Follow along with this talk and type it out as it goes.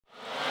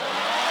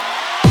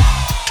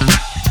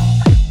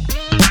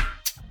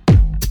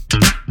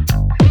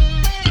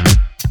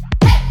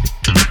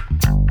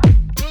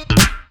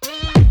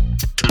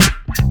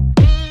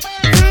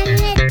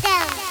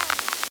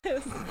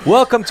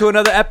Welcome to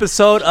another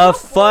episode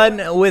of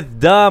Fun with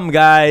Dumb,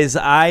 guys.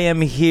 I am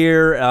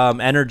here,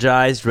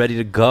 energized, ready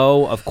to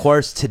go. Of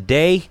course,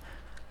 today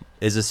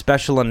is a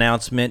special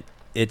announcement.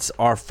 It's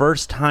our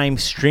first time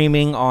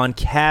streaming on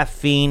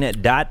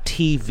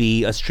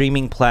Caffeine.tv, a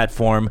streaming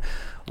platform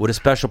with a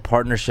special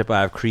partnership I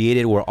have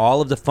created where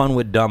all of the Fun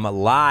with Dumb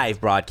live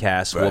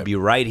broadcasts will be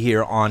right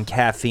here on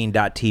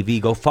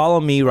Caffeine.tv. Go follow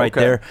me right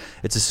there.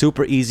 It's a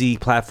super easy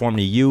platform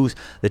to use.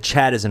 The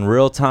chat is in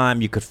real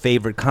time. You could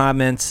favorite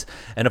comments.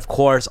 And, of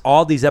course,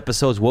 all these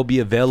episodes will be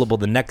available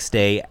the next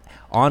day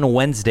on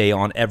Wednesday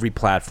on every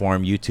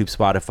platform, YouTube,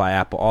 Spotify,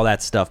 Apple, all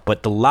that stuff.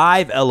 But the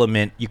live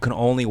element you can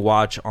only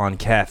watch on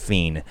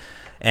Caffeine.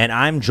 And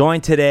I'm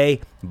joined today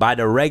by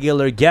the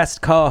regular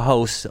guest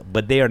co-hosts,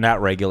 but they are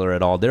not regular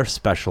at all. They're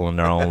special in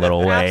their own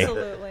little way.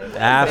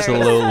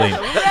 Absolutely.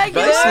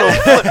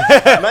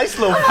 Nice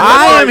little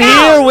I am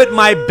here with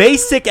my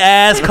basic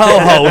ass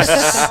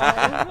co-hosts.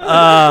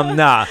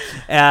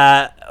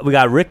 We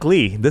got Rick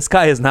Lee. This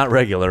guy is not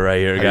regular right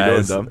here,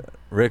 guys. How you doing, Dumb?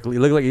 Rick Lee,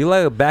 you look like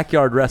a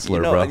backyard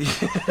wrestler, bro.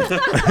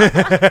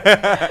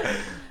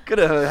 Could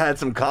have had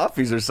some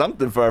coffees or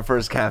something for our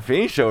first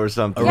caffeine show or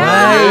something.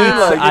 Yeah.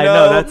 Right. Like, I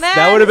know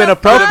that would have been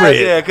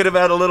appropriate. Yeah, could have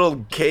had a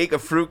little cake, a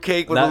fruit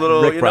cake with a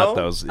little, Rick brought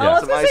those. Yeah. I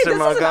was going to say, this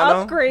is an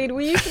upgrade.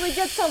 We usually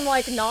get some,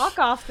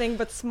 knockoff thing,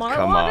 but Smart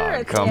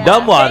Water.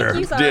 Dumb water.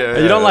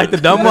 You don't like the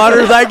dumb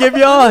waters I give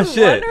y'all?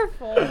 Shit.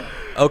 Wonderful.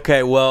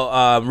 Okay,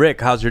 well, Rick,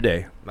 how's your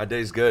day? My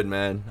day's good,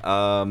 man.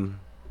 I'm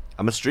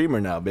a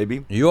streamer now,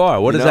 baby. You are?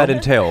 What does that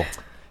entail?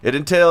 It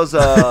entails a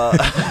lot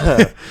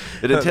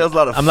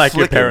of I'm like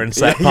your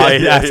parents. I'm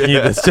probably asking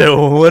you this too.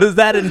 What does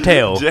that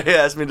entail? Jay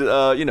asked me to,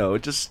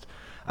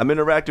 I'm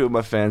interacting with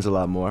my fans a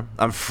lot more.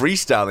 I'm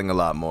freestyling a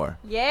lot more.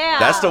 Yeah.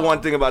 That's the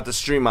one thing about the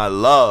stream I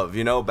love.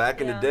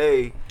 Back in the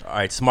day. All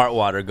right, Smart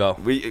Water, go.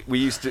 We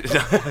used to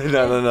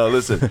no,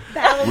 listen.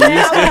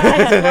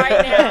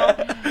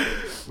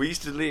 We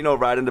used to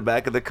ride in the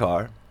back of the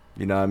car.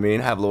 You know what I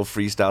mean? Have little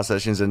freestyle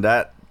sessions, and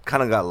that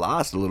kind of got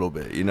lost a little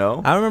bit,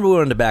 I remember we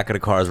were in the back of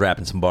the cars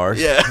rapping some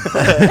bars. Yeah.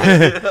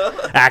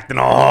 Acting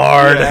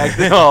hard. Yeah,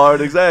 acting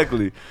hard,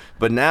 exactly.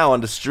 But now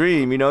on the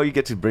stream, you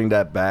get to bring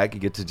that back. You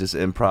get to just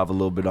improv a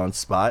little bit on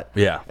spot.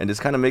 Yeah. And it's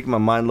kind of making my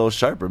mind a little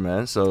sharper,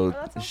 man. So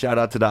shout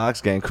out to the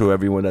Ox Gang crew,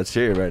 everyone that's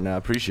here right now. I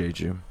appreciate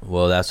you.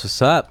 Well, that's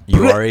what's up.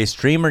 You are a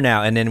streamer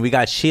now. And then we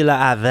got Sheila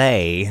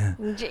Ave.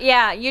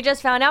 Yeah, you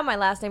just found out my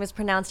last name is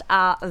pronounced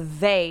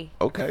Ave.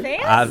 Okay. Okay.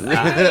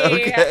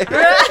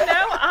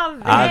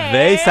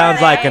 Ave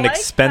sounds like an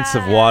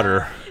expensive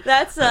water.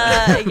 That's,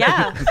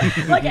 yeah.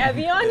 Like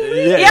Evian, you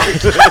mean? Yeah.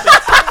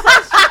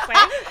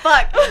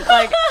 Fuck.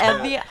 Like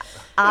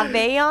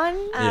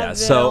Aveon? Yeah,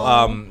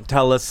 so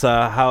tell us,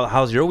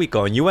 how's your week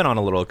going? You went on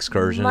a little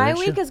excursion, My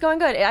week is going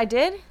good. I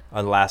did?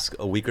 The last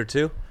week or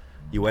two?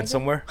 You went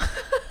somewhere?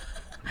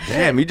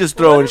 Damn, you just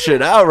throwing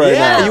shit out right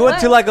now. Yeah, you went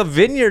to like a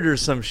vineyard or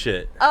some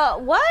shit.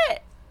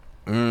 What?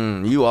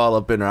 You all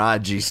up in her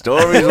IG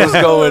stories. What's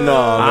going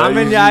on? I'm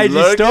in your IG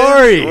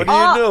story. What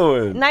are you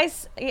doing?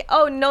 Nice.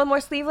 Oh, no more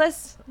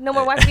sleeveless? No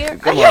more white beer?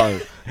 Come on.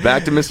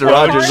 Back to Mr.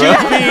 Rogers,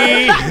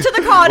 Back to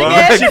the cardigan.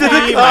 Back to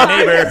the my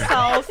neighbor.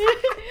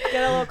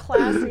 Get a little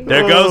classy.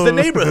 There goes the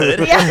neighborhood.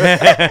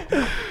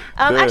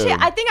 Actually,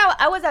 I think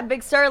I was at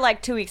Big Sur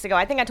like 2 weeks ago.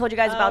 I think I told you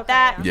guys about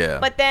that. Yeah.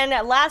 But then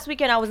last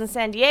weekend I was in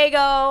San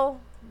Diego.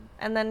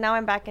 And then now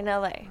I'm back in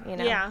LA,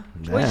 Yeah.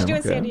 What did you do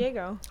in San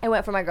Diego? I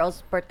went for my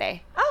girl's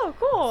birthday. Oh,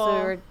 cool. So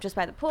we were just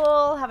by the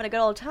pool, having a good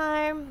old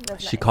time.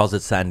 She calls it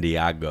San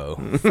Diego.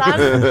 No,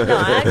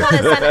 I call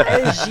it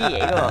San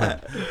Diego.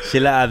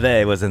 Sheila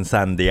Ave was in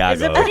San Diego.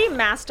 Is it pretty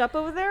masked up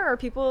over there? Are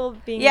people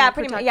being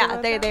pretty much.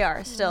 Yeah, they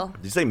are still.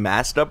 Did you say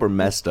masked up or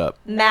messed up?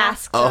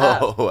 Masked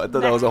up. Oh, I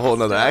thought that was a whole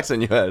nother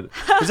accent you had.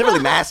 Is it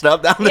really masked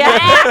up down there?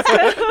 Yeah,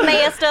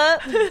 masked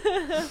up.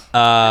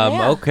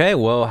 Okay,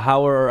 well,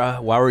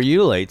 why were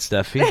you late,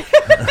 Steffi?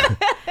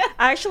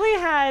 I actually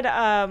had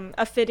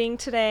a fitting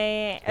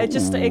today.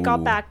 It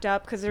got backed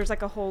up because there's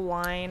like a whole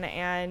line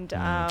and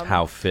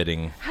how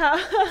fitting. All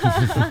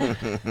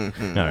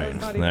right.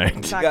 You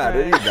got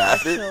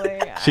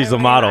it. She's a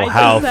model.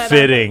 How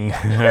fitting.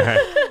 And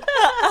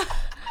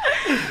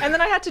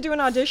then I had to do an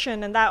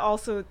audition, and that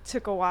also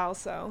took a while.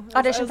 So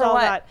audition for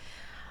what?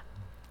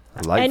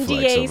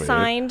 NDA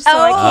signed, so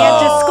I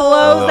can't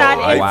disclose that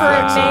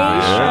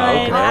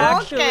information.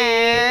 Actually,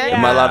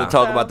 am I allowed to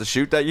talk about the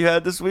shoot that you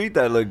had this week?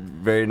 That looked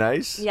very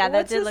nice. Yeah,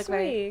 that did look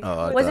very.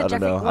 Was it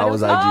Jeffrey? How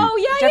was IG? Oh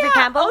yeah, Jeffrey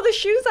Campbell. Oh, the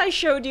shoes I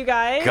showed you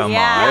guys. Come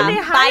on. They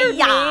hired me.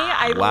 Wow.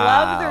 I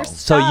love their stuff.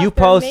 So you They're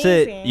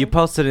posted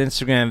amazing. an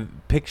Instagram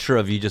picture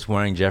of you just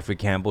wearing Jeffrey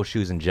Campbell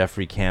shoes, and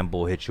Jeffrey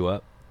Campbell hit you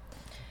up.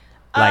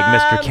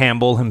 Like Mr.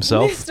 Campbell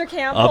himself, Mr.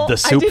 Campbell of the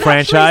Soup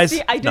franchise.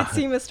 I did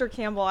see Mr.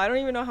 Campbell. I don't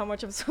even know how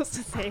much I'm supposed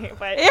to say,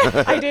 but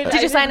I did.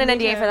 Did you sign an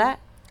NDA for that?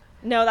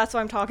 No, that's what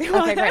I'm talking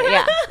about. Okay, great.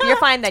 Yeah, you're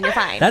fine then. You're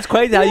fine. That's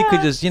crazy how you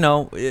could just,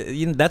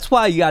 that's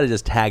why you got to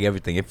just tag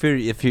everything. If you're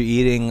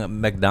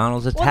eating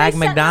McDonald's, just tag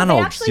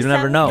McDonald's. You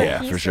never know.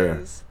 Yeah, for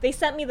sure. They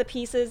sent me the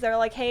pieces. They're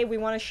like, hey, we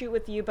want to shoot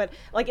with you, but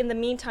like in the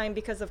meantime,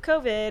 because of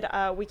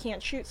COVID, we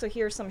can't shoot. So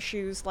here's some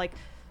shoes, like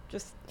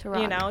just to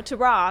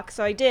rock.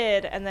 So I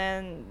did, and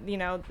then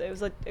it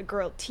was a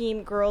team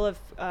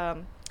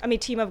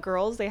of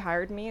girls. They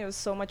hired me. It was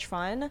so much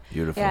fun.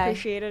 Beautiful. I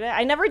appreciated it.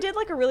 I never did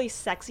like a really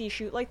sexy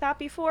shoot like that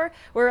before,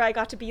 where I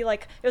got to be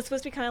like, it was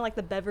supposed to be kind of like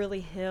the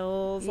Beverly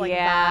Hills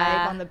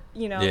vibe on the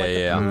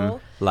the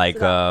pool. Like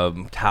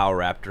towel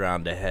wrapped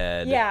around the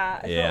head.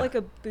 Yeah, I felt like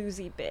a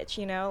boozy bitch,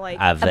 like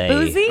a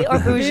boozy or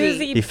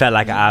bougie? You felt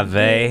like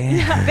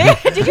Ave.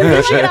 Did you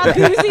feel like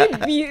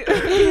a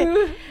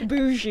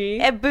bougie?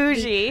 A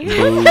bougie. Bougie.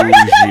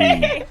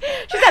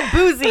 She said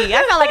boozy.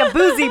 I felt like a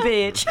boozy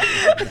bitch.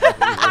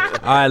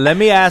 All right, let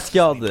me ask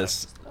y'all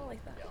this.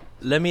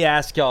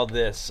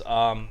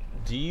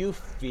 Do you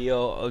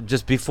feel,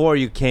 just before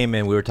you came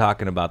in, we were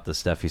talking about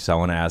this, Steffi, so I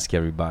want to ask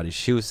everybody.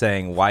 She was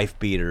saying wife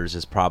beaters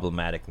is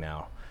problematic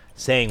now.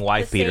 Saying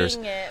wife beaters.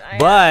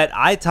 But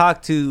I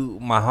talked to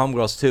my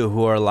homegirls, too,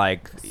 who are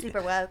like...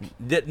 super woke.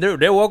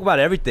 They're woke about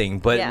everything.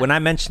 But when I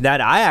mentioned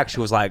that, I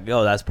actually was like,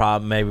 oh, that's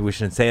problem. Maybe we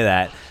shouldn't say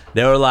that.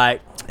 They were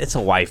like, it's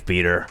a wife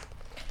beater.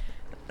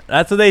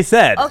 That's what they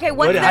said. Okay,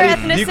 what's their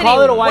ethnicity? Do you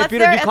call it a wife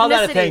beater or do you call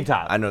that a tank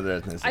top? I know their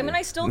ethnicity. I mean,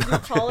 I still do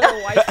call it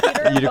a wife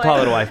beater. You do call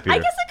it a wife beater. I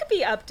guess it could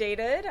be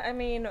updated. I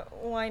mean,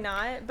 why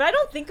not? But I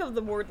don't think of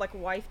the word like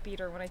wife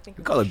beater when I think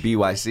of We call it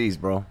BYCs,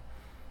 bro.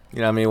 You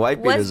know what I mean?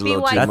 White beater is a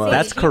little too much.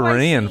 That's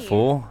Korean, BYC.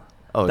 fool.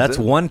 Oh, that's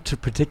one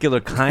particular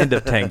kind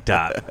of tank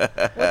top. What's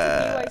a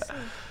BYC?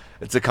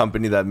 It's a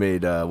company that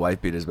made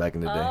white beaters back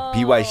in the day.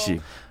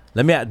 PYC.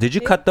 Did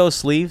you cut those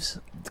sleeves?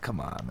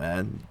 Come on,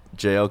 man.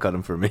 JL cut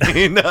them for me.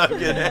 No, I'm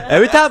kidding.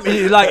 Every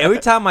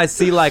time I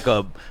see like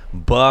a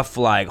buff,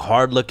 like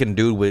hard-looking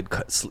dude with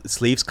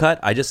sleeves cut,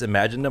 I just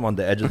imagine them on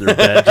the edge of their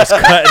bed, just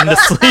cutting the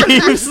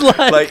sleeves.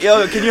 Like,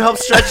 yo, can you help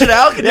stretch it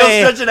out? Can you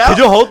help stretch it out? Could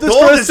you hold this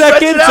for a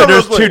second? So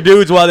there's two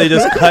dudes while they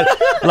just cut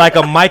like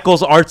a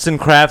Michael's Arts and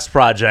Crafts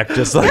project,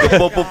 just like.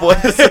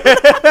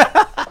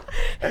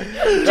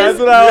 That's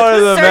what I wanted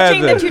to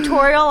searching imagine. the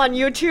tutorial on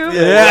YouTube.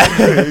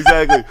 Yeah,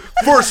 exactly.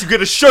 First you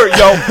get a shirt,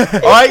 yo.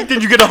 All right,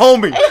 then you get a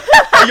homie.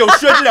 Hey, yo,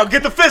 stretch it out.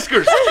 Get the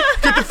fiskers.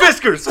 Get the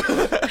fiskers.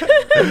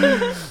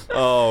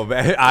 Oh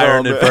man,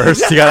 iron it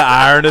first. You gotta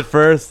iron it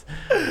first.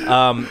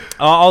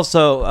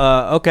 Also,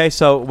 okay.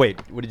 So wait,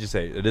 what did you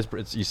say?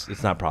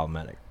 It's not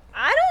problematic.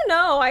 I don't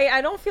know.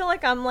 I don't feel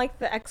like I'm like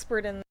the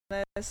expert in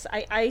this.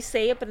 I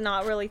say it, but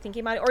not really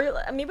thinking about it. Or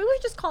maybe we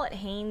just call it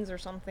Hanes or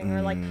something,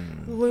 or like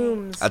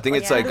Looms. I think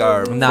it's like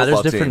our Nah, there's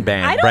football different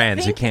team.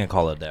 brands. You can't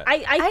call it that. I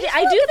do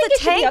think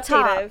it's a tank it should be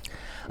top. updated.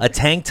 A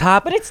tank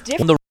top, But it's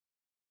different. on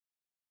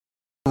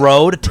the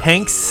road.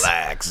 Tanks.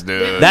 Relax,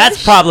 dude.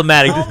 That's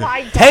problematic. Oh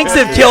my God. Tanks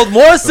have killed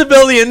more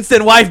civilians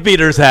than wife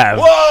beaters have.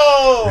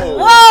 Whoa!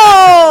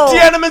 Whoa!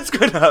 Tiananmen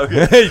Square.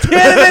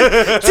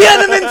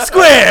 Tiananmen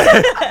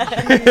Square.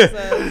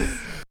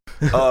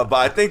 But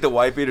I think the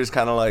white beater is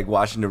kind of like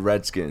watching the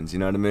Redskins. You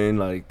know what I mean?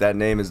 Like that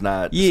name is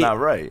not. It's not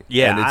right.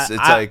 Yeah, and it's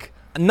like.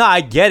 No,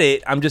 I get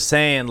it. I'm just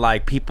saying,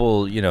 like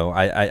people.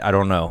 I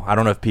don't know. I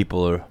don't know if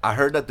people are. I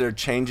heard that they're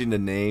changing the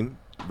name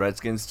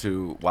Redskins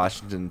to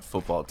Washington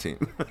Football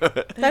Team.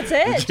 That's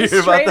it. Did you Just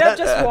hear about straight up, that?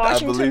 just I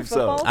Washington believe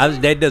so. football.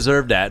 They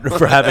deserve that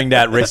for having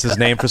that racist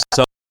name for so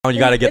long. You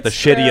got to get the It's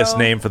shittiest true.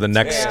 name for the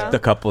next Yeah.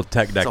 couple of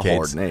decades. It's a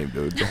hard name,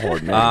 dude. It's a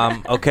hard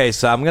name. Okay,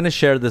 so I'm gonna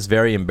share this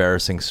very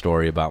embarrassing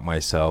story about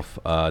myself.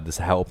 This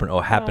happened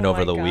over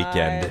my the God.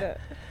 weekend.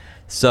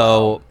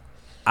 So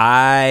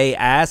I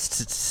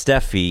asked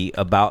Steffi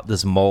about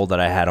this mole that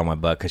I had on my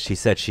butt because she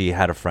said she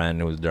had a friend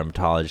who was a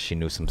dermatologist. She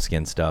knew some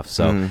skin stuff.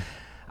 So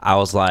I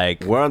was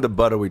like, Where on the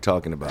butt are we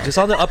talking about? just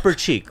on the upper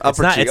cheek.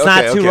 Upper cheek. It's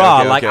not Okay, too okay,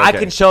 raw. okay, Like okay, I okay.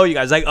 can show you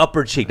guys like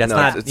upper cheek. That's No,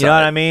 not. it's You know what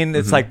I alright. mean?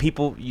 It's like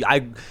people.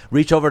 I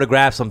reach over to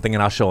grab something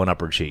and I'll show an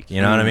upper cheek.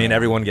 You know what I mean?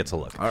 Everyone gets a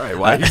look. All right,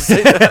 why did you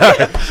say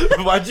that?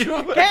 Why'd you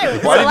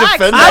relax.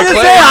 defend I just say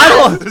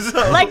I that don't.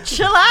 claim? Like,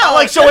 chill out. I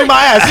like showing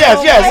my ass.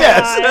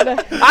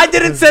 Yes. I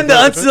didn't send the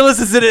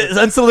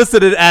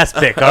unsolicited ass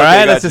pic. All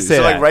right, let's just say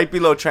so that. like right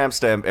below tramp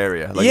stamp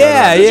area. Like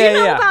Yeah, right Did yeah.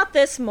 you know about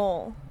this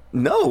mole?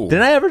 No.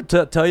 Didn't I ever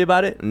tell you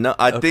about it? No,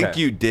 I think Okay.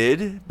 you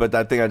did, but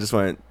I think I just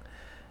went.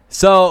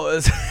 So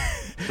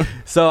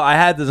I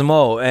had this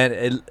mole,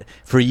 and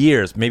for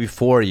years, maybe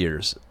 4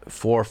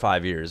 or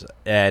 5 years,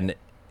 and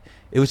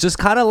it was just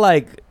kind of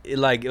like it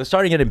was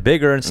starting getting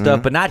bigger and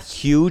stuff, but not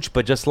huge,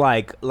 but just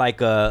like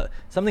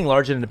something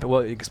larger than.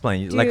 Well,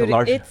 explain. Dude, like a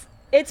large.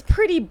 it's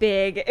pretty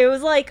big. It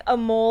was like a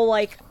mole,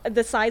 like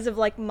the size of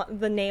like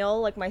the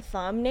nail, like my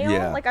thumbnail.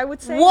 Yeah. Like I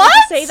would say. What? Would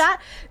you say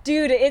that,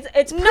 dude?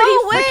 It's pretty.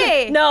 No frickin-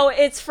 way. No,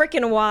 it's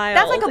freaking wild.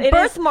 That's like a It is-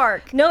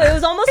 birthmark. No, it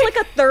was almost like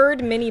a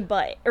third mini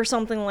butt or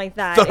something like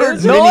that. It Third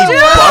was mini really-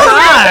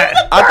 butt?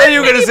 I thought you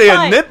were gonna gonna say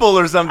butt. a nipple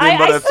or something, I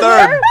but a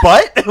swear. third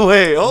butt.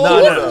 Wait, hold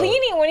He on. was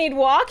leaning when he'd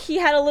walk. He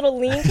had a little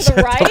lean to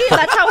the right.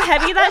 That's how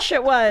heavy that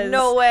shit was.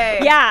 No way.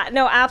 Yeah,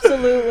 no,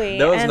 absolutely.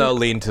 There was And no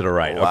lean to the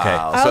right. Wow.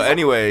 Okay. So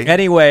was-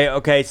 Anyway,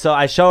 okay, so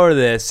I show her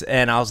this,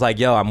 and I was like,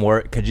 "Yo, I'm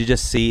worried. Could you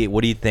just see?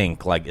 What do you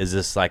think? Like, is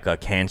this like a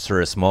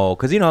cancerous mole?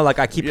 Because like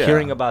I keep Yeah.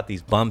 hearing about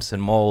these bumps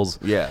and moles.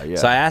 Yeah, yeah.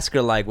 So I asked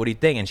her like, "What do you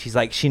think?" And she's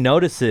like, she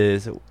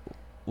notices.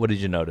 What did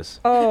you notice?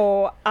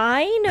 Oh,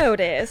 I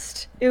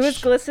noticed it was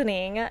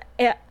glistening.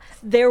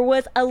 There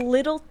was a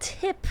little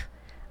tip.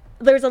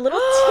 There's a little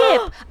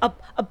tip,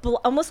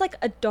 almost like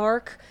a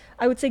dark,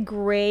 I would say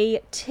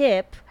gray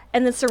tip,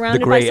 and then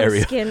surrounded by gray some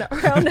area. skin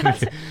around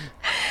us.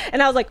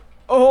 And I was like,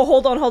 oh,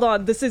 hold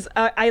on. This is,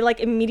 I like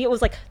immediately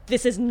was like,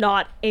 this is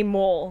not a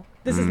mole.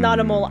 This is not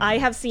a mole. I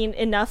have seen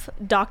enough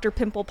Dr.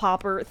 Pimple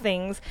Popper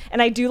things,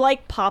 and I do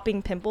like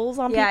popping pimples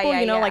on Yeah, people,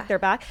 yeah. like their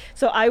back.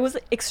 So I was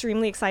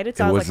extremely excited.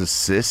 So It I was was a like,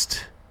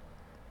 cyst.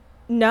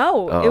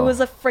 no, it Oh.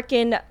 was a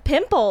freaking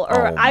pimple.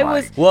 Or Oh I my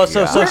was. Well,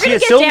 so God. so We're she gonna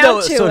get assumed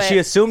down to she it.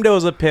 assumed it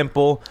was a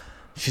pimple.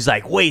 She's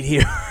like, "Wait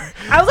here."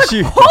 I was like,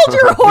 She- hold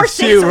your horses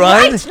she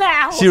runs. right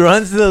now. She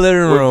runs to the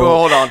living Wait, room.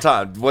 hold on,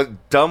 time.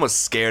 What Dumb was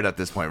scared at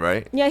this point,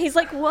 right? Yeah, he's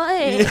like, what?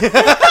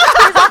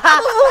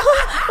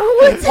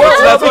 What's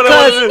That's what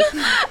happening? it was.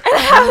 And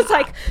I was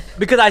like,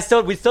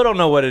 Because we still don't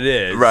know what it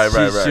is. Right.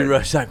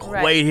 She's like,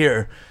 Right. wait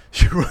here.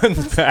 She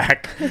runs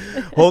back,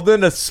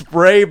 holding a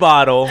spray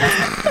bottle,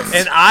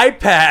 an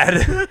iPad,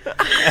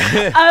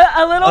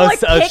 a little A-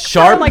 like a pick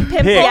sharp for, like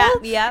pimple.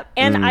 pick. Yep.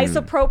 And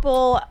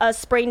isopropyl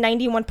spray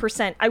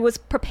 91%. I was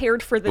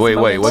prepared for this Wait,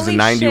 moment. was it Holy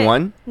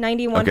 91?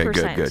 91%.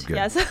 Okay, good.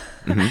 Yes.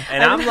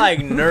 and I'm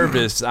like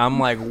nervous. I'm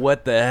like,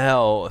 what the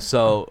hell?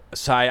 So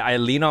I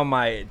lean on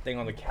my thing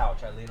on the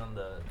couch. I lean on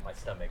my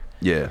stomach,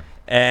 Yeah.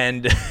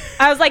 and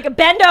I was like,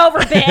 bend over,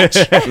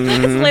 bitch. That's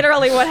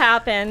literally what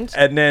happened.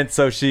 and then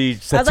so she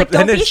sets I was like, up, and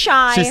 "Don't then be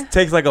shy." She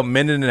takes like a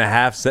minute and a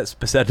half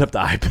setting up the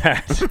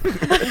iPad.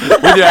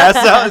 With your ass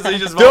out, so you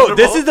just Dude,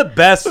 this is the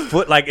best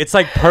foot. Like it's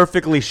like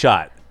perfectly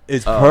shot.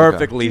 It's okay.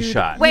 perfectly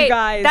shot. Wait,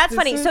 guys, that's this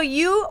funny. is- So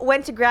you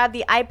went to grab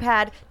the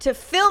iPad to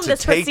film To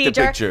this take the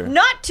procedure, picture.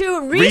 not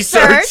to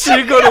research. research.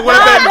 You go to There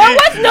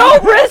was no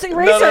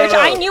research.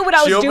 I knew what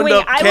I was she doing. Opened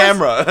up I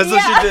camera. That's what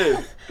Yeah. she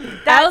did.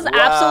 I was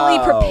absolutely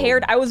Wow.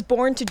 prepared. I was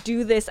born to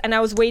do this, and I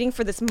was waiting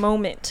for this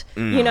moment.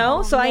 You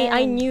know, so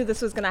I knew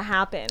this was gonna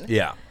happen.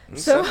 Yeah.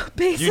 So You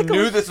basically,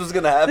 knew this was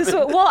gonna happen.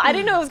 well, I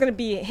didn't know it was gonna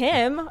be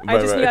him. I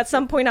Right, just knew right. at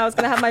some point I was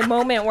gonna have my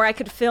moment where I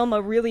could film a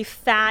really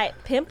fat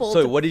pimple.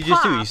 So to what did you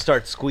do? You pop.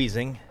 start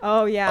squeezing.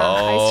 Oh yeah,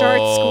 I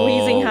started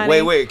squeezing,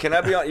 honey. Wait. Can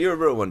I be on? You're a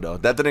real one though.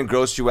 That didn't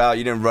gross you out.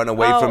 You didn't run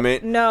away Oh, from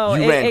it. no,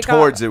 you it- ran it got-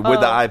 towards it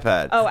with the oh.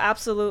 iPad. Oh,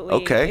 absolutely.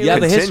 Okay. It You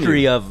have was- a Continue.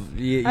 history of.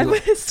 You, I have a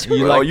history.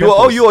 you Oh, like you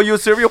pimples. you a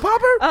cereal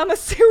popper? I'm a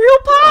cereal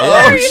popper.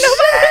 Oh, you know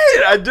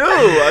shit! I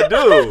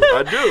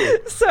do.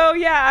 So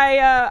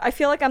yeah, I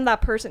feel like I'm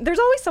that person. There's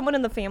always someone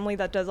in the family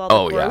that does all the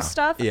Oh, gross yeah.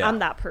 stuff. Yeah. I'm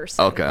that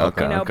person. Okay,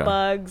 You know, okay.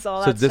 bugs,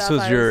 all So that this stuff.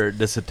 was your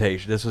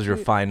dissertation. This was your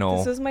final.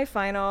 This was my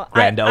final.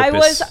 Grand I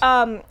opus.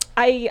 was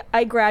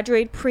I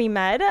graduated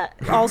pre-med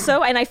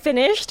also, and I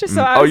finished.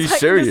 So I Oh, was you like,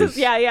 serious? This is,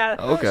 yeah.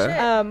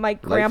 Okay. My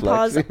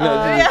grandpa's flexing.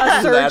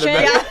 a surgeon.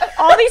 Anatomy.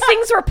 All these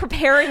things were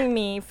preparing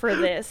me for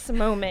this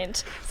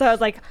moment. So I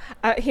was like,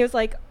 he was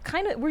like,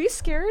 kind of. Were you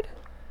scared?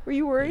 Were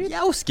you worried?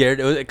 Yeah, I was scared.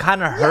 It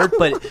kind of hurt,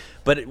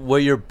 but where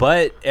your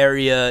butt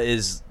area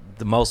is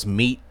the most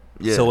meat.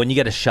 Yeah. So when you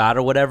get a shot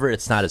or whatever,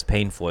 it's not as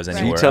painful as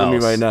anywhere You telling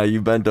else. me right now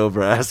you bent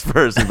over ass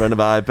first in front of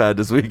an iPad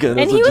this weekend? And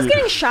That's he what was you-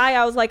 getting shy.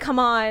 I was like, come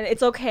on,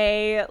 it's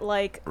okay.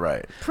 Like,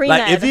 right. pre-med.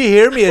 Like if you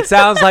hear me, it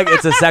sounds like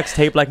it's a sex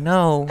tape. Like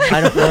no,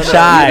 I don't. I'm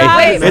shy.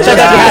 guys- It's like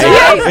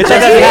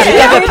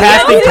Guys- a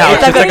casting couch.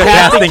 Guys- It's like a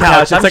casting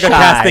couch. It's like a I'm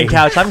casting shy.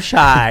 couch. I'm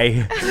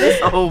shy.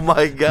 Oh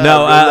my god.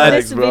 No,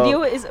 relax, this bro.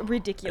 video is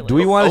ridiculous. Do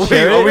we want Are to we,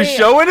 share are we it?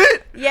 showing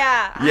it?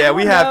 Yeah. Yeah,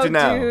 we I have don't to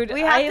now. know, dude.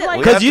 We have to- We have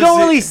Because you to don't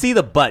see- really see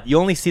the butt. You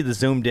only see the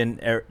zoomed in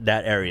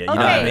that area. You know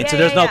what I Okay, mean? yeah, So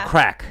there's yeah, no yeah.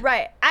 crack.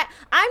 Right.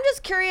 I'm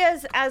just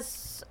curious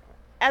as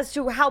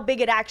to how big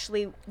it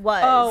actually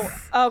was.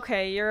 Oh,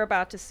 okay. You're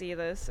about to see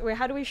this. Wait,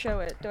 how do we show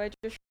it? Do I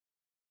just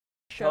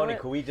show Tony, it?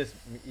 could we just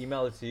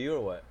email it to you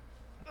or what?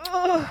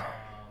 Ugh.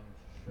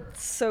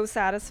 It's so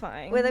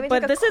satisfying. Wait, let me but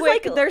take a this quick- is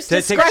like there's Show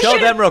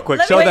discretion. them real quick.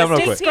 Let Show me them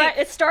just real see. quick.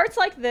 It starts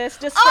like this.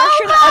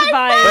 Discretion my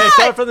advised. Wait,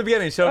 show it from the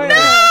beginning. Show it from the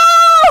beginning.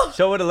 No!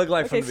 Show what it looked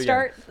like from Okay, the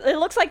beginning. start. It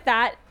looks like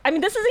that. I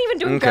mean, this isn't even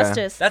doing Okay.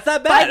 justice. That's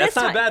not By bad. That's this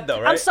not time- bad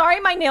though, right? I'm sorry,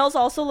 my nails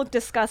also look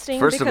disgusting.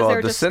 First of because all,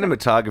 they're the just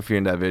cinematography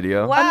in that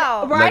video.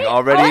 Wow. right?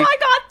 already- Oh my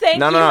God! Thank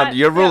No, you. no, no. Matt.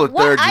 Your rule of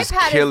What thirds is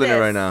iPad is killing it this?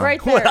 right now.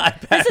 Right What there.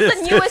 iPad This is is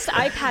the this? newest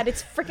iPad.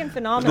 It's freaking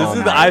phenomenal. This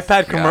is the guys.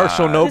 iPad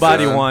commercial God.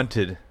 nobody This is-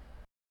 wanted.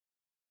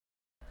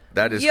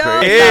 That is Yo,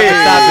 crazy.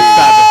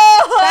 Stop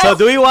it. So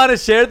do we want to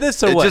share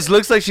this or It what? just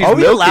looks like she's Are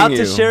we milking allowed to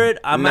you. share it?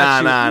 I'm nah,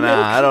 actually nah,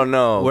 milking- I don't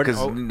know. We're-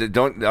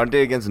 Because aren't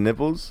they against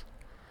nipples?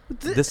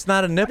 This is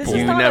not a nipple. This is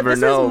You not never this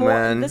is know, more-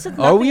 man. This is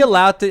Are we nothing-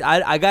 allowed to?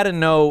 I got to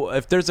know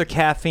if there's a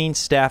caffeine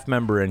staff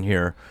member in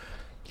here.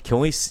 Can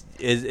we?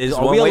 Is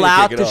are one we way to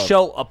allowed take it to off.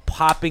 show a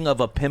popping of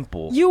a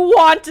pimple? You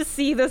want to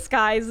see this,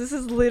 guys? This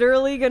is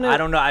literally gonna. I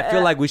don't know. I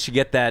feel like we should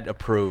get that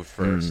approved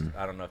first.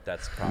 I don't know if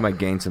that's I proper. might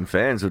gain some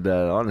fans with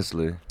that,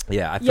 honestly.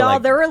 Yeah, I feel Y'all,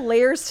 like there were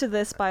layers to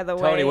this, by the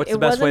way. Tony, what's the it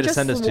best way wasn't to just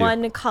send this to you?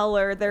 one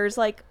color.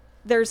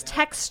 There's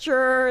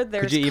texture.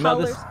 There's Could you email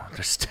colors. this?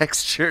 There's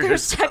texture.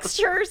 There's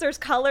textures. There's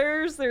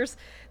colors. There's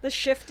the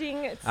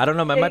shifting. I don't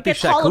know. It it might be gets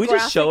shy. Can we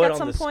just holographic show it at on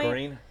some the point.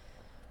 screen?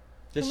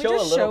 Just Can we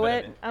show just a little show bit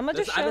it? of it. I'ma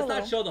just show a Let's not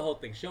little. show the whole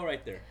thing. Show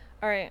right there.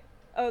 All right.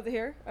 Oh,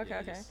 here. Okay.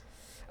 Okay.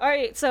 All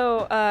right.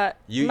 So,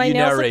 You- my you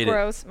nails narrate it. look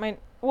gross.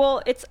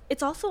 Well,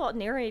 it's also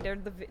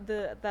narrated.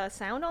 The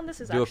sound on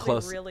this is Do it actually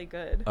close. really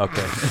good.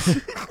 Okay.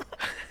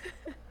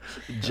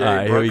 Jay All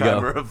right, here we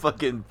go. Bruckheimer, a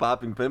fucking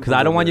popping pimple. Because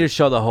I don't want you to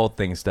show the whole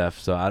thing, Steph.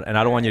 So, I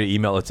don't want you to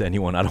email it to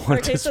anyone. I don't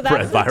want Okay, it to so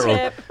spread that's the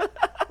viral. tip.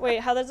 Wait,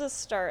 how does this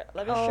start?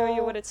 Let me show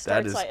you what it That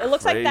starts is like. It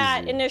looks like that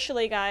crazy.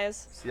 initially,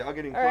 guys. See, y'all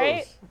getting All close.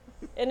 right.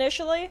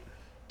 Initially,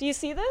 do you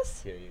see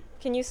this?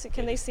 Can you see?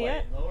 Can they see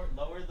it? Lower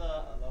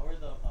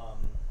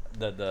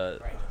The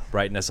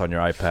brightness on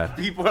your iPad.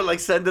 People are like,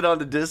 send it on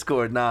the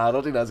Discord. Nah, I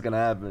don't think that's gonna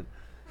happen.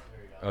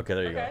 Okay,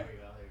 there you Okay.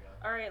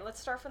 All right, let's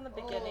start from the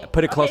beginning. go.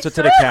 Put it Okay, closer to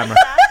start the like camera.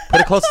 that.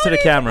 Put it closer to the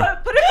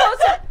camera. Put it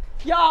closer,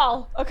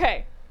 y'all.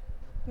 Okay,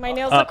 my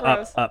nails look Up,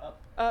 gross. up.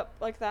 Up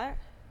like that.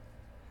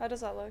 How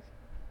does that look?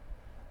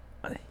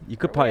 You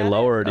could Are we probably at it?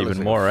 lower it That looks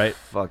even like a more, right?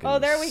 Fucking Oh,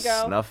 there we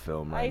go. Snuff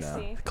film right I now.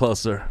 see.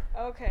 Closer.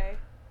 Okay.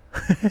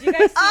 Do you guys see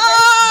this?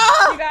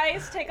 You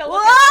guys take a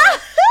look at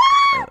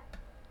this.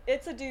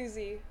 It's a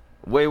doozy.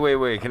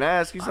 Wait. Can I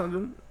ask you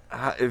something?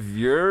 If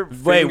your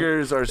Wait.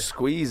 fingers are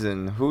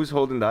squeezing, who's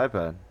holding the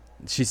iPad?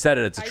 She said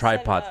it. It's a I said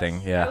tripod us.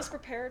 thing. I Yeah. was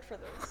prepared for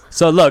this.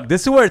 So look,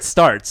 this is where it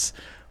starts.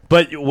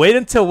 But wait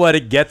until what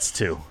it gets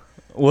to.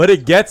 What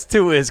it gets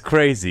to is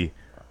crazy.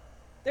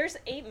 There's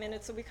 8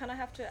 minutes, so we kind of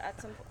have to at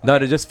some point. No,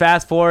 to just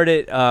fast forward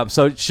it.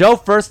 So show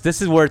first.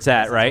 This is where it's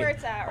at, This is right? where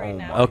it's at right Oh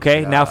now. my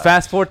Okay. Now God.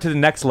 fast forward to the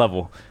next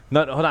level.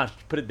 No, hold on.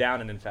 Put it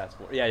down and then fast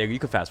forward. Yeah, you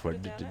can fast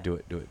forward. Put it down Do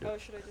it. Oh,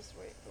 should I just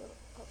wait a little?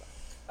 Hold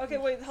on. Okay,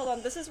 wait, hold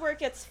on. This is where it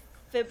gets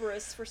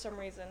fibrous for some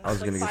reason. I was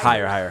It's gonna get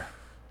Higher, fibers. higher.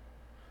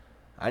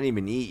 I didn't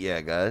even eat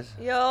yet, guys.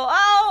 Yo,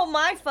 oh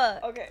my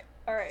fuck. Okay,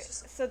 all right.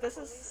 So this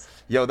is.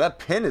 Yo, that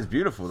pin is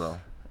beautiful though.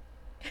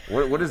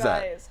 What is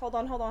that? Guys, hold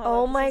on.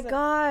 Oh This my isn't-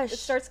 gosh. It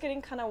starts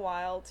getting kind of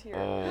wild here.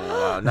 Oh,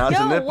 wow. Now it's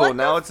Yo, a nipple. what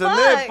Now the it's fuck?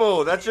 a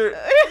nipple. That's your.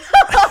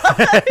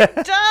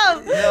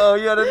 Dumb. Yo,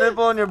 you got a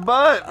nipple on your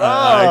butt.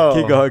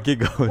 Oh. Keep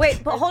going.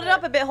 Wait, but hold it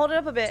up a bit. Hold it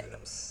up a bit.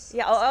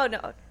 Yeah. Oh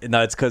no.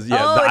 No, it's because oh,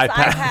 the it's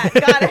iPad.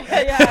 iPad. Got it.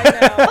 Yeah,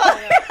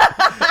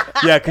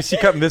 I know. Yeah, because she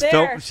cut There.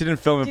 film. She didn't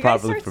film Do it you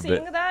guys properly start for a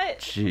seeing bit. that?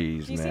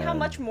 Jeez, Do you see how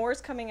much more is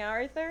coming out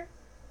right there?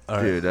 All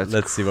right, Dude, that's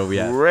let's see what we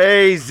have.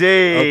 crazy.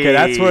 Okay,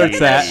 that's where Look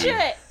it's at at. that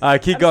shit. All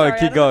right, keep I'm going, sorry,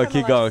 keep I don't going, think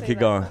keep I'm allowed going, to keep say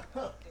going.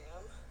 that.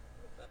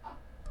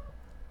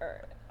 All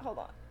right, hold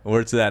on.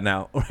 Where's it at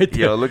now? Right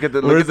there. Yo, look at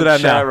the Where's it at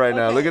chat now? right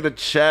now. Okay. Look at the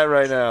chat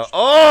right now.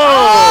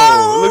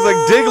 Oh, it looks like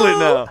Diglett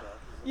now.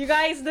 You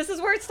guys, this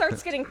is where it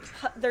starts getting.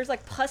 There's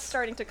like pus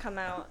starting to come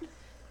out.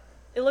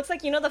 It looks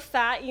like, you know, the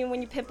fat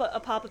when you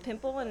pop a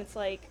pimple and it's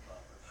like.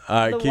 All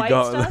right, the keep white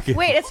going. stuff? Look at-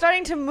 Wait, it's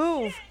starting to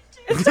move.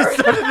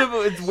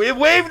 It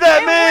waved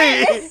at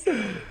me.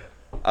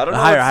 I don't know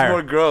Higher, what's higher.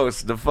 more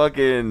gross,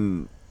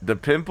 the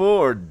pimple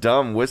or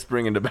dumb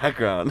whispering in the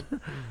background.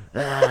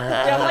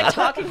 Yeah, I'm like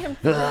talking him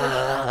through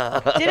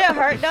the Did it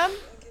hurt them?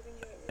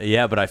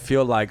 Yeah, but I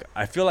feel like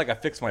I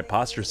fixed my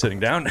posture sitting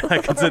down. I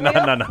can sit. No.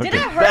 Did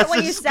it hurt That's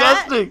when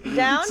disgusting. you sat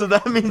down? So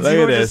that means Look you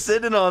at were this. just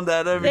sitting on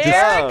that every There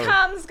time. it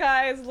comes,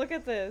 guys. Look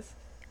at this.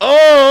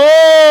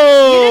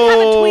 Oh! You didn't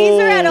have a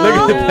tweezer at Look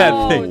all? at that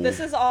No, thing. this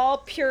is all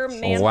pure Wow.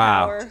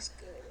 manpower.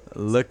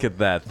 Look at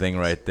that thing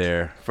right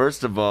there.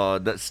 First of all,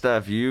 that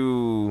Steph,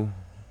 you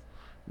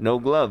no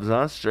gloves,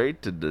 huh?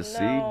 Straight to the No,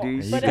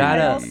 CDC. You but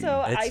gotta. I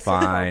also It's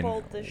fine.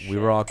 isopropyled this We shit.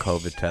 were all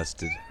COVID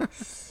tested.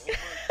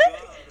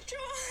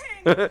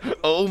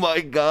 Oh my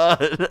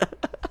god.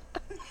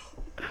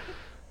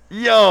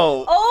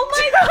 Yo. Oh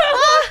my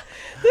god!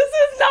 This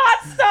is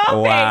not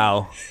stopping!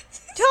 Wow.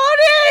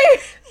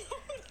 Tony!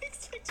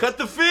 Cut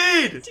the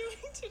feed. Doing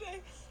today.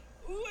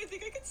 Ooh, I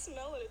think I can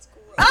smell it. It's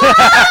gross.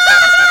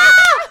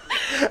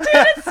 Dude,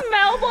 it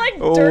smelled like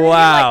dirty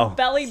Wow. like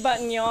belly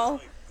button, y'all.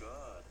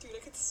 Dude, I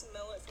can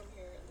smell it from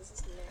here. This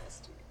is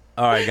nasty.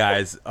 All right,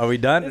 guys, are we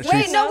done? Wait,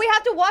 Wait, no, we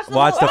have to watch the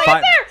Watch whole the Right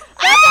fight. there!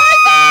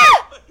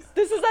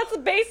 That's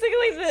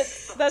basically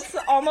that's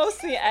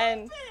almost the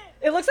end.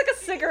 It looks like a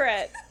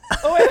cigarette.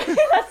 Oh wait,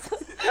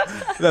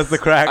 that's That's the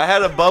crack. I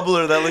had a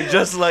bubbler that looked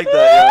just like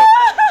that.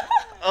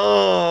 Yo.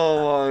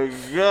 Oh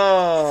my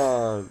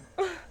god.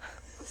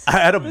 I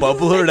had a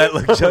bubbler that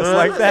looked just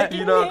like that.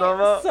 You know what I'm talking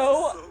about?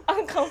 so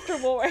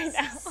uncomfortable right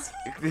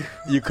now.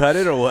 You cut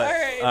it or what? All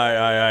right.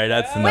 All right.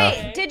 That's enough.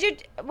 Wait, did you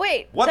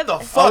wait? What the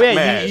fuck, Oh yeah,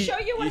 man? you Show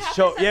you what happens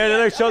show. at Yeah, the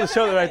no, end. show Okay,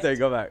 the okay, right okay. there.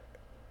 Go back.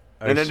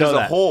 All And right, then show there's a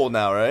that. hole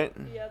now, right?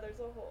 Yeah, there's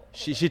a hole.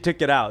 She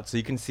took it out so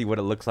you can see what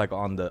it looks like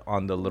on the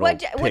little.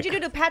 What'd you pic. do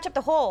to patch up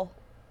the hole?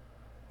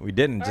 We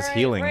didn't. Just All right,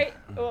 healing.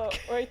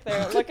 Right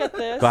there. Look at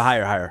this. Go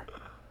higher.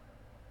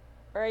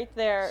 right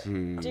there.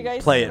 Jeez. Do you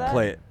guys Play see it, that?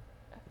 play it.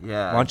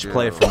 Yeah. Why don't you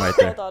play it from right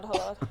there? Hold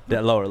on.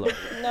 That lower.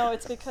 No,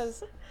 it's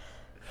because.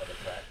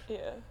 Yeah.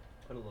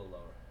 Put a little lower.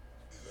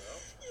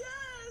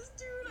 Yes,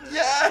 dude.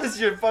 Yes,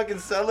 you're fucking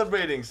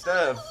celebrating,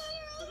 Steph.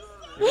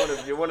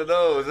 You're one of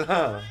those, huh? Oh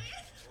my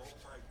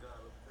god.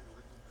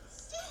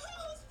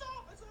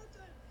 Stop. It's not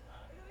done. I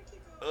gotta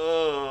keep going.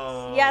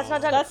 Oh. Yeah, it's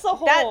not done. That's the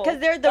hole. Because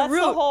there's the That's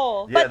root. the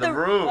hole. Yeah, But the the-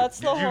 root. that's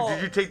the hole.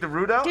 Did you take the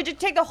root out? Did you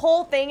take the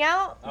whole thing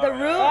out? The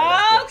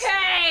root?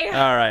 Okay.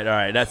 All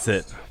right, that's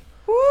it.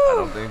 I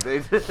don't think they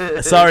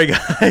did. Sorry, guys.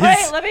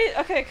 Wait, let me.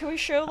 Okay, can we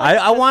show? Like,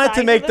 I the wanted to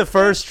size make of the this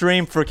first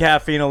stream for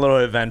Caffeine a little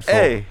eventful.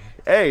 Hey,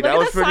 thing? that Look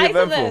was at the pretty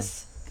size of eventful.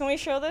 this. Can we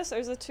show this, or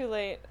is it too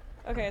late?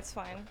 Okay, it's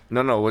fine.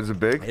 No, was it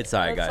big? It's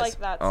alright, Looks guys. like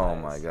that Oh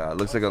size. my god, it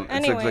looks like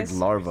Anyways.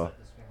 larva.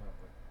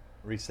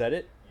 Reset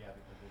it.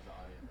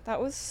 That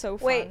was so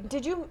fun. Wait,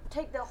 did you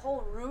take the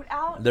whole root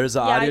out? There's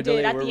an Yeah, audio I did.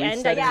 delay. At We're the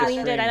end, I resetting the cleaned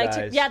it. stream, And I took.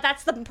 guys. Yeah,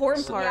 that's the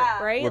important part,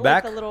 Yeah. right? We're Like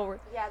back? The little.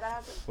 Yeah,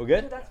 that's. We're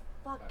good? Dude, that's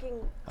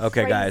fucking.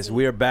 Okay, guys, crazy.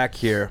 we are back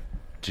here.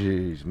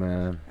 Jeez,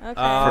 man. Okay.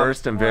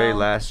 First and very well.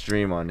 last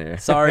stream on there.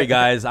 Sorry,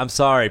 guys. I'm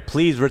sorry.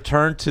 Please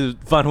return to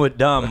Fun with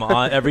Dumb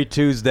on every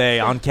Tuesday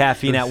on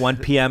Caffeine at 1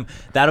 p.m.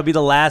 That'll be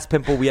the last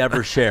pimple we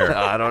ever share.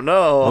 I don't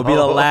know. Will be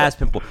the last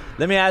pimple.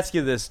 Let me ask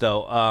you this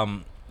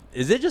though.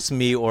 Is it just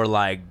me or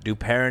like do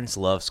parents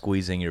love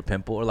squeezing your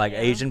pimple or like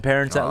Asian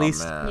parents at Oh,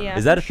 least? man. Yeah,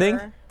 Is that for a thing?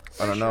 sure.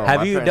 I don't know.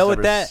 Have My you parents dealt with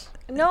never that?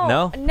 No,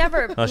 No?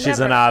 never. Oh, she's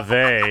never. an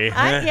ave.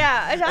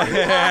 Yeah, I'm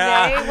an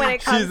ave when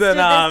it comes She's to an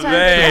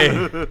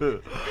this type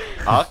of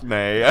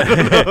ave.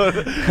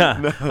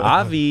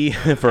 Avi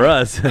for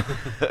us.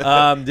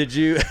 Did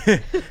you? I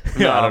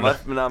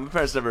don't know. my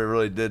parents never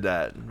really did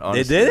that. They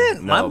Honestly.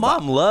 didn't. No, My but-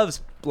 mom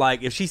loves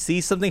like if she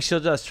sees something, she'll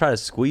just try to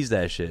squeeze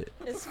that shit.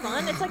 It's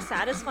fun. It's like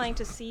satisfying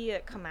to see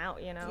it come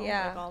out. You know.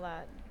 Yeah. Like all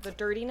that, the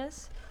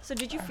dirtiness. So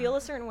did you feel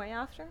a certain way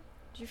after?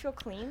 Did you feel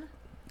clean?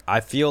 I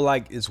feel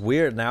like it's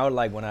weird now.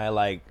 Like when I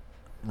like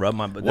rub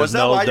my. Was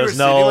that why you were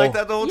sitting like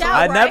that the whole Yeah,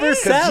 time? I never right?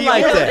 sat he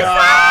like was-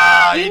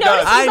 that. You he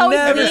noticed does. he's I always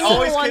never- It leaning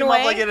always one came way.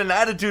 off like in an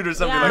attitude or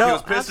something, Yeah. like No, he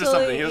was pissed or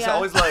something. He was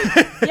absolutely, always yeah.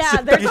 like,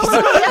 Yeah, there's a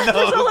little, there's a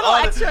little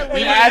extra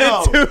lean.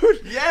 Attitude.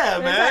 yeah,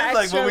 man. that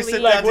Like when we extra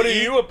sit lean. down to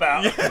eat.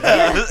 about?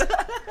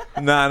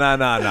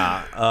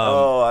 Nah.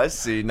 Oh, I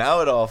see. Now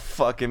it all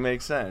fucking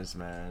makes sense,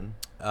 man.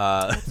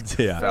 Yeah.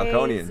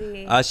 Falconian.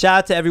 Crazy. Shout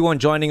out to everyone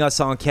joining us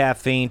on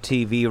Caffeine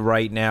TV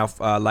right now.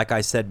 Like I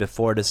said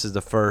before, this is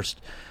the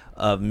first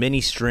of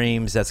mini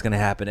streams that's going to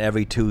happen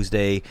every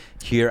Tuesday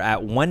here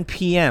at 1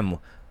 p.m.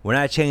 We're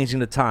not changing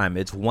the time.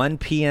 It's 1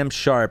 p.m.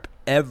 sharp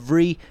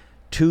every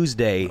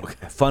Tuesday.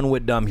 Fun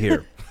with Dumb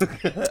here.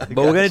 But we're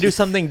going to do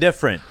something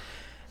different.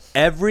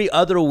 Every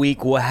other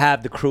week, we'll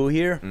have the crew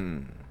here.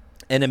 And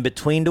in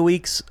between the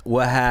weeks,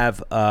 we'll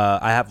have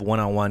I have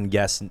one-on-one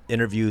guest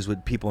interviews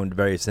with people in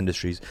various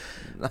industries.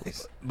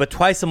 Nice. But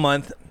twice a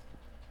month,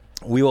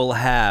 we will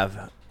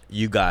have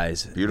you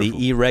guys, Beautiful.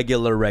 the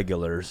irregular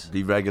regulars.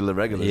 The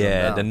regulars.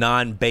 Yeah, I'm the down.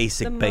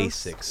 non-basic The most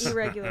basics.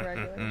 irregular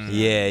regulars.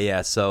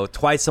 Yeah. So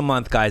twice a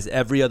month, guys.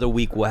 Every other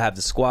week we'll have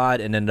the squad,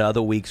 and then the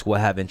other weeks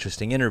we'll have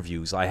interesting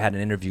interviews. I had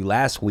an interview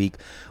last week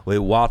with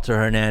Walter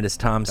Hernandez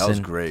Thompson. That was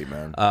great,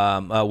 man.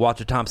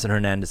 Walter Thompson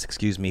Hernandez,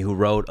 who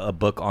wrote a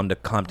book on the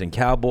Compton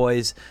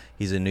Cowboys.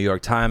 He's a New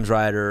York Times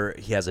writer.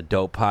 He has a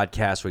dope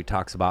podcast where he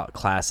talks about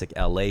classic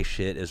LA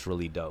shit. It's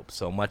really dope.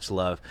 So much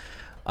love.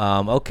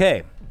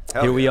 Okay.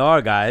 Hell Here we yeah.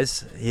 are,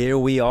 guys. Here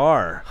we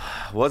are.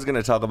 Was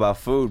gonna talk about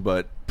food,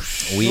 but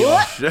We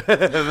are.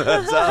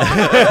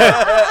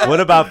 What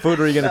about food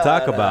are you going to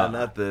talk about?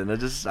 Nothing.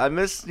 I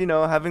miss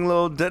having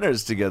little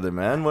dinners together,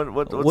 man. What's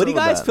What do up you with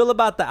guys that? feel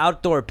about the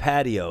outdoor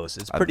patios?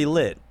 It's pretty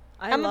lit.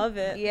 I love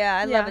it. Yeah,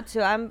 I love it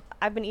too.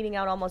 I've been eating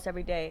out almost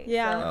every day.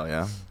 Yeah. Oh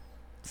yeah,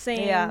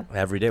 Same. Yeah.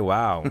 Every day.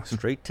 Wow.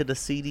 Straight to the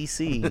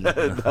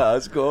CDC.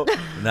 that's cool.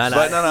 Nah.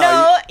 But no,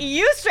 No,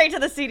 you straight to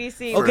the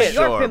CDC. For Okay,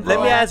 sure, pimple.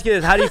 Let me ask you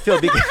this. How do you feel?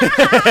 pick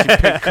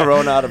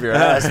Corona out of your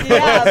ass.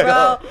 Yeah,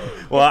 bro.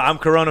 Well, I'm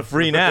corona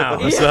free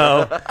now.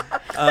 So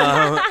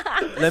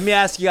let me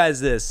ask you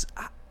guys this.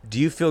 Do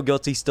you feel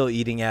guilty still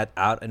eating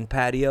out in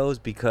patios?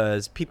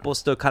 Because people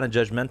still kind of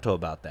judgmental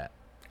about that.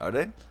 Are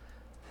they?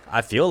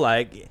 I feel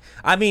like,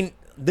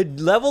 the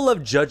level of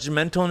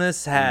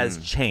judgmentalness has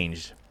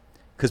changed.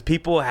 Because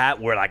people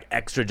were like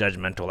extra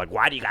judgmental. Like,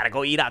 why do you got to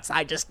go eat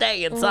outside? Just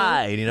stay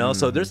inside,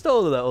 So there's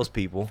still those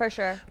people. For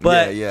sure.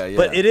 But, Yeah.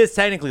 but it is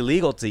technically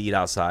legal to eat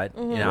outside.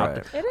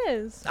 Right. It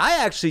is.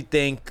 I actually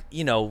think,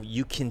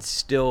 you can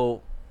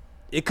still,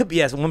 it could be,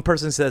 yes, one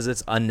person says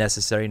it's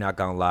unnecessary, not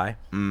gonna lie.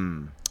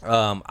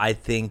 I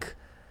think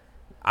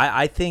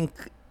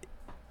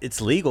it's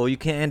legal. You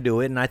can do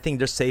it, and I think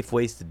there's safe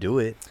ways to do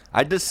it.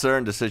 I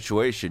discern the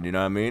situation, you know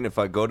what I mean? If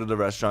I go to the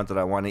restaurant that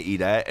I want to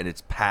eat at and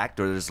it's packed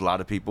or there's a lot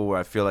of people where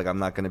I feel like I'm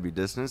not going to be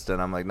distanced, then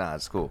I'm like, nah,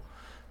 it's cool.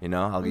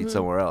 I'll eat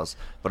somewhere else.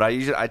 But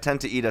I tend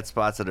to eat at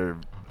spots that are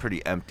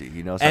pretty empty,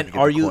 so I can get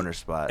the corner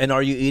spot. And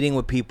are you eating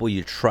with people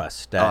you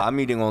trust? I'm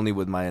eating only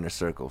with my inner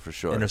circle for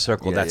sure. Inner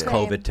circle Yeah, that's yeah.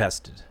 COVID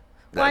tested.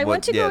 Well, I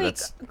went to go eat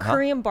that's-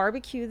 Korean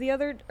barbecue the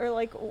other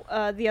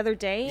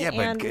day, Yeah,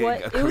 and but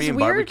what a it was Korean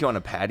weird. barbecue on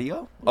a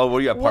patio? Oh,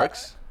 were you at What-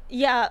 Parks?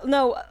 Yeah,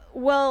 no,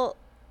 well,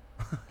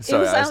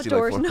 Sorry, was I asked you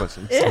like outdoors, 4 no.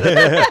 questions.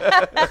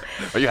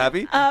 Are you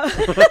happy?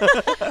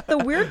 the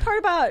weird part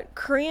about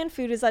Korean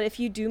food is that if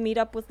you do meet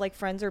up with like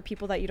friends or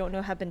people that you don't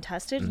know have been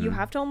tested, you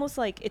have to almost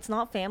like it's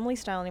not family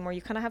style anymore.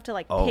 You kind of have to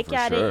like Oh, pick for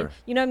at it. sure.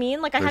 You know what I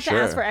mean? Like I For had to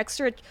ask sure. for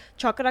extra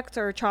chocolates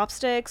or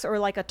chopsticks or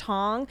like a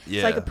tong, so I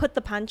Yeah. could put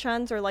the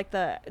panchans or like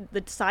the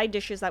side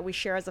dishes that we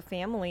share as a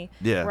family,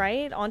 Yeah.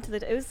 right, onto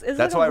the. It was That's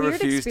like why a I weird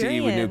refuse to eat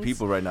with new experience.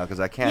 people right now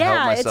because I can't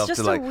Yeah, help it's myself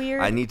just to a like.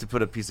 weird- I need to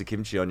put a piece of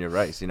kimchi on your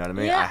rice. You know what I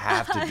mean? Yeah. I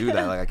have to do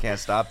that. Like I can't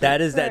stop it. That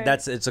is Right.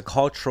 that's it's a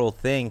cultural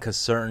thing because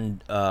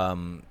certain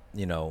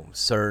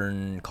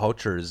certain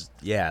cultures,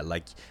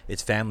 like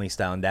it's family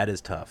style and that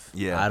is tough.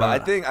 Yeah,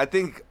 but I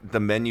think the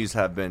menus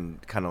have been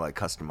kind of like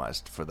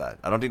customized for that.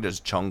 I don't think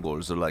there's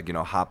chungles or like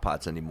hot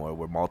pots anymore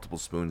where multiple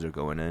spoons are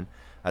going in.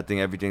 I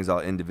think everything's all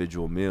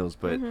individual meals.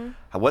 But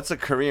what's a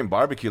Korean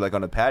barbecue like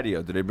on a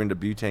patio? Do they bring the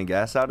butane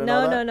gas out and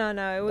all that?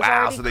 No. It was Wow,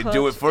 already so they cooked.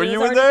 do it for you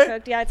was in already there?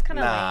 cooked. Yeah, it's kind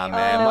of Nah, lame.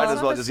 man, Oh, might it's as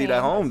not well the just eat same.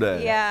 at home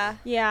then. Yeah.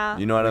 Yeah.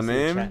 You know what I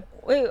mean?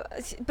 Wait,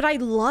 but I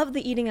love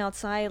the eating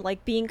outside,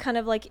 like being kind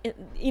of like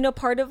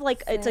part of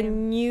like it's a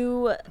Same.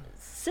 new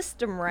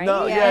system, right?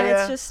 No, And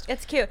yeah. it's just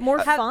It's cute. more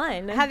Have-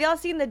 fun. Have y'all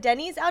seen the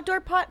Denny's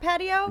outdoor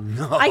patio?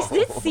 No. I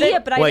did see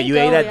it, but I Wait, didn't you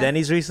go ate at yet.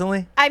 Denny's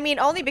recently? I mean,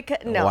 only because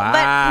no. Wow,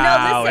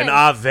 but no, listen. an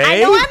Ave? I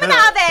know I'm an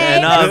Ave,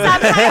 An but Ave.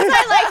 sometimes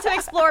I like to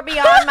explore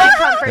beyond my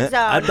comfort zone.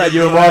 I thought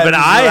you were more of an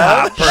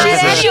IHOP But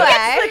person. She anyway.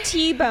 gets the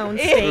T-bone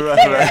steak,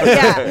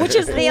 Yeah, which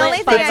is the lit,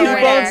 only by thing the I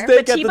way. wear. T-bone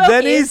steak The at the T-bone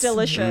Denny's? is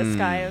delicious,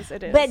 guys.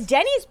 It is. But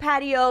Denny's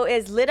patio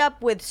is lit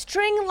up with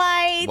string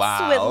lights,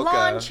 Wow, with okay.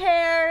 lawn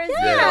chairs,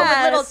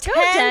 Yes, with little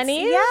go tents.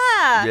 Denny's.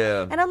 Yeah.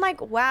 Yeah. And I'm like,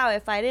 wow,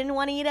 if I didn't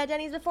want to eat at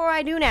Denny's before,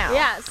 I do now.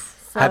 yes.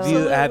 Have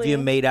you Absolutely.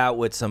 made out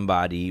with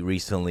somebody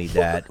recently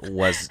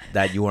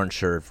that you weren't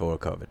sure for a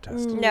COVID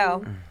test?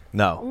 No.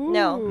 No.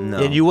 No. No.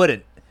 And you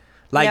wouldn't.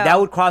 Like No. that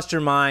would cross your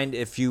mind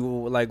if you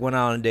like went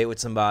out on a date with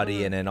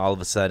somebody and then all of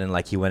a sudden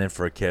like he went in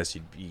for a kiss.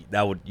 You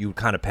would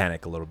kind of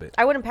panic a little bit.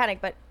 I wouldn't panic,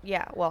 but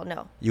yeah, well,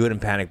 no. You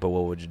wouldn't panic, but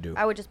what would you do?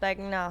 I would just beg,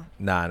 no.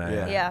 Nah.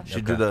 Yeah. You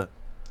should do the.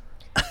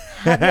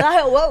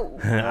 Whoa.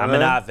 I'm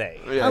an Ave.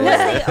 Yeah,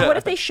 Unless what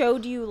if they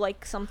showed you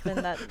like something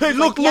that? Hey, was,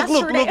 look, like,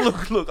 look, yesterday?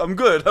 look. I'm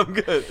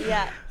good.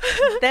 Yeah.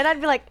 Then I'd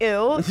be like,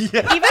 ew.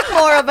 Even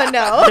more of a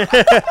no.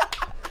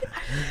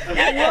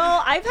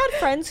 Well, I've had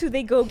friends who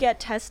they go get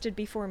tested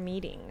before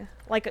meeting.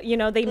 Like,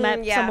 they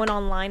met yeah. someone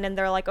online and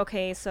they're like,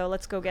 okay, so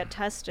let's go get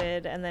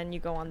tested, and then you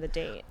go on the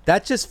date.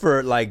 That's just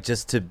for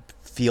just to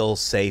feel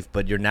safe,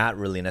 but you're not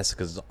really necessary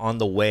because on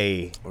the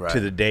way Right. to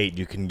the date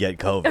you can get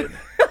COVID.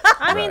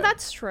 I mean, Right.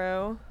 that's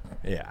true.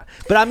 Yeah,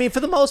 but I mean for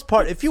the most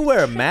part, if you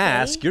wear a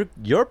mask,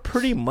 you're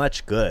pretty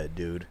much good,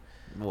 dude.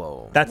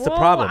 Whoa. That's the Well,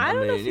 problem. I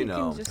don't know mean, if you you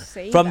know. can just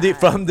say From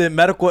that. the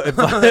medical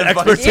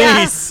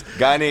expertise.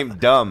 Guy named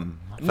Dumb.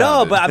 No,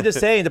 found but it. I'm just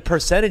saying the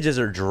percentages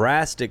are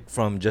drastic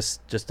from just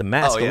the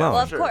mask Oh, yeah. alone.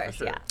 Well, of Sure, course,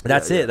 sure. yeah.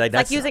 That's Yeah, it. yeah. Like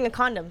that's Like using a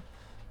condom.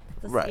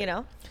 Right. You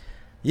know?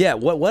 Yeah.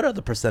 What are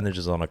the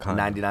percentages on a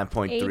condom?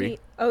 99.3. 80.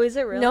 Oh, is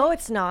it really? No,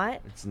 it's not.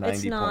 It's 90.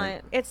 it's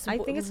not. It's I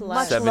think it's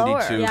much less. lower.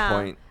 72 Yeah.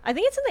 point. I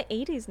think it's in the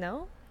 80s.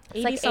 No.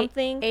 80 like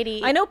something.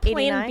 80, I know Plan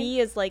 89? B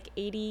is like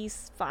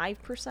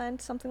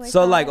 85%, something like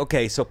So that. like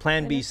okay, so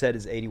Plan B said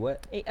is 80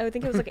 what? I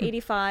think it was like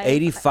 85.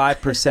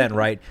 85%,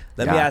 right?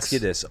 Let me ask Gox. you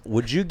this: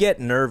 would you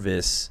get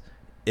nervous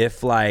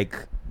if do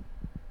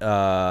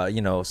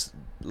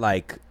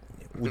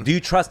you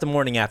trust the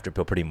morning after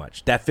pill? Pretty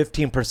much that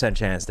 15%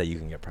 chance that you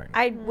can get pregnant.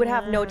 I would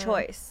have no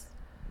choice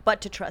but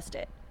to trust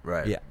it.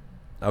 Right. Yeah.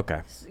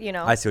 Okay. You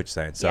know? I see what you're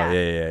saying. So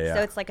yeah.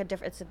 So it's like a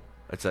different.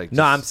 It's like.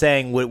 No, I'm just-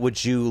 saying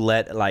would you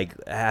let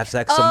have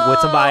sex with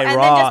somebody and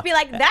raw? then just be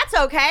like, that's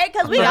okay,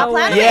 because we got No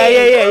Plan way.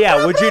 B.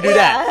 Yeah. Would you do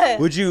that? Yeah.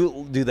 Would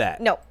you do that?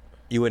 No,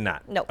 You would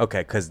not. No. Okay,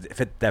 because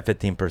that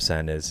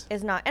 15% is.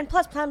 is not. And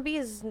plus, Plan B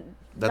is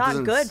That not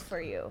doesn't good s- for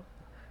you.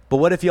 But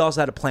what if you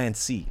also had a Plan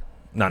C?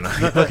 No.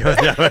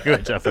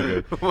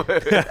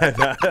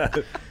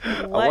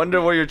 I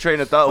wonder what your train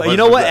of thought was. But you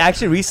know with what? that.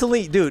 Actually,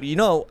 recently, dude,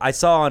 I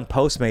saw on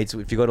Postmates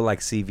if you go to like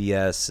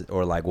CVS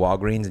or like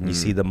Walgreens and you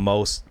see the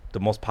most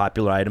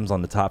popular items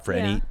on the top for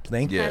Yeah.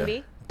 anything. Yeah. Plan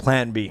B?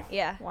 Plan B,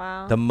 Yeah.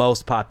 Wow. the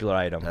most popular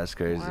item. That's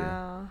crazy.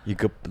 Wow. You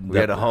could. We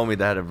had a homie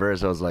that had a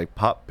verse. I was like,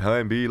 "Pop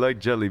Plan B like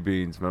jelly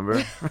beans."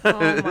 Remember?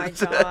 Oh my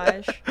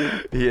gosh.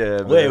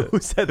 Yeah. Wait, man. who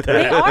said that?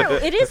 They are.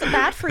 It is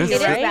bad for you, It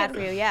is right? bad for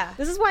you, yeah.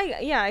 This is why.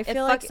 Yeah, I It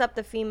feel fucks like. up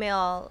the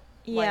female.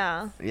 like-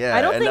 Yeah. Yeah,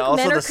 I don't and think also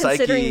men the are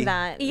considering psyche-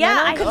 that. Yeah, Men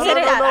I aren't consider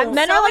considering that. that. I'm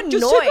Men so are like,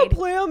 just take a annoyed.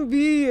 Plan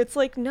B. It's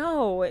like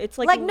no. It's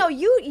like Like, no,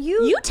 you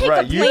take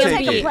Right, a you Plan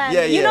take B. it.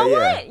 Yeah, You yeah, know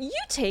yeah. what? You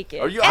take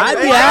it. Are you? I'd I'm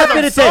be sorry. happy I'm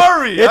to take.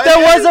 sorry. If I there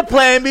didn't- was a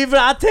Plan B,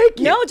 I'll take it.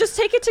 No, just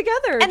take it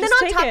together. And then Just on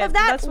take top it. of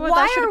that, That's what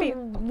why that should are be.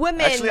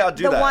 women Actually, I'll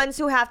do the that. ones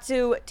who have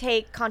to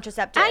take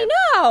contraceptive? I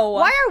know.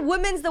 Why are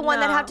women's the one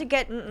that No. have to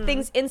get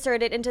things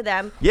inserted into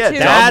them? Yeah, to-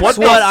 dumb. That's What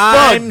the what fuck,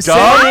 I'm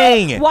dog?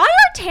 saying. Why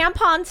are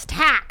tampons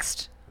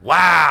taxed?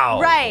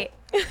 Wow. Right.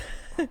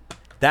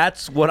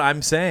 That's what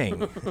I'm saying.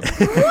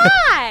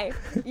 Why?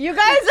 You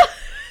guys.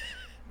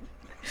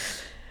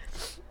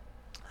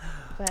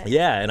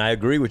 Yeah, and I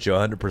agree with you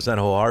 100%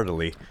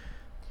 wholeheartedly.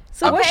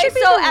 So what Okay, should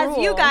be so the as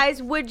you rule?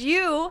 guys, would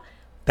you?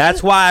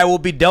 That's why I will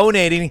be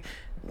donating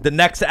the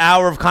next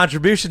hour of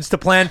contributions to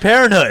Planned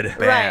Parenthood.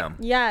 Bam.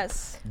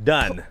 Yes.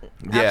 Done.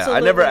 Yeah,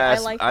 Absolutely, I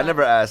like I that.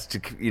 never asked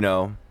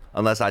to,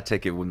 unless I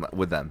take it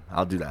with them.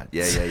 I'll do that.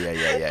 Yeah.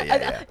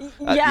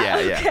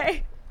 Yeah.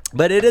 Okay.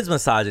 But it is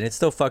misogyny. It's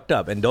still fucked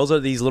up. And those are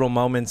these little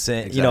moments.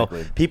 And,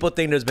 Exactly. people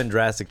think there's been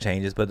drastic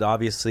changes, but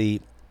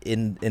obviously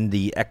in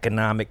the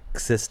economic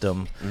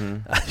system,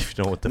 I don't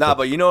know what the Nah, fuck-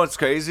 but you know what's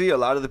crazy? A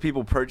lot of the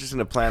people purchasing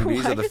the Plan Bs Why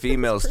are the did this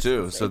females person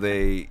too, say so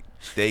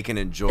they can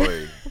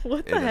enjoy What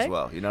it the as heck?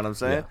 well. You know what I'm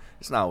saying? Yeah.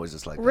 It's not always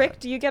just like Rick, that.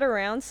 do you get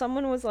around?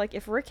 Someone was like,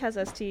 if Rick has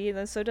ST,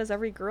 then so does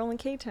every girl in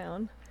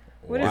K-Town.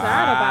 What is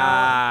that about?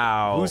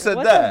 Wow. Who said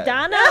What's that?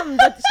 Danum?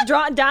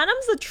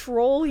 Danum's the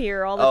troll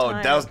here all the Oh,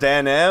 time. that was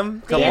Dan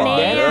M. Come Dan on,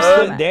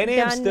 M. dude. Dan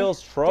Am's still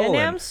trolling.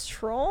 Danum's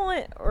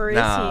trolling, or is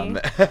Nah, he?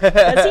 man.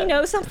 Does he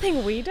know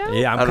something we don't?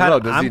 Yeah, I I'm don't kind know.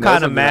 of Does he know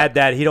mad something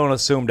that he don't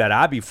assume that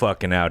I be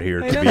fucking out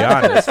here. I To know, be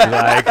that's honest,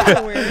 like,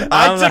 so weird.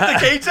 I took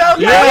the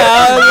K-Town yeah,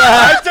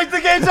 I took the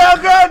K-Town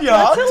crowd, yo.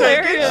 I'll take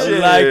hilarious. it.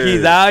 Shit. like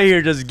he's out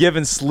here just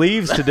giving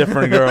sleeves to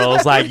different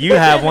girls. Like you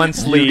have one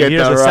sleeve, get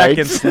here's that a right.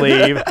 second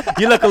sleeve.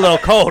 You look a little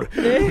cold.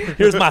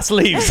 Here's my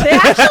sleeves. They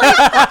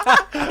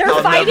actually,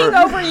 they're fighting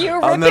over you,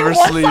 I'll ripping never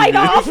one sleeve side you.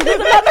 off, and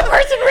then another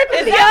person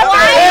ripping the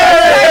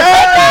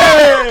other.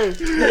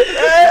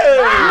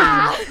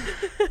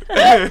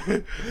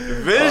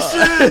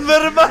 Vision,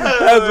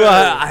 That's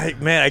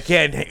why I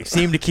can't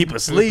seem to keep a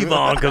sleeve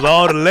on because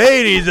all the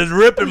ladies is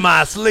ripping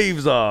my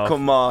sleeves off.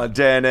 Come on,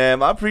 Dan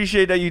M. I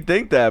appreciate that you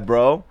think that,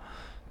 bro.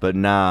 But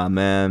nah,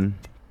 man.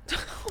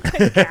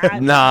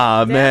 God.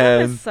 Nah, Dan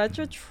man. is such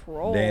a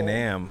troll. Dan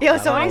Am. Yo, I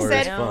don't somebody know where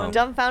said it's from.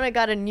 Dumbfounded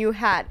got a new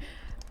hat.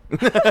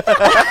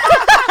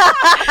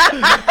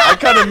 I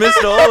kind of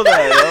missed all of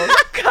that,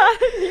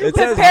 It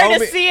says Prepare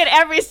to homie- see it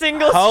every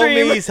single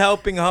stream. homies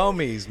helping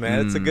homies,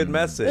 man. It's a good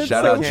message. It's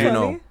Shout so out funny.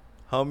 Juno.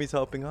 Homies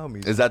helping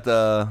homies. Is that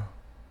the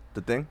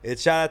thing?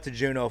 It's shout out to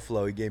Juno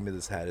Flow. He gave me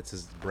this hat. It's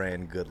his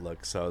brand Good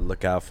Look, so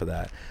look out for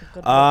that.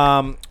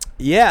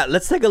 Yeah,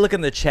 let's take a look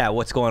in the chat.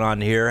 What's going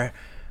on here?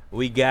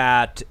 We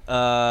got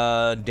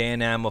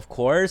Dan Am, of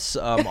course,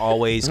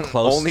 always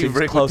close Only to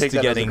Rick would close take to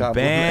that as a getting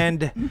compliment.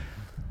 banned.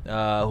 Who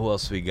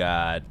else we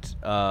got?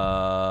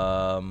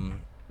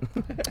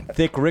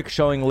 Thick Rick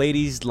showing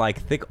ladies like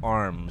thick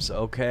arms.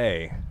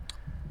 Okay.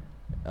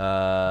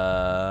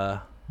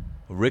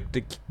 Rick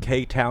the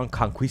K-Town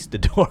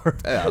Conquistador.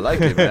 Yeah, I like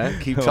it, man.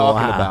 Keep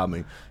talking Wow. about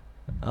me.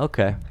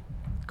 Okay.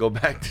 Go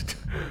back to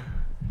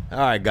All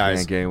right,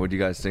 guys. gang. What do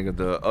you guys think of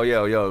the? Oh,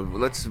 yo. We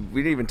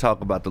didn't even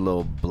talk about the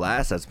little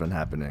blast that's been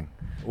happening.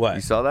 What?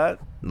 You saw that?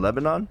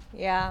 Lebanon?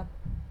 Yeah.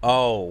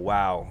 Oh,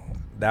 wow.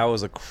 That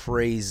was a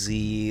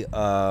crazy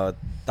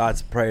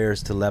thoughts,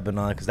 prayers to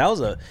Lebanon, because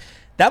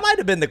that might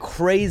have been the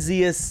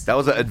craziest That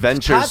was an top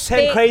Adventures.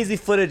 10 crazy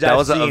footage That I've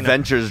was an seen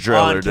Adventures driller,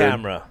 on dude.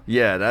 camera.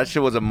 Yeah, that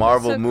shit was a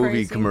Marvel so movie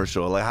crazy.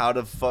 commercial. Like, how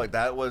the fuck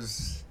that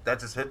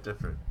just hit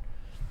different.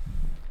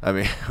 I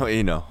mean,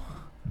 you know,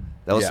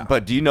 that was. Yeah.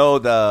 But do you know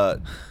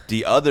the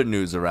other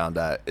news around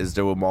that is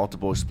there were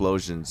multiple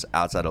explosions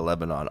outside of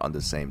Lebanon on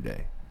the same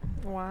day.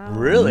 Wow.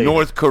 Really?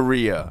 North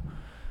Korea,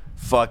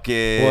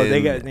 fucking. Well,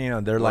 they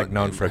got, they're like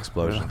known for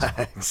explosions.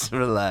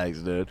 Relax,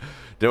 dude.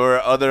 There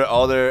were other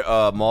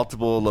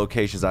multiple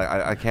locations.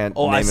 I can't.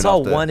 Oh, name I it saw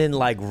off the- one in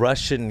like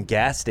Russian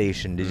gas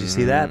station. Did you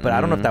see that? But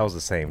I don't know if that was the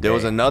same. There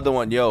was day. another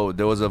one. Yo,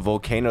 there was a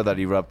volcano that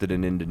erupted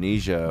in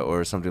Indonesia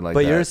or something like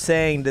But that. you're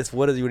saying this?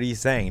 What are you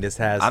saying? This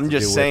has. I'm to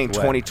just do saying, with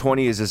what?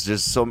 2020 is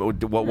just so.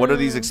 What are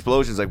these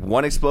explosions? Like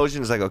one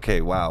explosion is like,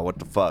 okay, wow, what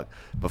the fuck?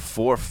 But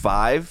 4 or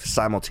 5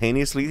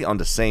 simultaneously on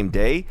the same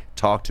day.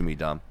 Talk to me,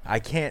 dumb. I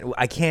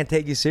can't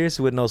take you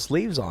seriously with no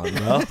sleeves on,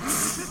 bro.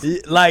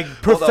 Like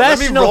Hold on, let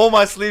me professional. roll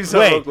my sleeves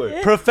up real Wait,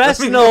 quick.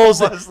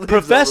 professionals, Let me roll my sleeves up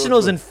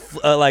professionals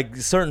real in like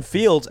certain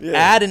fields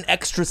add an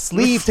extra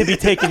sleeve to be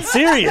taken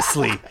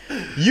seriously.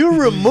 You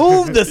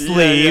remove the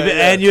sleeve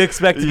yeah. and you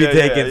expect to be Yeah,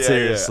 taken yeah.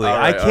 seriously. All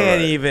right, I all can't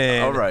right.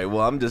 even. All right,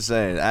 well, I'm just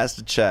saying. Ask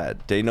the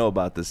chat. They know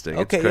about this thing.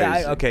 Okay, it's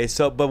crazy. yeah, okay.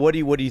 So, but what do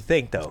you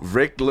think though?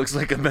 Rick looks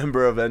like a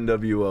member of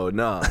NWO.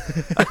 Nah.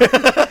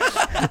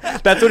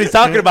 That's what he's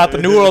talking about. The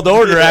New World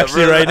Order, Yeah,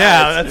 actually, right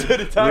now. relax. That's what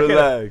he's talking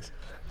about. Relax.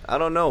 I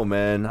don't know,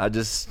 man. I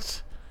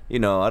just, I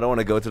don't want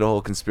to go to the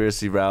whole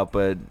conspiracy route,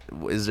 but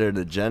is there an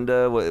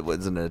agenda?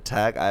 Was it an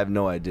attack? I have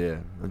no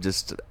idea.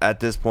 Just at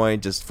this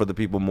point, just for the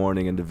people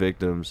mourning and the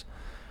victims,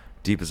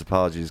 deepest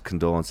apologies,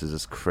 condolences.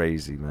 It's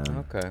crazy,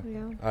 man. Okay.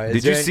 Yeah.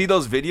 Did you see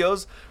those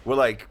videos where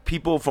like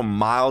people from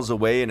miles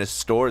away in a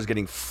store is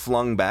getting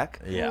flung back?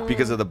 Yeah.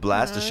 Because of the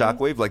blast, the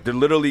shockwave? Like they're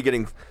literally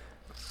getting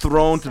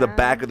thrown to the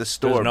back of the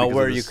store. There's because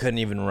nowhere of you this- couldn't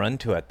even run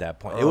to at that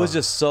point. It was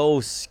just so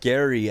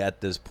scary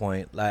at this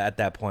point.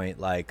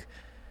 Like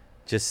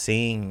just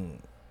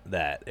seeing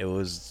that, it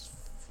was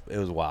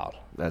wild.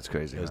 That's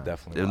crazy. It was huh?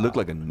 definitely It looked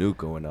wild. like a nuke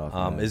going off.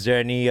 man. Is there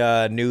any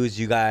news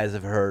you guys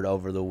have heard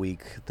over the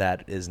week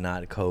that is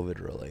not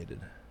COVID related?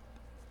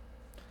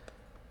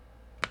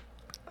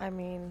 I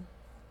mean,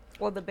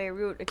 well, the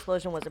Beirut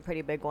explosion was a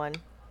pretty big one.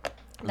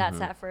 That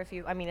sat for a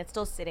few. I mean, it's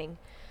still sitting,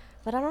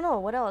 but I don't know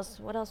what else.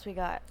 What else we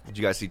got? Did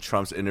you guys see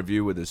Trump's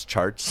interview with his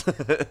charts?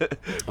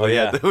 Oh,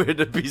 yeah.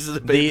 the pieces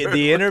of paper.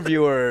 The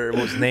interviewer,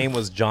 his name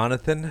was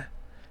Jonathan.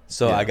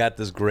 So Yeah. I got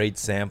this great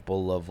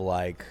sample of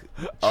like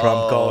Trump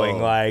Oh.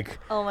 going like,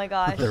 Oh my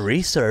gosh. the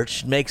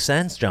research makes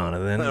sense,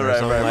 Jonathan, or Right,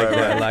 something right, like right,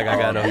 that. right. Like I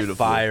got Oh, a beautiful.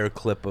 fire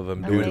clip of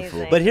him doing it.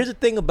 Amazing. But here's the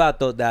thing about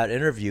that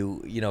interview.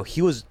 You know,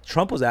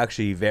 Trump was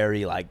actually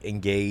very like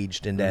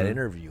engaged in that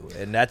interview,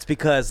 and that's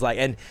because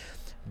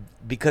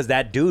because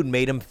that dude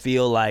made him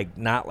feel like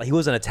he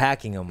wasn't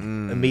attacking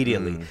him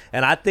immediately.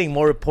 And I think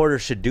more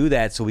reporters should do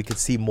that so we could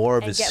see more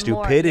of And his get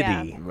more,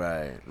 stupidity.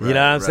 Right. You know what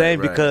I'm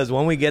saying? Because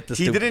when we get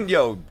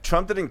the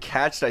Trump didn't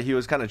catch that he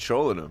was kind of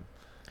trolling him.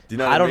 Do you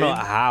know what I I don't mean? know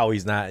how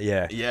he's not.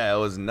 Yeah, Yeah, it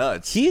was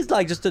nuts. he's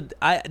like just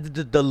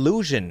the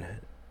delusion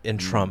in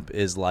Trump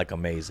is like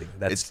amazing.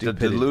 That's It's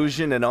stupidity. the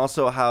delusion, and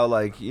also how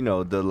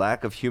the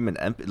lack of human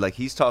empathy. Like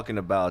he's talking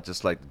about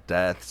just like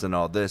deaths and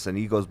all this, and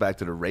he goes back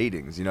to the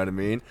ratings. You know what I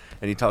mean?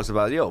 And he talks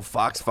about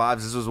Fox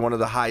 5. This was one of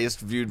the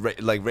highest viewed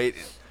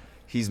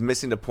He's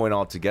missing the point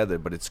altogether.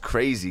 But it's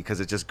crazy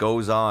because it just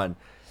goes on,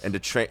 and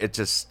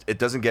it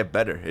doesn't get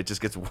better. It just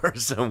gets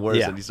worse and worse,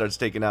 Yeah. and he starts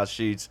taking out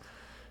sheets.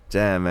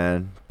 Damn,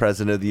 man,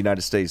 President of the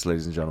United States,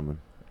 ladies and gentlemen.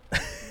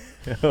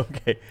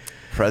 Okay.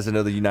 President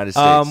of the United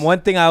States.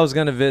 One thing I was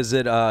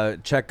gonna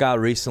check out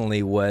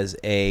recently was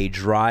a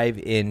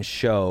drive-in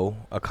show,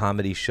 a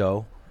comedy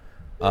show,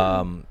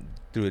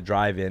 through a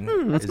drive-in.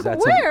 Is that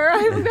Where?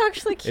 I'm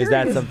actually curious. Is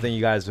that something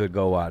you guys would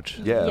go watch?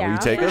 Yeah, will Yeah, you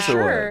take for us or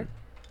sure. what?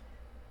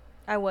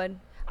 I would.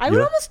 I would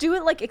Yeah. almost do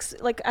it like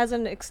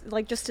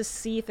just to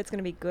see if it's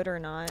gonna be good or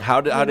not. How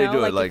do You they know,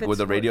 do it? if Like with it's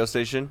a radio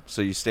station?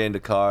 So you stay in the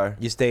car.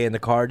 You stay in the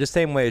car, just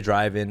same way a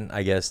drive-in,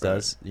 I guess,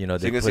 does. You know,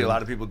 So you can see a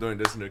lot of people doing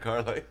this in their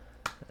car, like.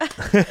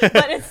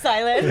 But it's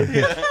silent.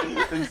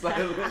 in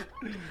silence.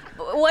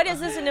 What is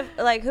this?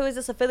 Who is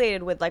this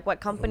affiliated with? Like, what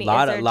company?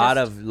 lot is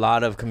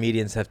lot of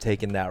comedians have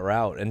taken that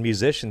route, and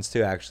musicians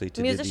too, actually. To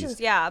do musicians,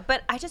 these. yeah.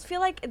 But I just feel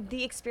like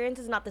the experience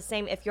is not the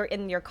same if you're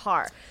in your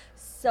car.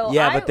 So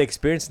Yeah, but the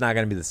experience is not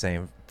going to be the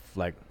same,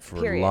 like for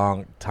Period. a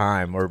long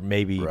time, or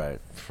maybe Right.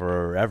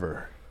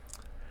 forever.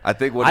 I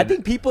think I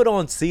think people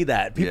don't see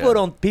that. Yeah.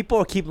 People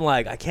are keeping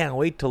like, I can't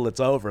wait till it's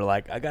over.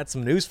 Like, I got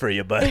some news for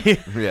you, buddy.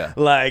 Yeah.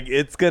 Like,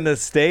 it's gonna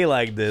stay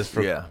like this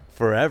for Yeah.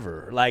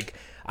 forever. Like,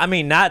 I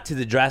mean, not to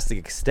the drastic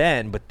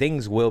extent, but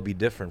things will be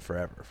different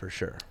forever, for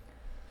sure.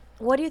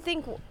 what do you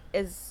think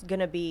is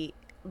gonna be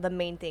the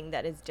main thing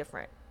that is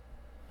different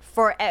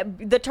for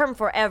the term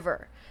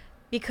forever?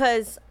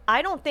 Because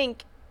I don't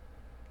think.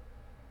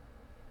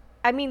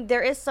 I mean,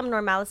 there is some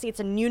normalcy.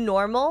 It's a new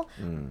normal,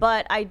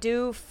 but I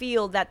do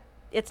feel that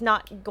it's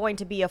not going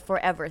to be a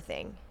forever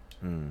thing.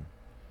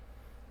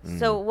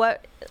 So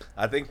what?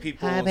 I think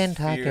people's I've been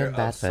talking fear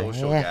about of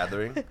social yeah.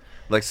 gathering.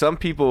 Like some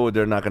people,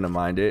 they're not gonna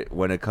mind it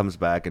when it comes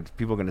back, and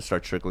people are gonna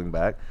start trickling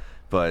back.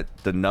 But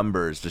the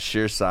numbers, the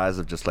sheer size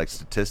of just like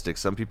statistics,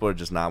 some people are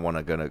just not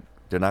gonna.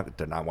 They're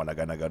not wanna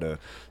gonna go to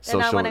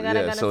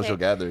social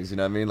gatherings. You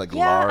know what I mean? Like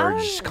Yeah, I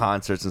large don't-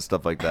 concerts and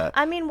stuff like that.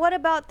 I mean, what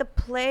about the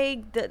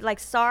plague, like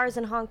SARS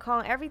in Hong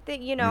Kong?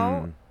 Everything,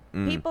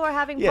 people are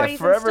having Yeah, parties.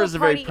 forever and still is a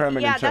very party.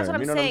 permanent Yeah, that's term, what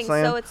I'm you know what I'm saying.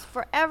 saying? So it's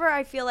forever.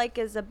 I feel like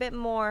is a bit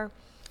more.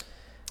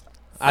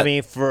 I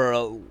mean, for a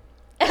long,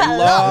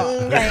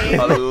 Hello.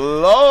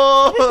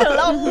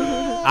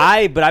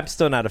 but I'm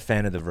still not a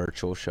fan of the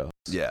virtual shows.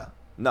 Yeah,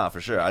 no,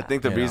 for sure. I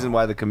think the You reason know.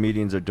 why the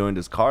comedians are doing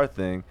this car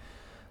thing,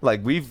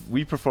 like we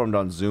performed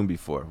on Zoom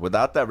before,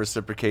 without that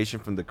reciprocation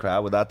from the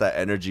crowd, without that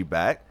energy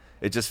back,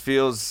 it just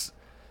feels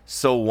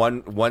so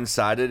one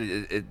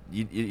sided.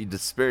 The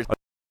spirit.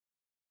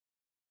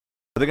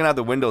 Are they gonna have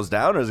the windows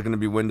down, or is it gonna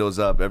be windows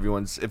up?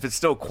 If it's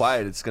still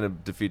quiet, it's gonna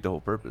defeat the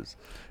whole purpose.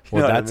 You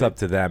Well, know what I that's mean? up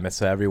to them.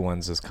 So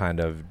everyone's just kind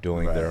of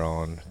doing Right. their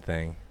own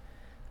thing.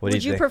 What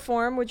Would do you think?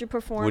 perform? Would you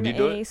perform Would you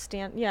do a it?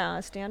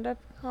 stand-up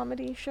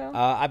comedy show?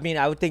 I mean,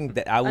 I would think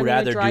that I would mean, a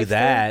rather do drive-thru?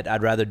 that.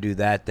 I'd rather do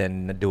that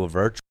than do a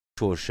virtual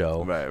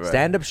show. Right.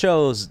 Stand-up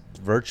shows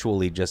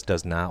virtually just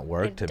does not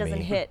work It to doesn't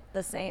me. hit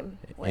the same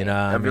way. You know, what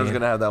I Everyone's mean?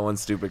 gonna have that one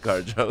stupid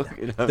car joke.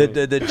 You know what I mean?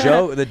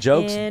 the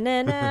jokes. In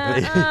and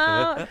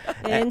out,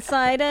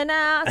 inside and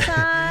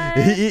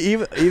outside.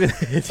 even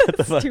shut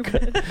the fuck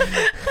Stupid.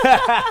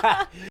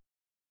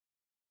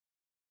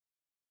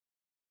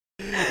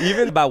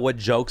 even about what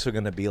jokes are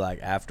gonna be like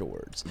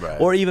afterwards, Right.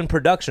 or even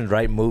productions,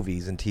 right?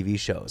 Movies and TV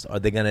shows. Are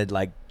they gonna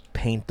like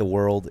paint the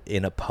world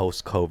in a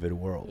post-COVID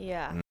world?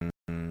 Yeah.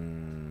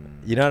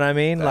 You know what I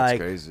mean? That's like,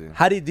 crazy.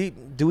 how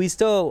do we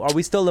still are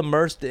we still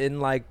immersed in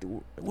like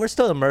we're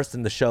still immersed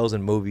in the shows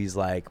and movies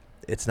like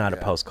it's not a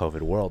Yeah.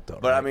 post-COVID world though.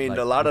 But I right? mean, Like,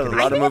 a lot of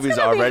think it's movies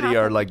gonna be already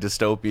are happening. like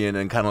dystopian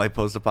and kind of like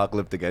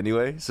post-apocalyptic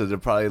anyway. So they'll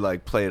probably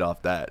like play it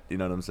off that. You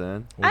know what I'm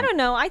saying? I don't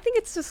know. I think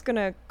it's just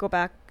gonna go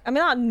back. I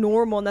mean, not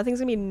normal. Nothing's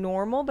gonna be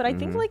normal, but I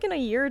think like in a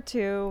year or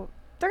two,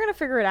 they're gonna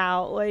figure it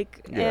out.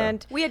 Like, Yeah.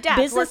 and We adapt.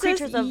 We're businesses,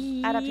 creatures of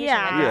adaptation.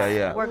 yeah.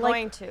 Yeah. We're Like,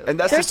 going to. And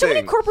that's There's the too many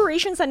thing.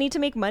 corporations that need to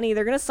make money.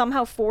 They're gonna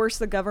somehow force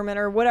the government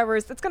or whatever.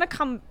 It's gonna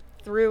come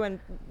through, and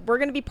we're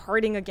gonna be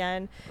partying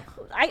again.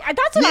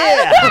 That's what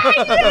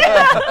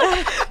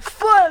I.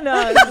 Fun.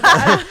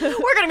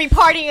 We're gonna be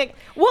partying.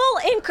 Well,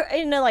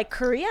 in like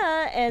Korea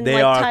and They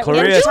like are. Taiwan-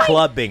 Korea they're is doing-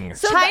 clubbing.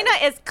 So China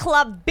is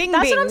club bing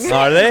That's bing. what I'm saying.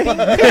 Are they?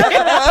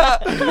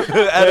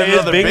 Add is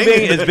another Bing Bing.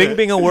 Bing is Bing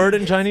Bing a word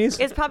in Chinese?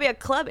 It's probably a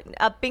club.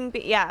 A bing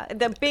bing. Yeah,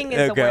 the bing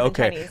is the word in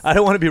Chinese. I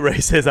don't want to be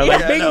racist. I'm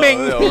like Yeah, Bing no,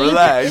 Bing. no,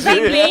 relax. Is that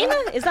bean?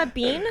 Is that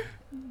bean?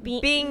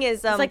 Bing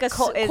is It's like a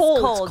cold.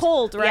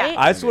 cold, right?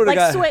 I swear to Like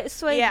God.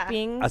 sway Yeah.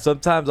 being.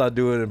 Sometimes I'll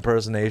do an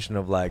impersonation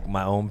of like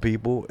my own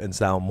people and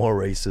sound more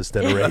racist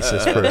than a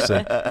racist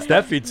person.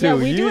 Steffi too. Yeah,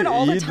 we do it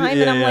all the time,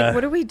 and I'm like,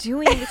 what are we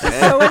doing? This is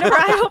so inappropriate.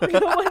 I hope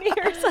no one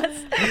hears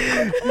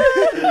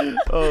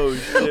us. Oh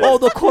shit. Oh,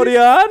 the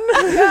Korean?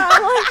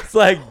 It's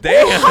like,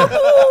 damn.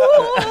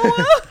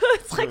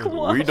 It's like,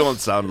 what? We don't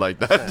sound like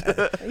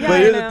that. Yeah, But I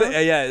here's know. the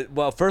thing, yeah.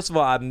 Well, first of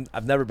all,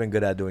 I've never been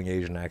good at doing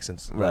Asian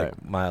accents, like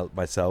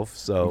myself.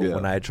 So Yeah.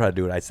 when I try to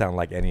do it, I sound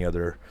like any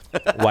other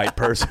white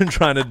person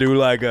trying to do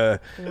like a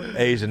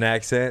Asian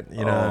accent.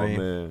 You know what I mean?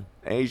 Man.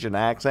 Asian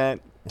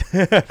accent.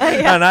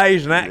 An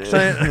Asian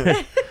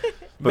accent.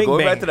 But Bing going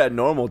bang. back to that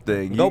normal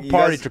thing, Go you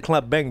party guys, to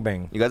club bang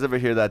bang. you guys ever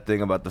hear that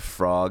thing about the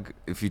frog?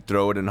 If you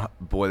throw it in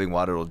boiling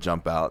water, it'll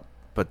jump out.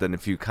 But then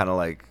if you kind of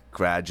like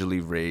gradually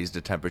raise the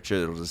temperature,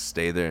 it'll just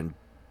stay there and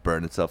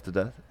burn itself to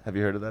death. Have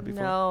you heard of that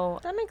before? No.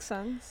 That makes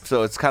sense.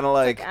 So it's kind of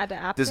like,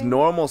 adapting. this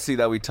normalcy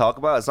that we talk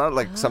about. It's not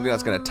like something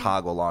that's going to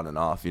toggle on and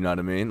off. You know what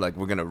I mean? Like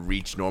we're going to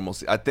reach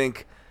normalcy. I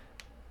think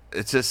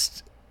it's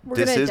just We're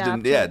this gonna is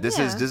adapt the yeah it. this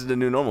Yeah. is this is the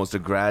new normal. It's a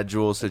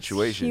gradual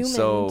situation. Human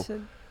So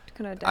to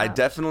kinda I adapt.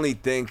 definitely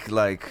think,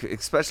 like,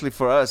 especially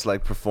for us,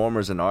 like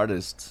performers and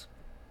artists,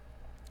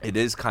 it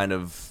is kind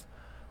of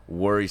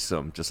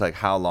worrisome. Just like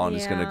how long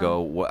it's gonna Yeah. go.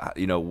 What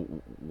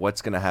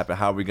what's gonna happen?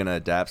 How are we gonna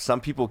adapt?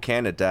 Some people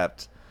can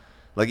adapt.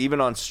 Like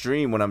even on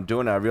stream, when I'm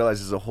doing it, I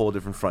realize it's a whole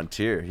different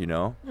frontier.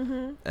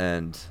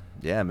 And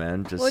yeah,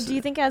 man. Just Well, do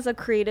you think as a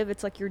creative,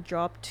 it's like your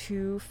job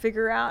to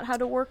figure out how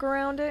to work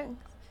around it?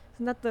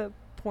 Isn't that the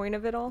point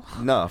of it all?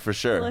 No, for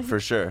sure, Like- for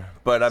sure.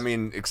 But I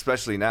mean,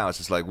 especially now, it's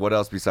just like, what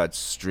else besides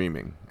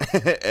streaming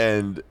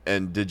and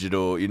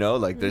digital?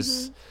 Like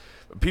there's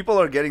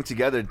people are getting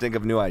together and think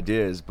of new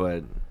ideas,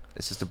 but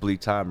it's just a bleak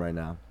time right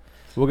now.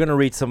 We're gonna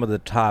read some of the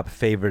top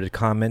favorited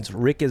comments.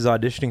 Rick is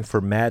auditioning for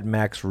Mad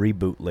Max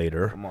reboot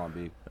later. Come on,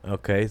 B.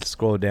 Okay,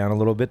 scroll down a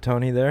little bit,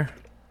 Tony. There.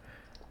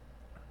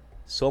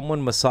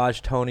 Someone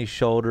massaged Tony's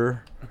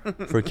shoulder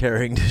for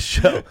carrying the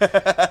show.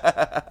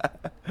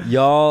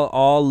 Y'all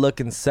all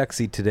looking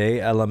sexy today,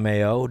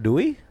 LMAO. Do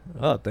we?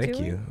 Oh, thank Do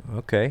we? you.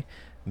 Okay.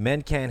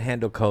 Men can't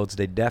handle codes.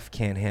 They deaf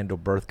can't handle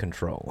birth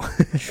control.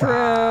 True.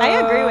 I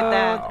agree with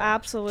that.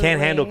 Absolutely. Can't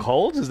handle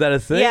colds? Is that a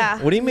thing? Yeah.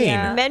 What do you mean?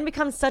 Yeah. Men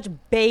become such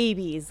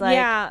babies. Like,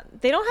 Yeah,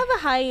 they don't have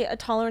a high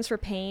tolerance for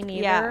pain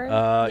either.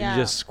 Yeah.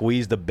 You just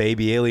squeezed the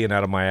baby alien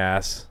out of my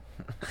ass.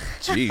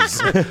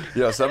 Jeez.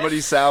 Yo, somebody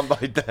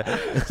soundbite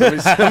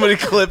that. Somebody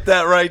clip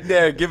that right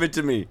there. Give it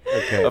to me.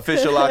 Okay.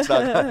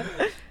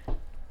 Officiallocks.com.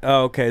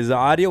 Oh, okay, the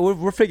audio.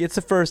 We're it's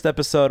the first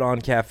episode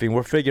on caffeine.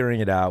 We're figuring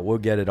it out. We'll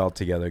get it all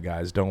together,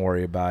 guys. Don't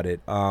worry about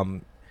it.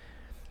 Let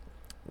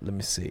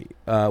me see.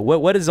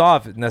 What is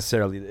off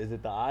necessarily? Is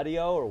it the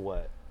audio or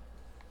what?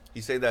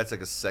 You say that's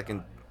like a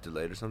second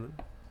delayed or something?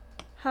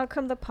 How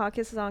come the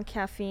podcast is on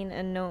caffeine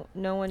and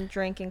no one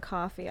drinking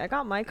coffee? I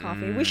got my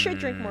coffee. We should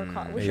drink more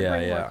coffee. We should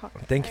bring more coffee.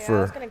 Thank you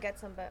I was for gonna get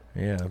some, but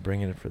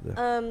bringing it for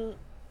the.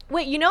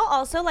 wait,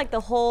 also like the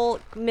whole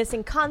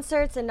missing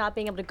concerts and not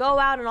being able to go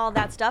out and all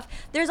that stuff.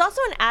 There's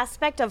also an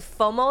aspect of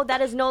FOMO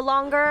that is no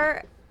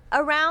longer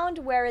around,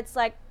 where it's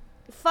like,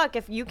 fuck,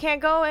 if you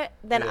can't go,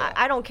 then Yeah.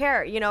 I don't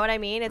care. You know what I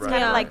mean? It's Right.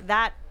 kind of Yeah. like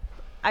that.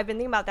 I've been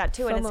thinking about that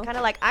too, and it's FOMO. kind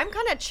of like I'm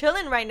kind of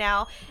chilling right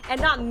now and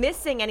not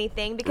missing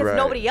anything because Right.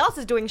 nobody else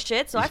is doing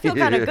shit, so I feel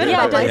kind of good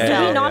Yeah, about do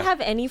myself. we not have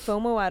any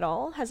FOMO at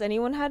all? Has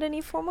anyone had any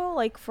FOMO,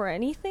 like, for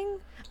anything?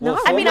 Well,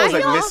 I mean, FOMO I is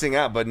like feel- missing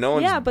out, but no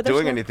one's Yeah, but there's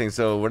doing no- anything,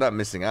 so we're not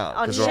missing out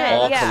On because we're shit,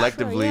 all yeah.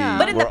 collectively. Yeah.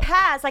 But in the we're-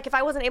 past, like if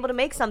I wasn't able to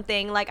make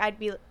something, like I'd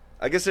be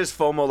I guess there's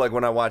FOMO like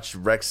when I watch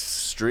Rex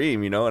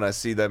stream, and I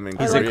see them in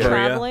Or, He's like, in Korea.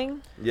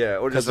 traveling? Yeah,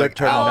 or 'Cause just they're like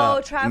turning out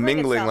up. traveling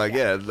mingling, itself, like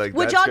yeah. like.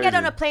 Would that's y'all get crazy.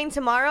 on a plane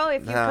tomorrow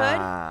if you could?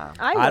 Nah.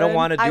 I don't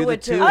want to I do the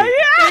would 2 too. week.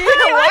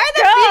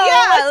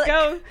 Let's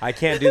go. I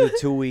can't do the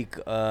 2 week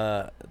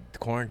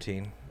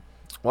quarantine.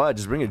 Why?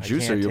 Just bring a I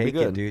juicer. can't You'll be take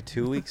good. it, dude.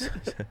 2 weeks.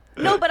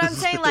 No, but I'm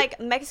saying like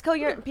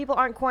Mexico, people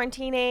aren't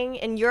quarantining.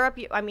 In Europe,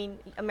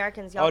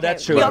 Americans, y'all Oh,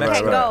 that's can't, true. y'all That's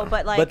can't right. go.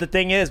 But like, But the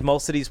thing is,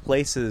 most of these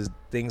places,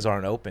 things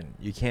aren't open.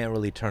 You can't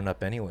really turn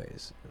up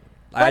anyways.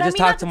 But I I just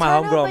mean, not talked to to my turn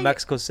up, homegirl but in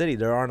Mexico City.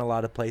 There aren't a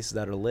lot of places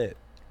that are lit.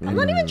 I'm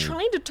not even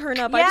trying to turn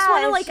up. I just Yeah,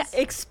 want to it's like just-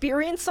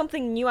 experience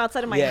something new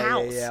outside of my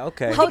house. Yeah,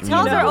 okay. Hotels You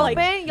know, are like-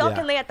 open. Y'all Yeah.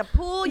 can lay at the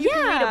pool. You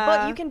can read a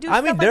book. You can do I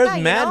stuff mean, like there's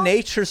that, mad you know?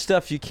 nature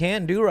stuff you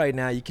can do right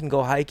now. You can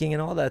go hiking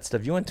and all that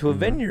stuff. You went to a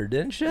vineyard,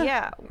 didn't you?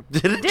 Yeah.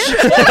 Didn't you?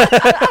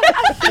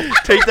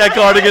 Take that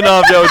cardigan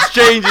off, yo. It's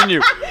changing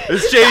you.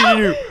 It's changing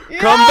you.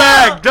 Come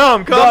back,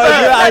 dumb. Come No,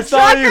 back. yeah, I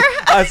saw you.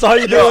 I saw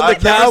you Yo, doing the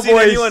I've never seen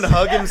cowboys. anyone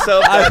hug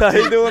himself. I that saw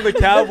you deep. doing the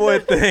cowboy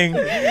thing,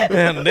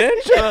 and then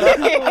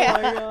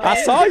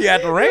I saw you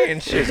at the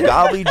ranch. It's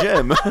Golly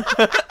Jim.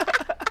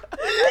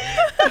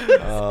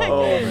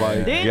 Oh my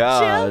Didn't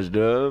gosh,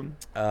 dude.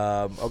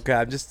 Okay,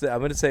 I'm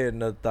gonna say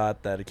another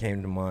thought that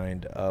came to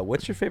mind.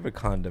 What's your favorite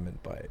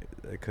condiment by?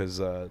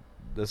 Because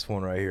this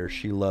one right here,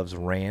 she loves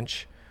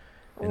ranch.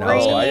 And I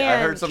was Oh, like,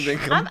 I heard something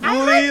I'm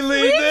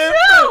completely like,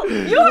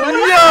 different. You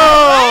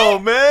are Yo,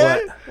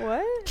 man.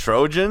 What?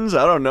 Trojans?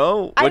 I don't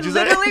know. I What'd you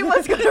say? literally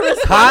was going to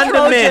respond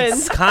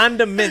condiments, Trojans.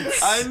 condiments.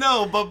 I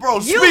know, but bro,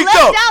 You speak left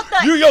up. out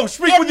the Yo,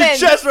 speak with your Evans.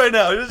 chest right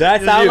now. This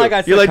That is sound you. like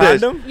I said You like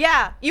condom?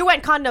 Yeah. You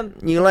went condom.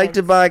 This? You like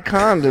to buy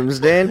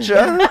condoms, didn't you?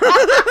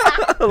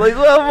 Like,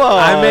 come on.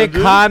 I make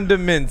dude.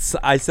 condiments.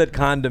 I said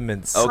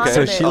condiments. Okay.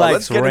 So she Oh, likes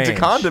let's get ranch. into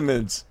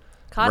condiments.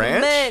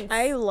 Condiments.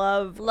 I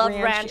love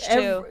ranch,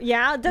 too.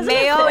 Yeah, doesn't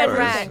Mayo it and fit?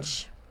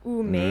 ranch.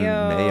 Ooh,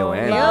 mayo. mayo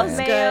and Love ranch.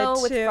 mayo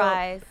good with too.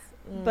 fries.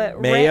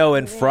 But Mayo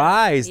and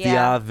fries, Yeah. the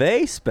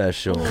Ave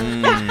special.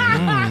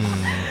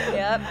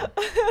 Yep.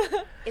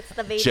 It's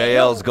the baby.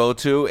 JL's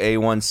go-to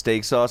A1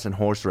 steak sauce and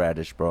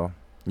horseradish, bro.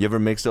 You ever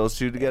mix those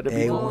two together?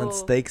 before? A1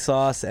 steak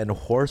sauce and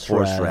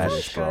horseradish.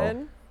 Horseradish, bro.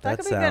 Good. That That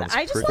could be good. sounds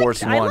I just pretty- like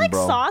Course I one, like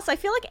bro. sauce. I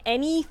feel like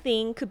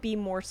anything could be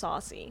more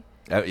saucy,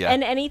 Yeah.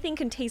 and anything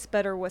can taste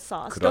better with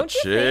sauce. Don't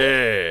you think?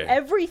 Crochet.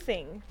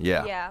 Everything.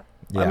 Yeah. Yeah.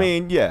 Yeah. I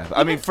mean, yeah.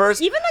 I mean,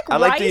 first, Even like I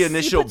like rice, the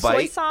initial you put soy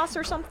bite. sauce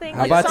or something.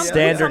 How like about something-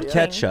 standard something.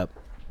 ketchup?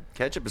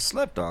 Ketchup is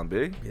slept on,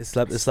 big. It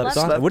slept on.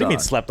 Slept What do you mean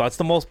on. slept on? It's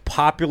the most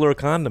popular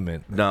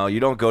condiment. No, you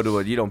don't go to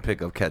it. You don't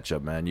pick up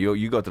ketchup, man.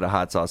 You go to the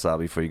hot sauce aisle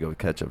before you go with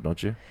ketchup,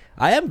 don't you?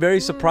 I am very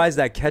surprised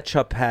that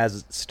ketchup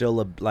has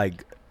still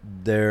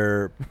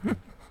their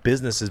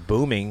business is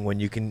booming when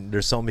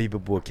there's so many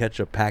people with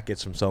ketchup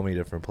packets from so many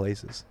different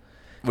places.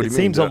 What do It you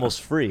mean? seems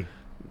almost free.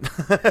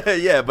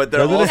 Yeah, but they're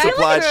Doesn't all it? Kinda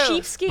supplied. like a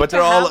cheapskate but to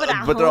they're all- have it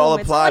at but they're all home.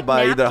 It's applied like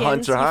by either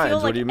napkins. Hunt's or You feel Heinz.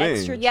 What like do you mean?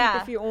 extra cheap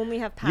Yeah. if you only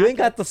have packets. You ain't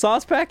got the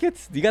sauce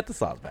packets? You got the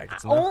sauce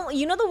packets. no?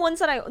 You know the ones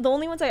that the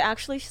only ones I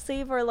actually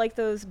save are like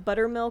those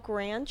buttermilk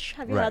ranch.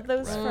 Have you Right, had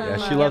those right. from?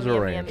 Yeah, she loves her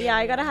Yum, ranch. yum, Yeah,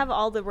 I gotta have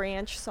all the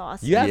ranch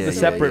sauce. You have Yeah, the yeah,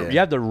 separate.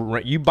 yeah. You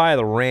have you buy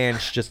the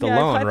ranch just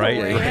alone, I buy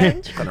right? the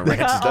ranch. What kind of ranch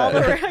Yeah, is all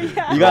that? the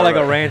yeah. You got like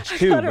a Right. ranch I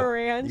too. got a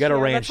ranch. You got a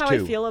yeah, ranch That's how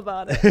too. I feel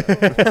about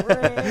it.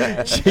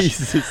 Ranch.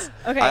 Jesus.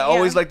 Okay. I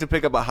always yeah. like to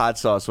pick up a hot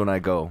sauce when I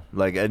go.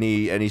 Like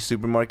any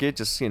supermarket,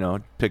 just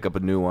pick up a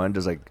new one.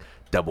 There's like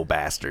Double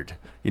Bastard.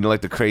 You know,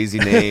 like the crazy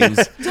names.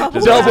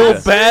 There's Double like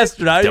a-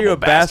 bastard. How are you Double a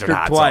bastard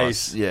hot twice?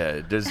 sauce.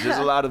 Yeah, there's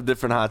a lot of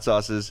different hot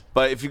sauces.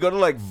 But if you go to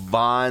like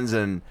Vons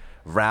and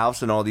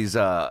Ralph's and all these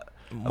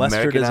Mustard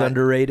American is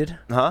underrated.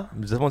 Huh?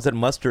 Someone said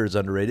mustard is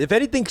underrated. If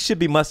anything should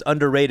be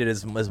underrated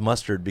is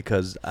mustard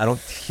because I don't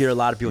hear a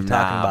lot of people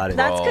talking about it.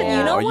 That's good.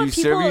 You know Are what? you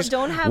People serious?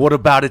 don't have- What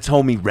about its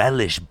homie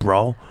relish,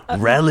 bro?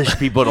 Relish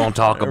people don't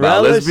talk about.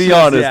 Relish Let's be is-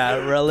 honest. yeah,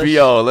 relish.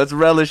 Yo, let's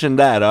relish in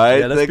that, all right?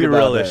 Yeah, let's Think be about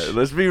relish. that.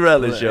 Let's be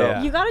relish, yo.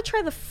 Yeah. You gotta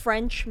try the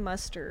French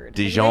mustard. Have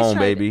you guys Dijon, tried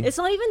baby. it? It's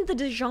not even the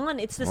Dijon.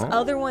 It's this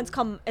other one.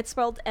 It's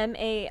spelled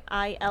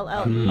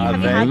M-A-I-L-L-E.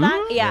 Have you Ave? had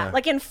that? Yeah.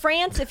 Like in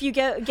France, if you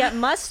get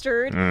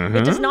mustard,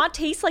 it does not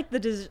taste like the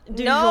Dijon.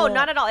 No,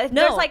 not at all. No.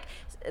 There's like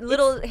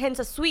little hints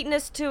of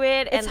sweetness to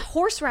it, It's and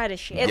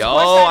horseradish. It's Yo,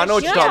 horseradish. I know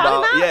what you're You know talking what I'm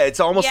about. talking about? Yeah,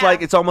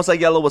 it's almost like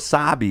yellow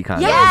wasabi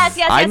kind of. Yes,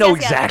 yes, I yes, know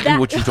yes, yes. exactly That-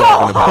 what you're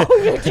talking about.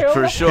 You do?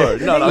 For sure.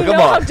 No, You come know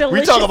how on. We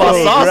delicious talk about it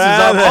is. sauces.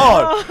 I'm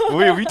Grab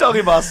on. We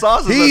talking about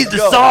sauces. Let's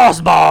go.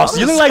 boss.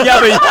 You look like you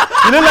have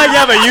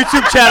a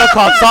YouTube channel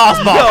called Sauce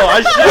Boss. Yo,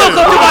 I should.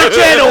 Welcome to my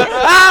channel.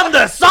 I'm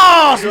the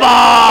Sauce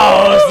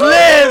Boss.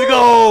 Let's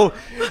go.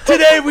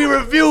 Today we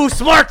review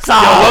Smart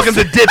Sauce. Welcome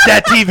to Dip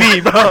That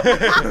TV, bro.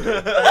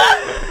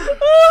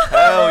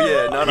 Hell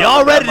yeah. No,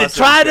 Y'all that ready to mustard's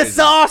try the crazy.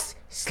 sauce?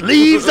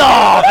 Sleeves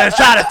off and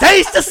try to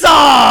taste the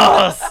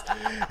sauce. I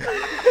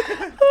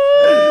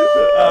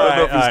don't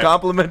know if he's alright.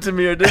 complimenting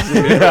me or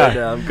dissing me right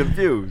now. I'm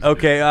confused.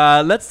 Okay,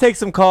 let's take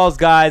some calls,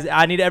 guys.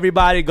 I need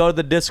everybody to go to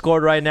the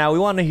Discord right now. We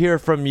want to hear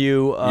from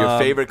you. Your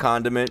favorite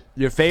condiment?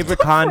 Your favorite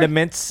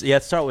condiments. Yeah,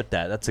 start with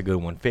that. That's a good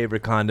one.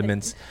 Favorite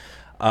condiments.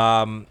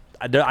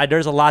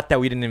 There's a lot that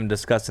we didn't even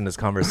discuss in this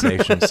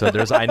conversation. So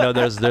I know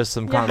there's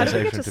some Yeah, how do we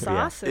conversation get to to be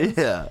had. sauces?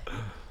 Yeah.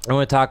 I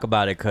want to talk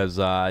about it because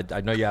I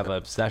know you have an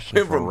obsession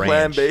for From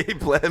ranch.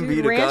 Plan B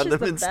Dude, to ranch is the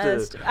condiments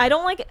best. to. I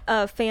don't like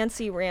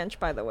fancy ranch,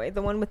 by the way.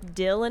 The one with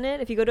dill in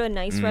it. If you go to a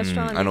nice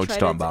restaurant, I know and what you you're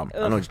try talking to-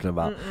 about. I know what you're talking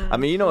about. I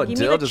mean, you know what? Give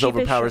me Dill the just cheapest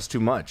overpowers shit. too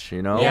much,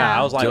 you know? Yeah,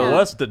 I was like, Yeah.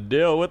 what's the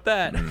deal with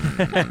that?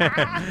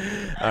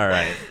 All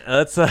right.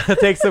 Let's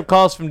take some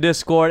calls from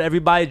Discord.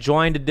 Everybody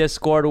join the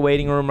Discord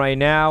waiting room right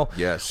now.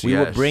 Yes, We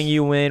will yes. bring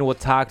you in. We'll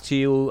talk to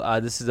you.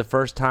 This is the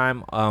first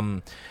time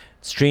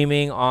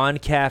streaming on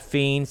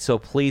Caffeine. So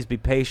please be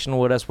patient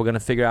with us. We're gonna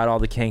figure out all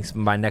the kinks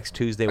by next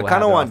Tuesday. I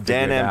kind of want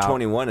Dan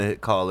M21 to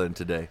call in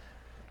today.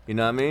 You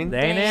know what I mean?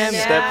 Dan M.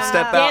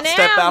 Step out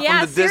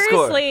yeah, from the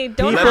Discord. seriously,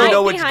 don't Let me hide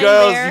know which behind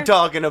girls there. you're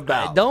talking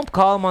about. Don't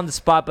call him on the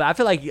spot, but I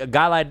feel like a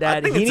guy like that.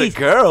 I think he it's needs a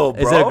girl,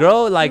 bro. Is it a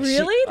girl? Like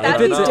Really? If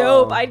That'd be it's a-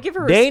 dope. I'd give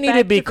her respect. They need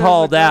to be if it was a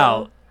called girl.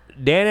 out.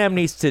 Dan M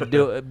needs to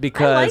do it I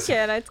because like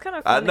it. It's kind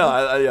of I funny. know.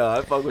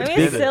 I fuck with I mean,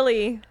 it's you.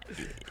 silly.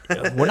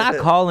 we're not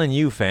calling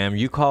you, fam.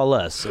 You call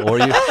us, or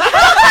you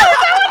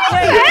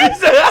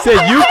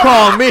said you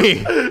call me.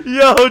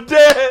 Yo,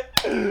 Dan.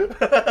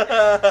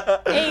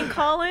 Hey,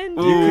 Colin.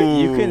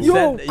 You can Yo,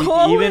 send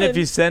call even in. if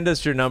you send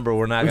us your number,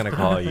 we're not gonna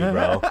call you,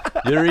 bro.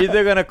 You're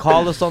either gonna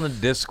call us on the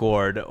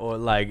Discord or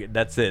like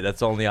that's it. That's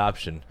the only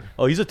option.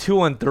 Oh, he's a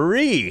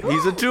 213.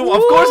 He's a 2.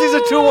 Of course, he's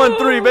a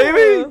 213,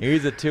 baby.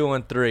 He's a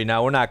 213.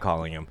 No, we're not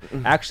calling him.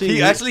 Actually,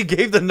 He actually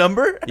gave the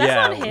number.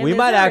 yeah, not him, we is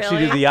might it actually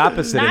do really? the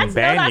opposite and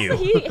ban you.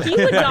 He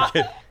would not.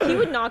 He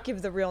would not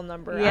give the real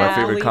number. Yeah. I My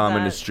favorite believe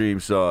comment that. is stream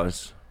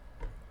sauce.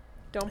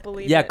 Don't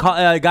believe Yeah,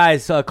 it.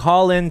 guys,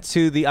 call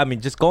into the. I mean,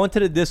 just go into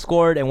the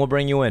Discord and we'll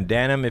bring you in.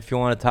 Danham, if you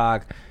want to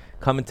talk,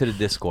 come into the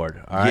Discord.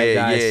 All right,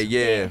 guys.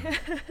 Yeah.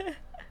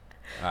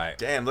 All right.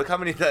 Damn, look how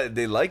many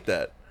they like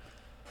that.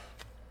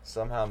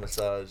 Somehow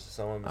massage.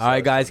 Someone. All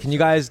right, guys. Can you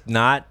guys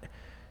not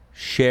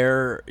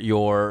share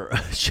your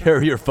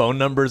share your phone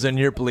numbers in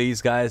here,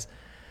 please, guys?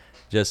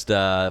 Just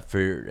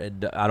for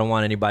I don't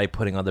want anybody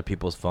putting other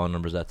people's phone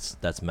numbers.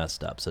 That's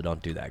messed up. So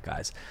don't do that,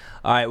 guys.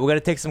 All right, we're gonna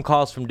take some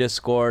calls from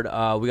Discord.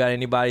 We got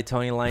anybody,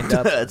 Tony, lined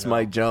up? That's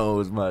Mike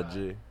Jones, my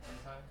G.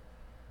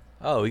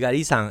 Oh, we got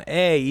Isang.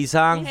 Hey,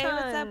 Isang. Hey,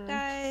 what's up,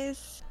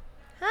 guys?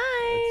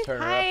 Hi. Let's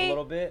turn her up a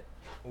little bit.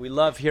 We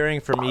love hearing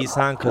from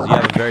Isang because you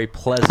have a very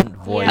pleasant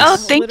voice. Yeah. Oh,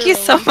 thank you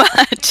so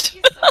much.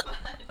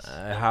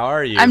 How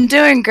are you? I'm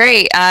doing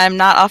great. I'm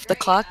not off the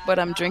clock, but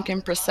I'm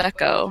drinking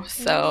prosecco.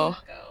 So,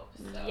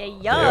 Yeah. There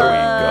we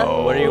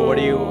go. What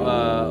are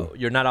you?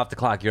 You're not off the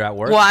clock. You're at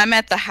work. well, I'm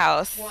at the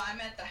house.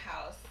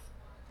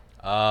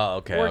 Oh,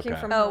 okay. Working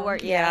okay. from Oh, home.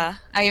 work. Yeah,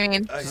 I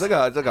mean, It's like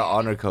an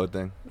honor code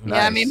thing.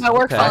 yeah, I mean, my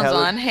work Okay. phone's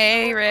on.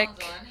 Hey, Rick.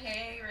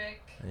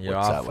 You're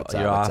What's off. up, what's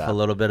you're up, off what's a up?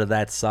 little bit of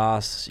that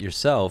sauce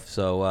yourself.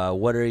 So,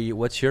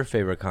 what's your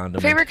favorite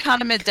condiment? Favorite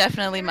condiment,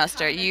 definitely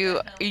mustard. You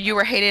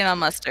were hating on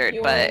mustard,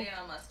 but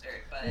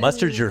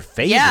Mustard's your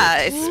favorite. yeah,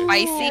 it's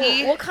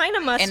spicy What kind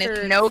of mustard? and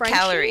it's no French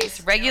calories.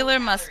 cheese? Regular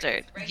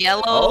mustard,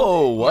 yellow.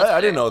 Oh, what?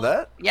 I didn't mustard. know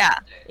that. Yeah.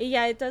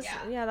 Yeah, it does.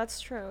 Yeah, that's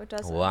true. It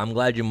does. Well, I'm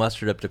glad you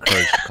mustered up the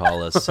courage to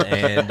call us.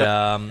 And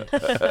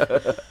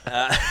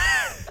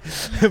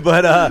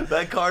but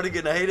That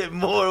cardigan, I hate it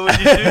more when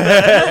you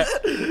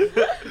do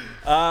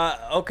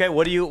that. okay.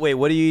 What do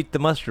you eat the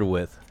mustard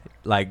with?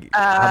 Like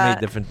how many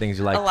different things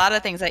you like? A lot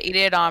of things. I eat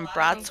it on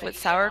brats with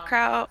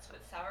sauerkraut.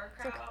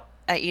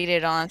 I eat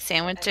it on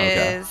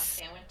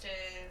sandwiches.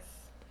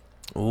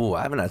 Ooh,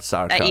 I haven't had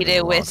sauerkraut. I eat in a it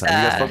long with, time.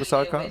 You guys fuck with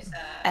sauerkraut?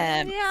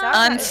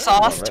 Yeah.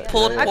 Unsauced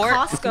pulled At pork.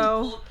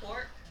 Costco.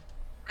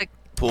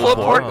 Pulled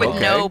pork with okay.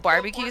 no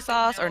barbecue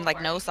sauce or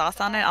like no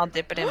sauce on it. I'll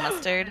dip it in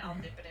mustard.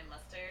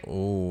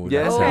 Ooh,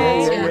 Yeah, that it's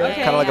sounds Okay, good.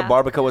 okay. kind of like a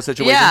barbacoa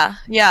situation.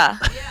 Yeah.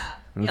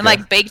 Okay. And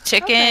like baked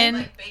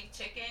chicken.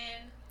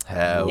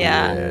 Hell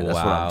Yeah. yeah, that's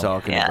what Wow. I'm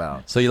talking Yeah.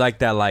 about. So you like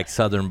that like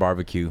Southern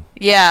barbecue?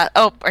 Yeah.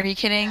 Oh, are you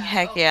kidding?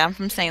 Heck yeah. I'm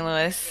from St.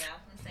 Louis.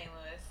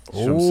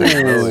 From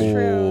St.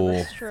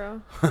 Louis.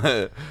 True. That's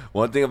true.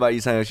 One thing about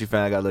East Yoshi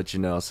fan, I gotta let you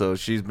know. So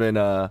she's been,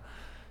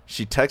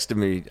 she texted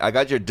me. I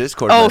got your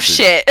Discord. Oh message.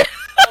 shit.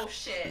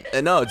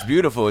 And no, it's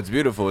beautiful. It's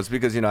beautiful. It's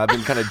because I've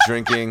been kind of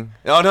drinking.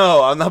 Oh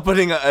no, I'm not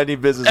putting any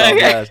business on Okay.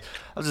 blast.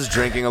 I was just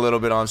drinking a little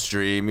bit on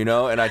stream, And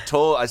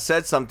I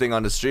said something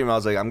on the stream. I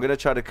was like, I'm gonna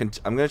try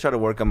to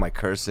work on my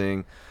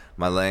cursing,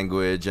 my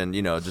language, and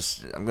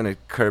I'm gonna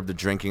curb the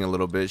drinking a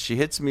little bit. She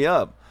hits me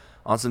up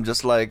on some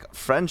just like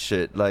friend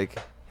shit, like,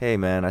 hey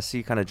man, I see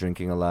you kind of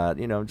drinking a lot.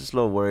 I'm just a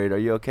little worried. Are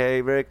you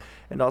okay, Rick?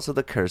 And also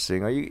the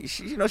cursing. Are you?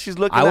 She's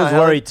looking. I was at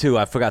Helen. worried too.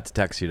 I forgot to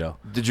text you though.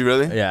 Did you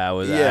really? Yeah, I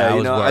was. Yeah, I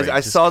was worried. I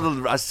Just-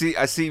 saw I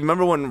see.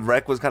 Remember when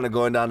Rec was kind of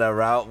going down that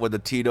route with the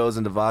Tito's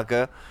and the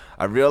vodka?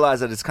 I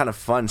realized that it's kind of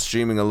fun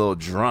streaming a little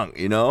drunk,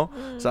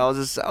 So I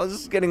was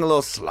just getting a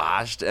little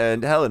sloshed.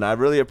 And Helen, I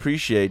really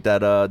appreciate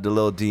that the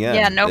little DM.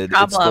 Yeah, no It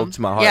problem. spoke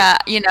to my heart. Yeah,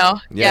 Yeah,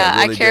 it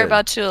I really care did.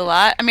 about you a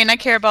lot. I mean, I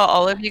care about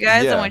all of you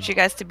guys. Yeah. I want you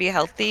guys to be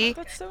healthy.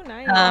 That's so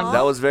nice.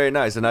 That was very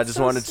nice, and I just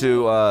so wanted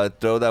to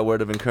throw that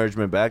word of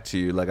encouragement back to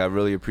you. Like I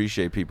really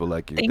appreciate people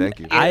like you. Thank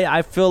you.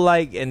 I feel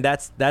like, and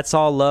that's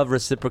all love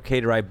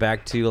reciprocated right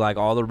back to like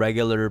all the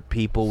regular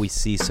people we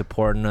see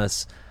supporting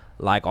us,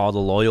 like all the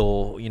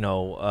loyal,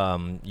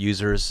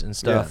 users and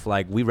stuff. Yeah.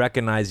 Like we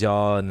recognize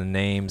y'all and the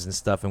names and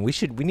stuff, and we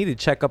need to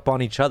check up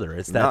on each other.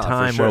 It's that Nah, for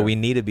time sure. where we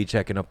need to be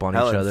checking up on each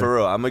Helen, other. for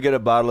real, I'm gonna get a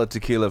bottle of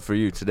tequila for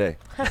you today.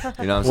 You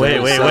know what I'm Wait,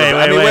 saying? wait, So- wait,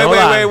 I mean, wait, hold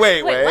on.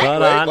 wait.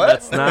 Hold on, what?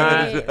 that's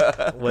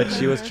not what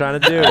she was trying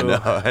to do.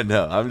 I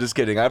know. I'm just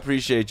kidding. I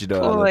appreciate you,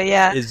 though. Oh Helen.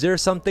 yeah. Is there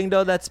something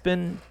though that's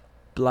been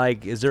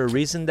like, is there a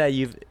reason that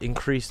you've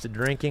increased the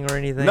drinking or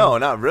anything? No,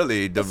 not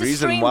really. The It's a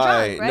reason stream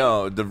why,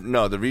 drunk,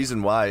 right? the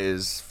reason why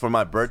is for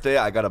my birthday,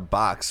 I got a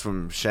box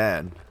from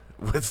Shan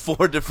with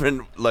 4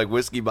 different like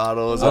whiskey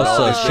bottles. and Oh, all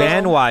so this shit.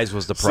 Shan-wise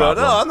was the So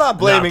problem. no, I'm not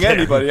blaming kidding.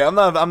 anybody. I'm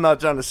not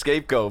trying to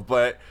scapegoat,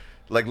 but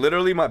like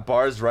literally my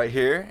bar's right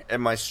here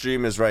and my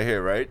stream is right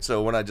here, right?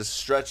 So when I just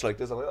stretch like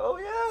this, I'm like, oh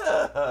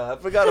yeah, I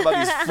forgot about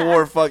these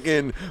 4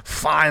 fucking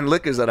fine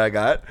liquors that I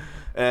got.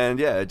 And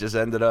yeah, it just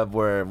ended up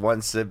where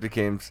one sip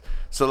became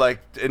so like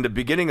in the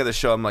beginning of the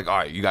show, I'm like, all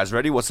right, you guys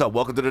ready? What's up?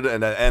 Welcome to the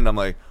and at the end I'm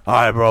like, all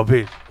right, bro,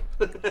 peace.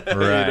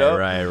 Right, know?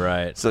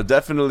 right. So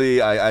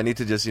definitely I need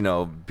to just,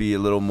 be a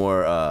little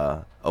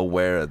more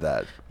aware of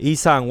that.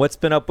 Isang, what's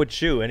been up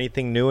with you?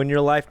 Anything new in your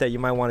life that you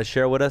might want to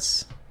share with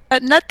us?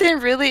 Nothing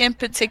really in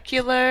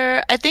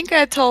particular. I think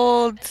I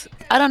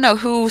don't know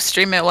who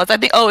stream it was. I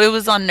think it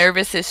was on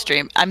Nervous's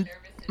stream.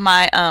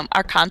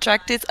 Our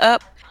contract is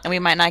up and we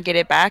might not get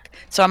it back,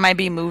 so I might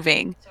be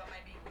moving.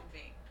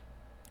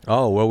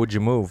 Oh, where would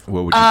you move?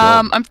 Where would you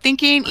go? I'm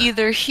thinking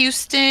either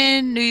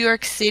Houston, New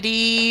York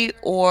City,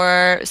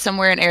 or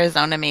somewhere in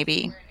Arizona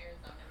maybe.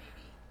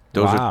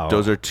 Wow.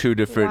 Those are 2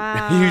 different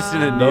Wow.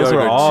 Houston and New Those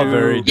York are all 2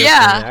 very different,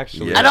 Yeah.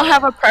 actually. Yeah. I don't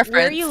have a preference.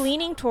 Where are you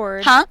leaning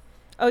toward? Huh?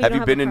 Oh, you Have don't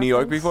you a been in New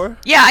York preference? before?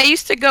 Yeah, I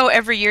used to go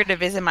every year to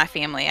visit my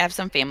family. I have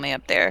some family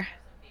up there.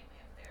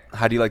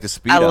 How do you like the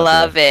speed? I out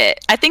love there?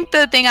 it. I think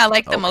the thing I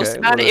like the most Okay,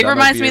 about well, it that might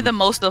reminds be me a- the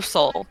most of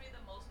Seoul.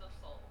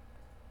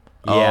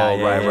 Oh,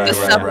 right, The right,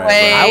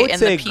 subway I would and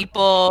say- the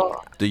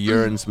people. The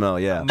urine smell,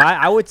 yeah.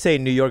 I would say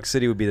New York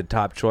City would be the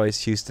top choice,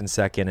 Houston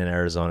second, and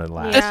Arizona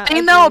last. Yeah. The thing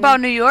agreed. though about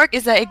New York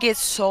is that it gets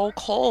so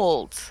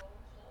cold.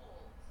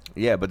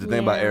 Yeah, but the thing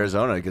about Yeah.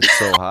 Arizona, it gets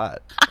so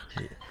hot.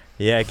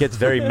 Yeah, it gets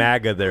very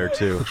MAGA there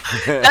too.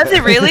 Does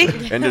it really?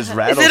 And there's it a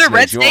rattlesnakes.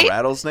 red You want state?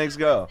 rattlesnakes?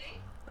 Go.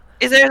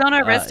 Is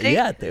Arizona a red state?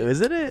 Yeah,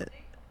 isn't it?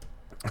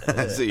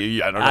 See,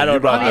 I don't know. I You don't know.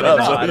 brought I that don't up,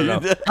 know. so- I don't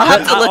know. I'll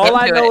have to look All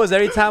I into know it. is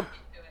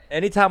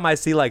anytime I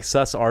see like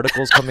sus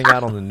articles coming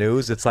out on the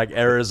news, it's like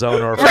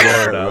Arizona or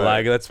Florida.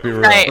 Like, let's be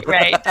real. Right,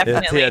 It's,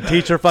 definitely. yeah,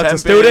 teacher fucks a Tempe.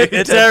 student,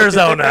 it's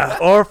Arizona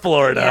or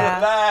Florida. Yeah.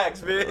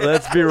 Relax, man.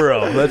 Let's be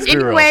real. Let's be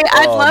real. Anyway,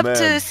 I'd Oh, love man.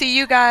 to see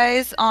you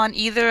guys on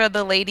either of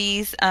the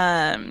ladies'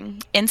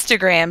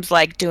 Instagrams,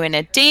 like doing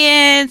a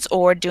dance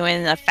or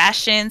doing a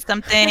fashion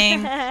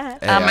something. Hey,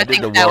 I I did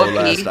think the that wall would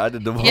be- last. I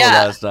did the wall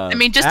Yeah, last time. I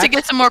mean, just to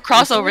get some more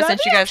crossover That'd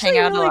since be you guys hang actually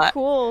out really a lot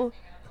Cool.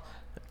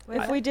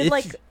 If we did If-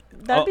 like,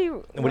 that'd be.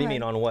 What do you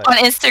mean on what? on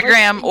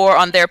Instagram or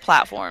on their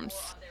platforms.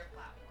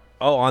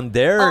 Oh, on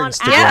their On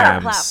Instagrams.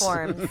 our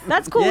platforms.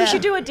 That's cool. Yeah. We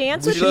should do a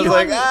dance with she was you.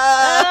 like, on-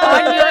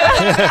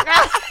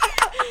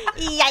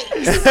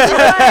 Yikes.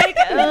 like,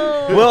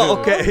 oh. Well,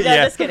 okay,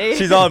 yeah. Just kidding.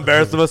 She's all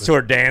embarrassed of us to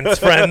her dance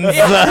friends. the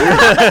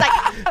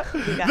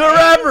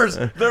rappers.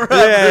 The rappers.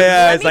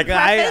 yeah. Let It's me like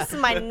preface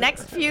my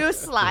next few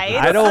slides.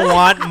 I don't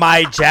want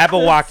my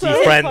Jabberwocky That's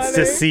so friends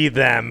to funny. see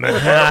them.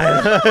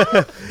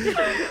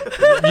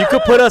 You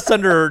could put us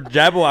under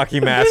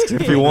Jabberwocky masks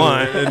if you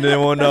want, and then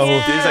we'll know.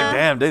 He's like,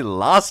 damn, they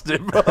lost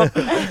it, bro.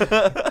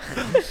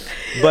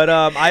 But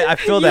I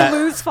feel You that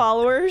lose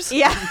followers.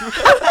 Yeah.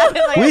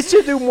 we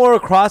should do more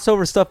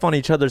crossover stuff on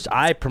each other's.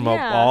 I promote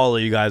Yeah. all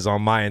of you guys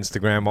on my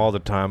Instagram all the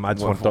time. I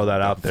just want to throw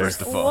that out there.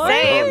 First of all. What?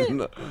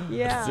 Same.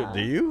 Yeah.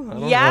 Do you? I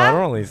don't Yeah. know. I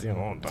don't really see them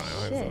all the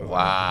time.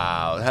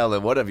 Wow,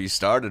 Helen, what have you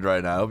started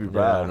right now? I hope you're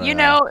proud. You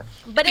know,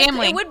 But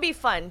family. it would be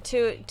fun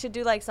to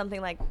do like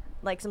something like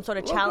some sort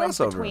of Little challenge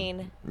crossover.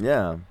 between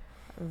Yeah.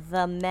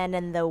 the men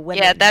and the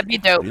women. yeah, that'd be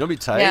dope. You know, be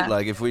tight. Yeah.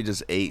 Like if we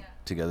just ate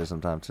together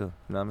sometime too.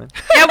 You know what I mean?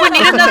 Yeah, we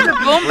need another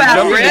boom bap.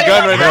 Jumping the Rick.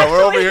 gun right now. We're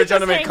over Actually, here trying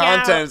to just make hang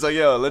content. out. It's like,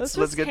 yo, let's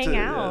just get hang to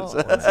out.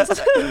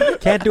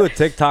 it. Can't do a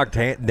TikTok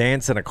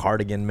dance in a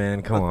cardigan,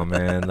 man. Come on,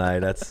 man.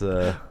 Like that's.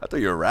 I thought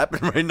you were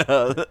rapping right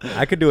now.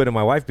 I could do it in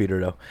my wife beater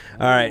though.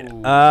 All right,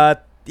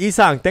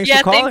 Isang, thanks Yeah,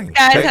 for calling. thanks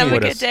guys. Checking Have a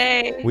with good us.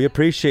 day. We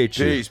appreciate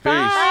you. Peace, peace.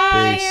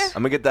 Bye. Peace.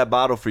 I'm gonna get that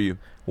bottle for you.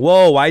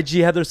 Whoa,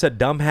 YG Heather said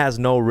dumb has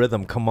no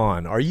rhythm. Come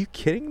on, are you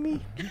kidding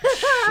me?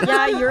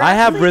 Yeah, you're. I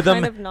have actually rhythm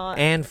Kind of not.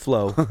 and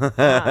flow. Good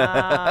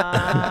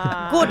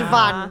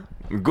one.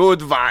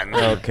 Good one.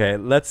 Okay,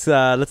 let's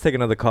take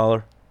another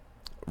caller.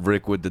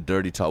 Rick with the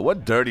dirty talk.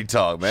 What dirty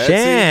talk, man?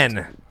 Shan.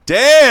 See?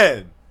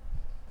 Dan.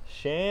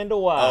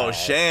 Shandawai. Oh,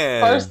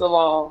 Shan. First of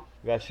all,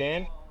 You got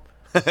Shan?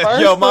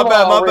 Yo, my of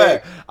bad, all, my bad.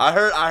 Rick.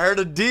 I heard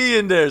a D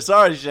in there.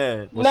 Sorry,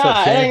 Shan. What's nah,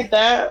 up, it Shan? ain't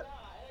that.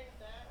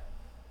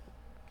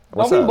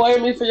 What's Don't be up?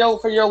 blaming me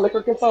for your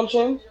liquor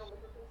consumption.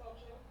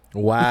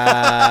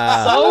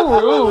 Wow.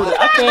 So rude.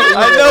 I can't.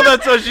 I know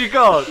that's what she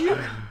called.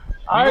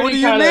 I already What do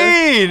you kinda,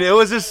 mean? It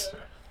was just.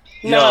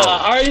 Nah,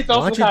 I already Why felt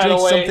don't some you kind drink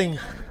of way.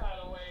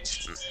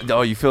 something?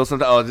 Oh, you feel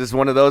something? Oh, is this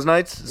one of those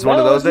nights? It's one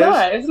No, of those it's days?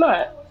 not. It's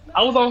not.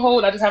 I was on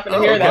hold. I just happened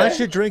to hear okay. Why that. don't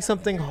you drink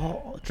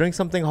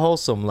something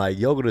wholesome like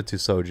yogurt to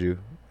soju?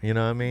 You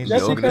know what I mean?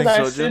 Just Yogurt because and I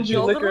soju? send you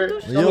Yogurt liquor, to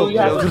doesn't mean you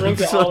have to drink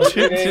it all in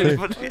 3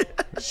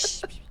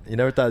 days. You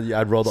never thought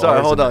I'd roll the Sorry,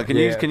 R's hold in on.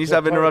 there. Can you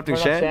stop interrupting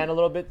turn up Shan? a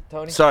little bit,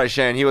 Tony? Sorry,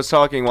 Shan. He was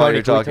talking while Tony,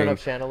 you're can we talking. turn up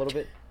Shan a little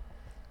bit?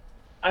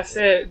 I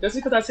said, just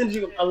because I send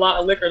you a lot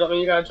of liquor, don't mean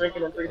you gotta drink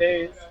it in 3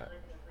 days.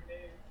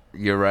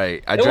 You're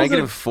right. I It drank was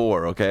it a- in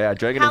 4. Okay, I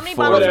drank it How in many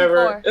 4. bottles? Whatever.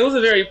 Four. It was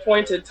a very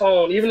pointed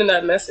tone, even in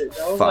that message.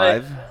 I was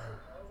 5. like,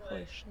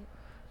 Holy shit.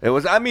 It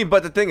was. I mean,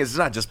 but the thing is, it's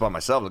not just by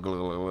myself.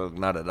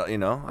 Not at all. You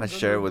know, I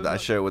share it with the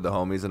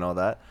homies and all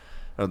that,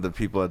 or the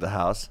people at the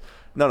house.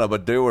 No,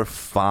 but they were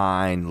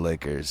fine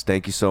liquors.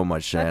 Thank you so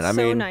much, Shan. That's I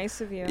so mean,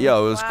 nice of you.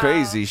 Yo, it was Wow.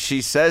 crazy.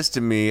 She says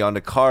to me on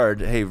the card,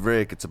 "Hey,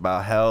 Rick, it's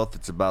about health.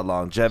 It's about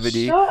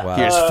longevity. Shut Wow.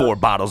 Here's up. 4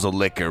 bottles of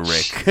liquor,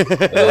 Rick." It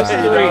was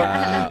great.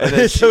 And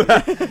then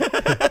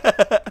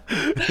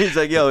he's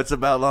like, "Yo, it's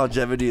about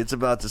longevity. It's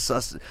about it's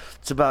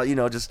about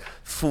just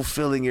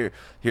fulfilling your.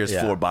 Here's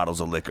Yeah. 4 bottles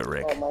of liquor,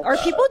 Rick." Oh my Are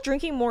God. people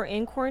drinking more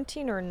in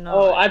quarantine or not?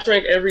 Oh, I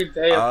drank every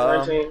day of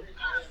quarantine.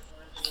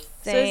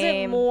 So is it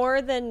Same.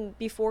 more than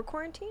before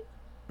quarantine?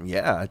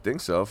 Yeah, I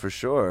think so for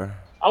sure.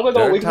 I'm gonna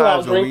There go are weeks without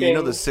times when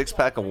drinking. the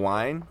 6-pack of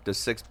wine,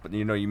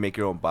 you make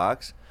your own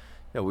box.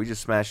 Yeah, we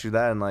just smash you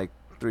that in like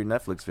 3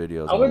 Netflix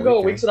videos. I on would the go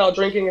weekend. weeks without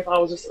drinking if I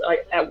was just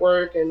like at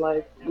work and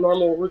like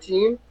normal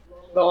routine.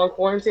 But on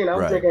quarantine, I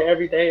was Right. drinking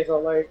every day, so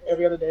like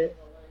every other day.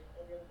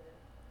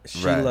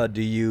 Sheila,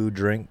 do you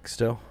drink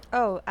still?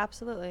 Oh,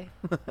 absolutely.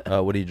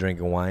 What are you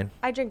drinking? Wine?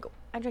 I drink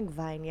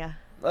Vine, yeah.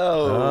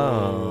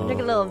 Oh. Drink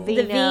a little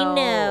vino. The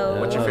vino.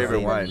 What's your favorite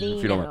The wine,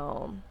 if you don't vino.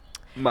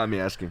 Mind me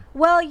asking.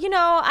 Well,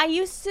 I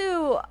used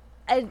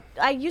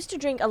to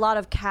drink a lot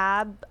of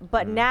Cab,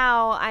 but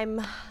now I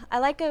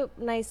like a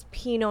nice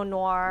Pinot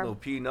Noir. No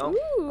Pinot.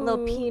 A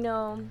little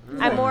Pinot.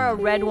 I'm more a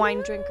red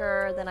wine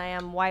drinker than I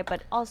am white,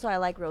 but also I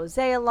like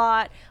rosé a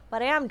lot.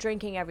 But I am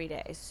drinking every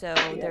day, so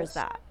there's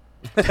that.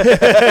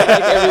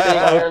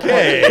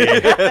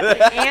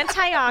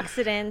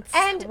 Antioxidants.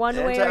 And one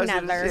way or Antioxidants,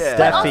 another. yeah.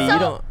 But Steffi, you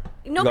also,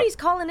 don't. nobody's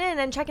calling in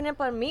and checking up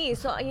on me,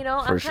 so I'm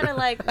For kind sure. of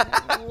like,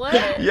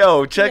 what?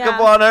 Yo, check up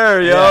Yeah. on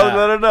her, yo. Yeah.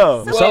 Let her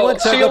know. So- Someone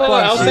check Sheila, up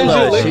on I'll send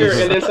Sheila. you liquor,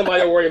 She's- and then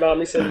somebody will worry about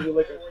me sending you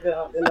liquor. Then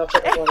I'll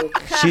check up on you.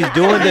 She's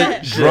doing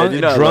the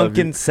you know I love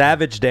drunken you.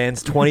 savage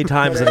dance 20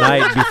 times a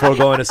night before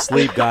going to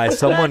sleep, guys.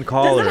 Someone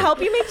call Does it her.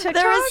 help you make TikToks?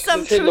 There is some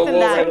Just hitting truth the in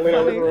wall that. randomly in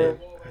the living room.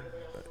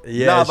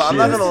 Yeah, Nah, but I'm she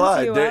not is. gonna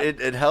lie. You up?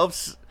 It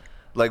helps.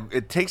 Like,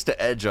 it takes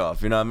the edge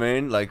off. You know what I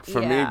mean? Like,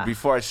 for me, Yeah.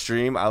 before I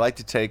stream, I like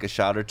to take a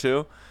shot or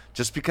two,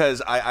 just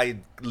because I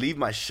leave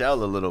my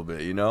shell a little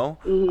bit. You know,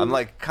 I'm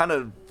like kind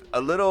of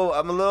I'm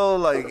a little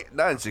like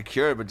not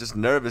insecure, but just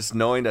nervous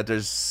knowing that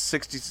there's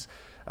 60.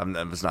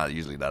 It's not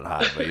usually that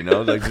high, but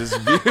like there's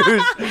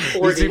views,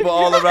 there's people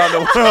all around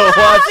the world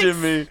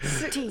watching me.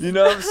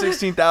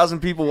 16,000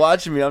 people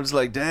watching me. I'm just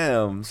like,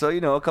 damn. So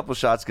a couple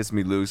shots gets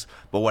me loose.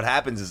 But what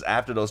happens is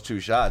after those 2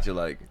 shots,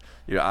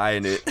 you're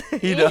eyeing it.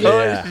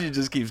 Yeah. It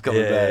just keeps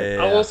coming back.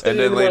 Yeah. I won't send And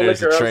you then any more later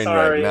it's a liquor. I'm train wreck.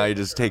 sorry. Now you're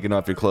just taking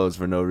off your clothes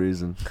for no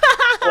reason.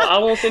 Well, I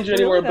won't send you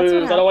any more Really? That's what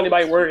booze. I don't want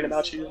anybody worrying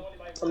about you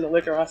from the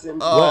liquor I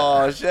send.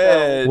 Oh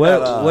shit!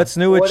 What's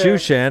new with you, Whatever.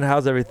 Shan?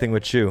 How's everything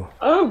with you?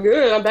 I'm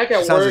good. I'm back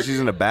at Sounds work. like she's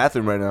in the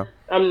bathroom right now.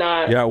 I'm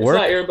not. You're at It's work?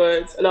 not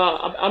earbuds. No,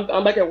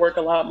 I'm back at work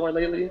a lot more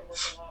lately.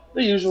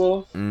 The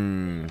usual.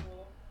 Mm.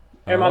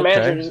 And my Okay,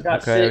 manager just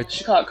got okay. sick.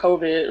 She caught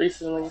COVID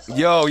recently. So.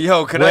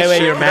 Yo, can I Wait,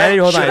 share your that?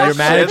 manager? Hold Should on, I your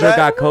share manager that?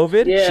 got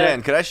COVID. Yeah.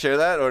 Shan, can I share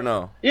that or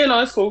no? Yeah, no,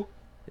 it's cool.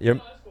 Your-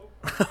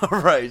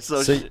 Right.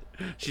 So, So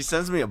she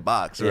sends me a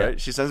box, Yeah. right?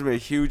 She sends me a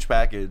huge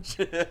package,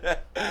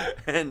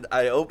 and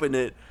I open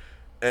it,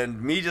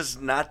 and me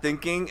just not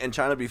thinking and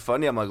trying to be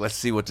funny, I'm like, let's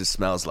see what this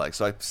smells like.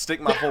 So I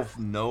stick my whole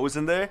nose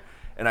in there,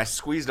 and I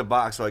squeeze the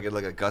box so I get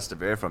like a gust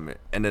of air from it.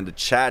 And then the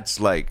chat's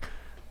like,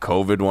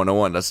 COVID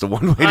 101. That's the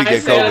one way to I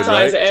get COVID, sanitize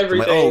right? I'm everything,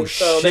 like, oh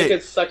so shit. they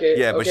could suck it.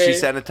 Yeah, but okay? she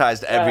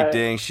sanitized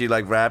everything. She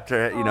like wrapped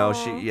her,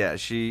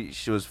 she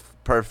was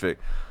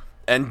perfect.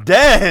 And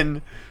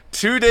then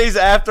 2 days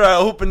after I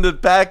opened the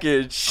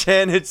package,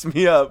 Shan hits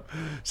me up.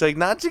 She's like,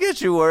 not to get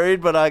you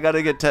worried, but I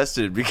gotta get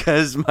tested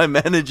because my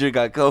manager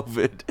got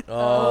COVID.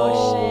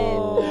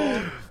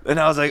 Oh, And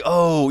I was like,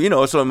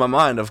 oh, so in my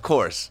mind, of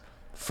course,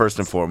 first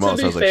and foremost,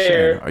 be I was like,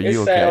 fair, Shan, are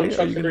you it's sad on okay?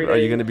 Trump's Are you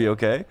every day. gonna be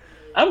okay?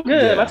 I'm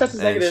good. My test is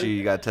and negative.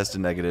 she got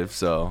tested negative,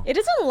 so. It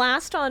doesn't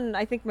last on,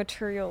 I think,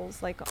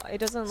 materials. Like, it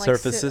doesn't, like,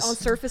 Surfaces? sit on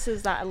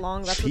surfaces that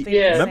long. That's what Pe- they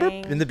Yeah. were Remember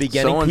saying. in the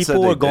beginning, Someone said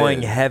people they were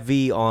going did.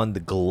 heavy on the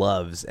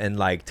gloves and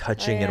like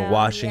touching and Yeah.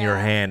 washing your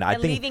hand. I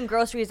and think leaving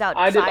groceries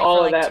outside I did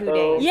all for of like that, 2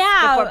 though. days.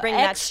 Yeah, before bringing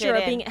that extra, shit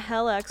in. being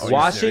hella extra. you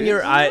washing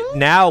your serious?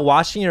 now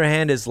washing your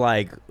hand is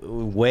like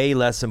way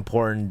less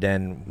important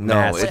than No,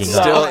 masking it's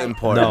up. still No.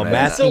 important. No, man.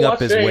 masking Still up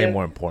wash is your way hand.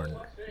 more important.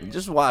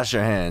 Just wash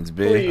your hands,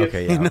 big. Please.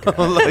 Okay, yeah. You know,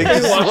 Okay. like,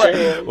 Just wash your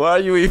hands. why are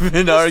you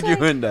even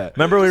arguing that?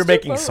 Remember we were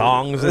making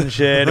songs and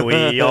shit.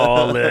 We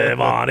all live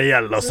on a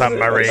yellow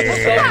submarine,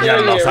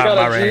 yellow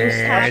submarine.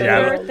 Happy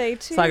Yellow. birthday to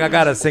It's like I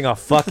gotta sing a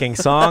fucking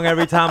song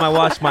every time I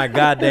wash my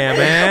goddamn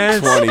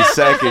hands. 20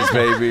 seconds,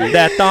 baby.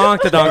 That thong,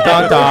 ta dong,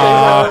 dong,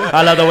 dong.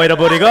 I love the way the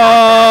booty go.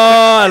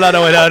 I love the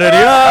way the booty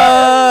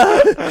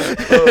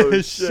go.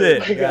 Oh,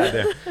 Shit.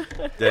 Goddamn.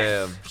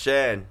 Damn.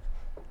 Shan.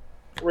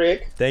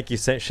 Rick. Thank you,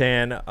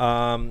 Shan.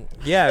 I'm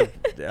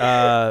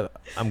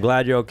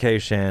glad you're okay,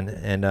 Shan,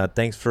 and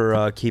thanks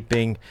for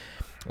keeping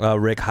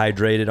Rick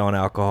hydrated on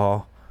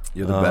alcohol.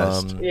 You're the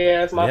best.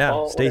 Yeah, it's my yeah,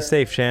 fault. stay Whatever.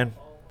 safe, Shan.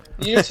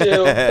 You too.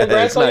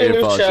 Congrats It's on not your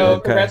your new fault, show.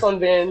 Sean. Congrats on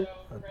Vin.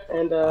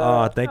 And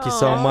Oh, thank you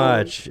so Aw.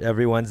 much.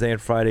 Every Wednesday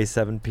and Friday,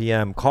 7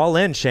 p.m. Call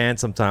in, Shan,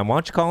 sometime. Why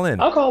don't you call in?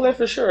 I'll call in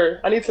for sure.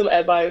 I need some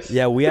advice.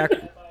 Yeah,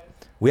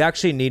 we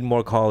actually need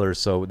more callers,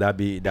 so that'd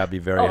be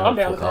very Oh, I'm down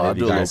helpful. with that. I'll if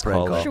do you a guys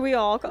little prank call in. call. Should we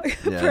all call?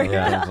 Yeah.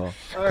 Yeah.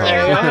 All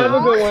right. Y'all have a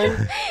good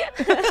one.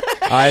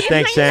 All right,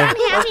 thanks, Shan. Love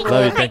you.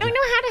 I Thank don't you.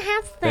 know how to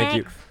have sex. Thank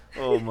you.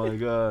 Oh my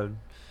god.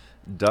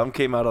 Dumb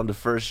came out on the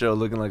first show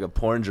looking like a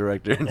porn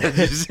director. Did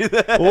you see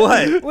that?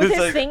 What? With It's his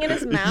like- thing in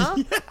his mouth?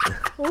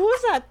 What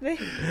was that thing?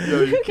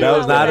 That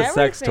was not a With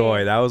sex everything.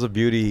 toy. That was a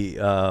beauty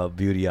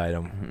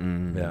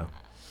item. Yeah.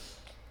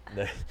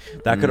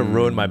 That could have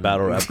ruined my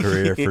battle rap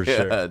career for Yeah,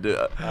 sure. dude.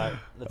 Let's I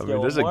get mean,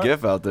 one there's more. a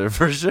GIF out there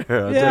for sure. I'll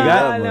tell you Yeah,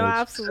 that no, much.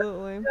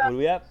 absolutely. What do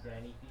we have?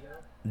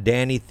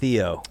 Danny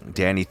Theo.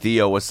 Danny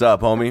Theo, what's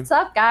up, homie? What's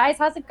up, guys?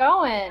 How's it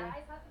going?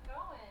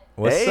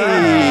 What's up?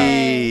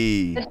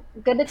 Hey.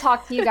 Good to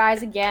talk to you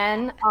guys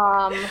again.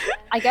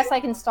 I guess I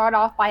can start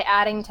off by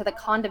adding to the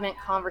condiment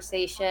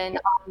conversation.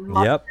 Yep.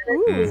 Mustard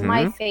is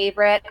my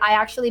favorite. I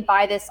actually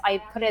buy this. I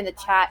put it in the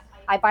chat.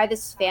 I buy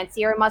this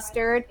fancier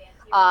mustard,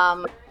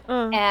 and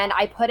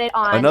I put it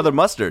on. Another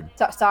mustard.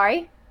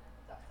 Sorry.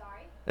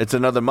 It's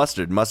another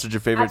mustard. Mustard's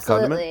your favorite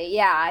Absolutely. condiment?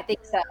 Yeah, I think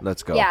so.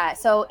 Let's go. Yeah.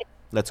 So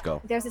Let's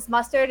go. there's this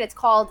mustard. It's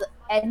called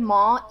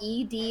Edmond,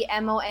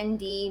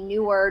 Edmond,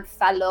 new word,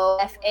 Fallot,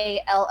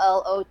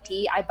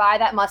 Fallot. I buy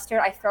that mustard.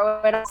 I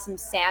throw it on some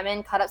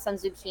salmon, cut up some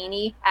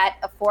zucchini at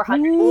a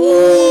 400 in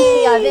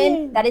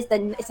the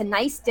oven. It's a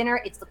nice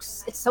dinner. It's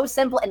so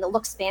simple and it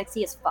looks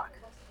fancy as fuck.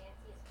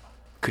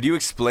 Could you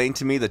explain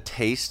to me the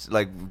taste,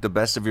 like the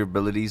best of your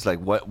abilities? Like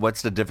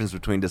what's the difference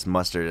between this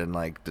mustard and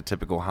like the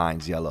typical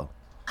Heinz yellow?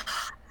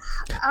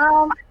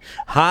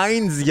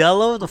 Heinz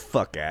yellow? The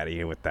fuck out of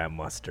here with that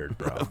mustard,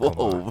 bro. Come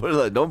Whoa, on. we're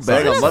like, don't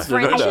bang Sorry. on mustard.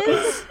 right now.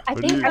 Frenchies? I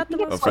What do think you- it's Oh,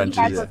 what you Frenchies,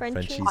 guys yeah. were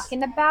Frenchies.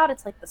 talking about.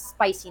 It's like the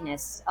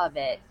spiciness of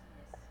it.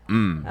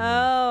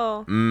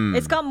 Oh.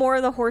 It's got more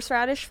of the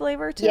horseradish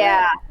flavor to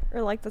Yeah. it?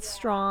 Or like the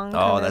strong. Oh,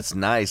 kind of- that's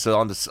nice. So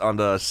on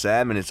the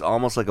salmon, it's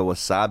almost like a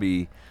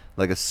wasabi,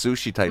 like a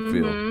sushi type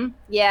feel. Mhm.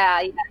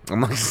 Yeah.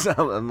 I'm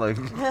like,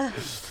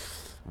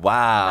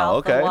 wow.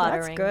 Mouth Okay.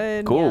 watering. That's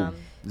good. Cool. Yum.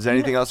 Is there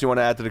anything else you want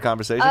to add to the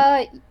conversation?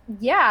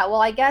 Yeah.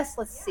 Well, I guess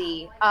let's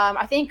see.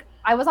 I think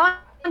I was on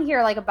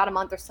here like about a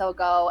month or so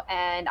ago,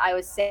 and I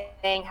was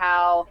saying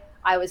how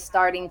I was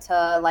starting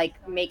to like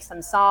make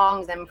some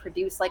songs and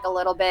produce like a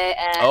little bit.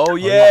 And Oh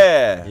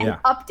yeah. Yeah.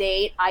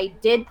 update, I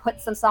did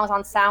put some songs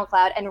on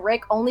SoundCloud. And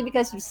Rick, only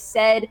because you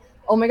said,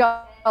 "Oh my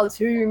God, let's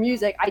hear your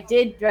music," I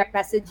did direct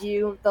message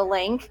you the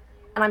link,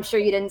 and I'm sure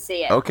you didn't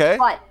see it. Okay.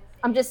 But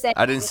I'm just saying.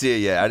 I didn't see it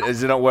yet.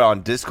 Is it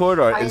on Discord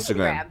or on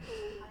Instagram?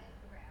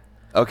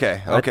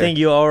 Okay. I think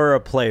you owe her a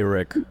play,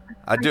 Rick.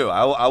 I do.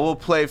 I will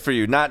play for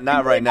you. Not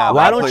right now.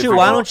 Why I'll don't play you- for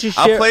why don't you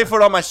I'll share- play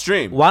for it on my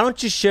stream. Why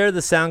don't you share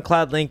the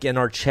SoundCloud link in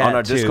our chat On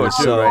our too? Discord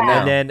too, So, right now.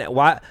 And then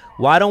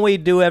why don't we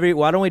do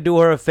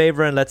her a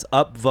favor and let's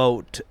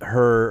upvote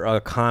her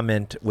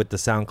comment with the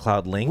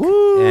SoundCloud link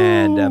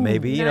and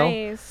maybe you know.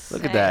 Nice.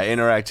 Look at that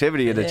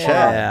interactivity in the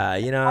chat. Yeah,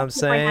 you know what I'm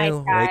Super nice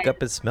saying? guy. Wake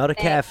up and smell the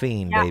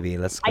caffeine, Yeah. baby.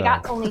 Let's go. I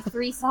got only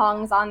 3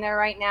 songs on there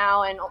right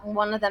now, and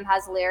one of them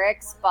has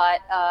lyrics. But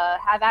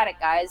have at it,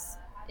 guys.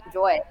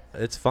 Enjoy it.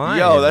 It's fine.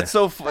 Yo, that's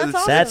so.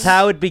 That's That's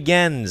how it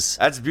begins.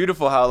 That's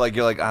beautiful. How like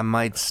you're like I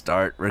might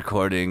start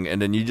recording,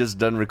 and then you just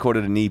done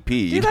recorded an EP.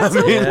 You know that's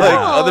what I mean? so Like cool.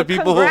 other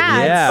people,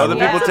 Congrats. Yeah, other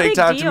yeah. people That's a take big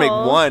time to make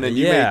deal. one, and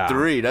you Yeah. made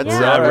 3. That's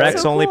Yeah, Rex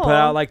that's so only cool. put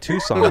out like 2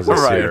 songs this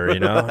Right. year, you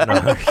know? No,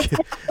 I'm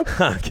kidding.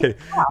 I'm kidding.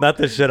 Not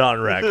the shit on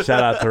Rex.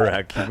 Shout out to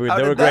Rex. They were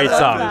did great that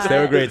songs. happen? They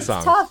were great It's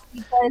songs. tough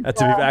because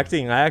To be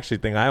acting, I actually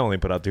think I only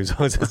put out 2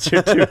 songs this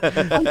year too.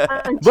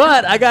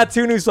 But I got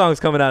 2 new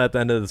songs coming out at the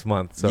end of this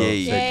month, so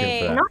Yay. stay tuned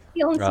for I'm that. not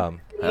feeling too Um,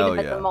 hell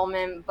creative yeah. at the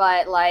moment,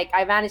 but like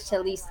I managed to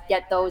at least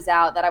get those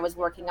out that I was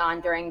working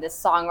on during this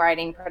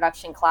songwriting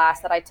production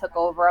class that I took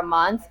over a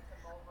month.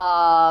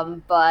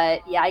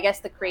 But yeah, I guess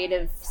the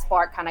creative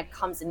spark kind of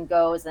comes and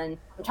goes, and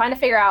I'm trying to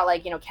figure out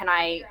like, you know,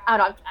 I don't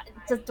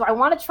know, do I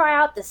want to try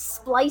out this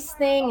splice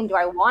thing, and do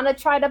I want to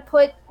try to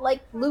put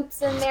like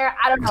loops in there?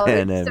 I don't know.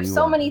 There's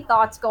so many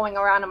thoughts going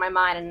around in my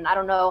mind, and I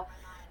don't know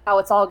how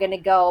it's all gonna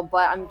go,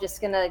 but I'm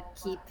just gonna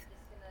keep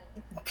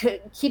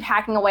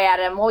hacking away at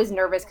it. I'm always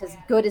nervous because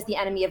good is the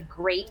enemy of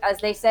great, as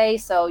they say.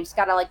 So you just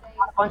gotta like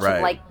a bunch Right.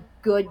 of like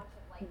good,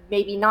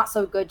 maybe not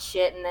so good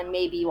shit, and then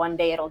maybe one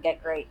day it'll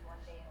get great.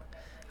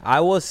 I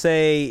will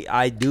say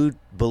I do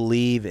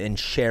believe in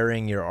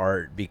sharing your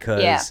art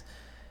because Yeah.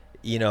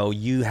 you know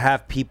you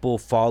have people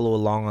follow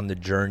along on the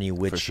journey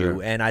with For you,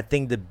 sure. and I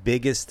think the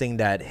biggest thing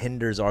that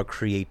hinders our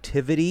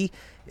creativity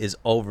is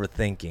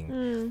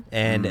overthinking.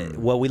 And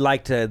what we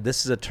like to,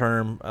 this is a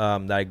term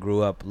that I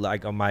grew up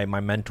like my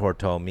mentor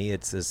told me,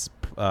 it's this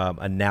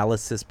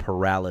analysis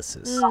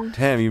paralysis.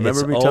 Damn, you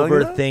It's remember me telling you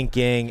that?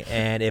 overthinking,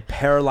 and it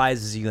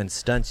paralyzes you and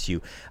stunts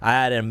you. I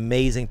had an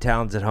amazing,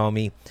 talented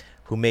homie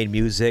who made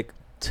music,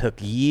 took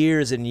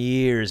years and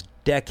years,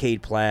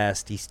 decade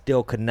plus. He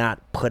still could not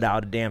put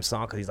out a damn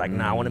song because he's like,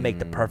 nah, I want to make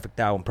the perfect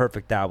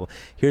album.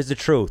 Here's the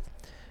truth.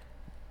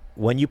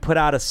 when you put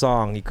out a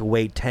song, you could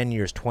wait 10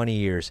 years, 20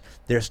 years.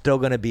 There's still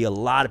going to be a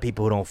lot of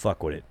people who don't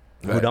fuck with it,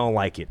 who don't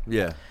like it.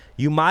 Yeah.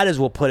 You might as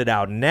well put it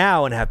out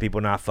now and have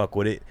people not fuck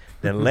with it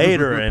than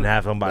later and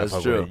have somebody That's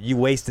fuck true. with it. You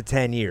wasted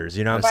 10 years.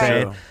 You know what I'm That's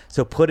saying? true.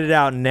 So put it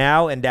out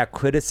now, and that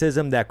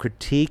criticism, that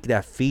critique,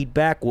 that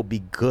feedback will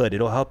be good.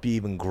 It'll help you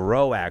even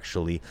grow,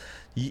 actually.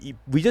 We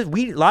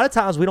a lot of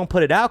times we don't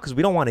put it out because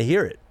we don't want to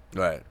hear it.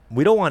 Right.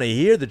 We don't want to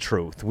hear the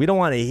truth. We don't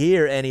want to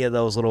hear any of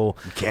those little.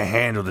 You can't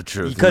handle the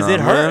truth because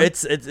it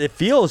hurts. It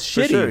feels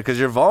shitty. Because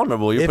you're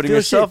vulnerable. You're putting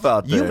yourself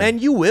out there.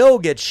 And you will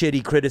get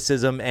shitty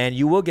criticism, and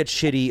you will get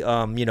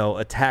shitty,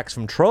 attacks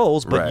from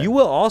trolls. But you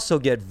will also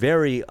get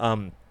very,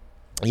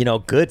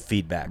 good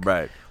feedback.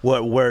 Right.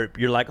 Where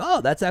you're like,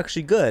 oh, that's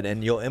actually good,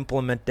 and you'll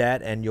implement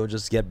that, and you'll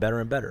just get better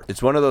and better.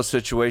 It's one of those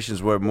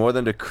situations where more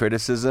than the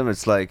criticism,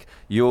 it's like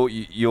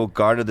you'll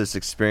garner this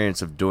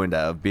experience of doing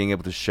that, of being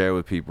able to share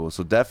with people.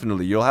 So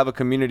definitely, you'll have a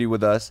community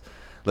with us.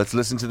 Let's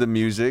listen to the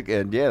music,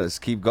 and let's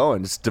keep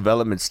going. It's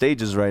development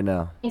stages right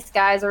now. Thanks,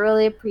 guys. I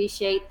really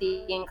appreciate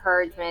the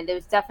encouragement. It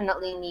was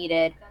definitely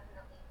needed.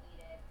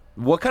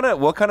 What kind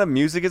of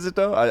music is it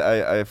though?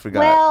 I forgot.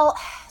 Well,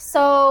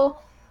 so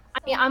I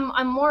mean,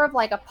 I'm more of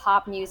like a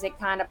pop music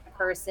kind of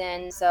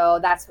person. So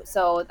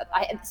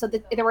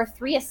there were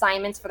 3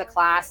 assignments for the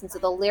class, and so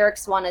the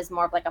lyrics one is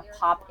more of like a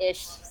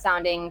pop-ish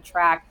sounding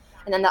track,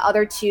 and then the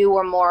other 2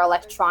 were more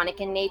electronic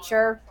in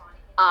nature.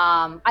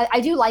 I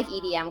do like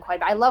EDM quite a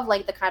bit. I love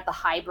like the kind of the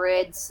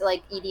hybrids,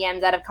 like EDM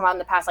that have come out in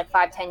the past like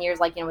 5-10 years,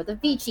 like with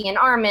Avicii and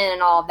Armin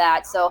and all of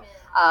that. So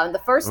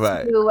the first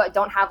 2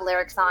 don't have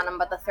lyrics on them,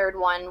 but the third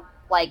one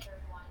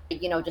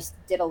just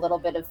did a little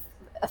bit of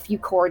a few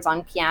chords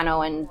on piano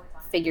and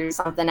figured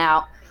something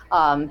out.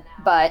 I'm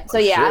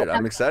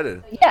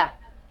excited. Yeah.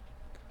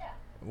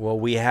 Well,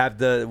 we have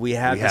the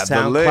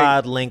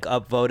SoundCloud link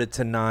upvoted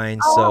to 9.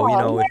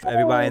 So if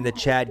everybody in the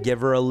chat,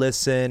 give her a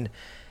listen.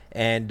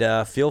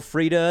 And feel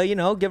free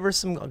to, give her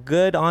some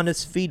good,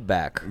 honest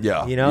feedback.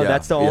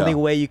 That's the only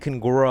way you can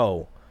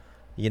grow.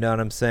 You know what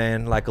I'm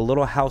saying? Like a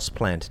little house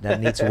plant that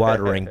needs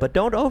watering, but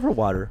don't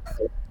overwater.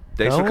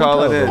 Thanks for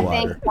calling in.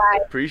 Thanks,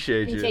 guys.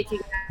 Appreciate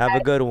you. Have a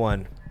good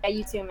one. Yeah,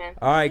 you too, man.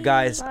 All right,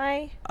 guys.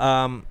 Bye.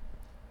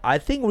 I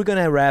think we're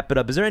gonna wrap it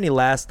up. Is there any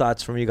last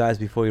thoughts from you guys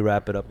before we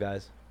wrap it up,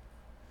 guys?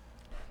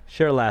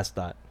 Share a last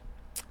thought,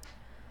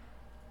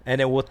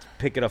 and then we'll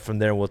pick it up from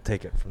there. And we'll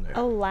take it from there.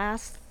 A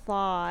last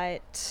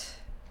thought.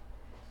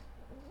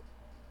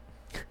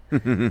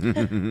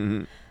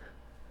 Did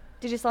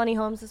you sell any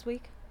homes this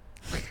week?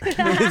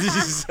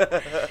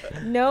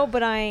 No,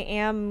 but I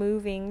am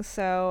moving,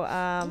 so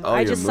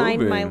I just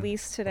signed my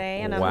lease today,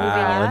 and I'm moving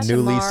in a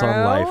new tomorrow. lease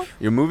on life.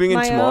 You're moving in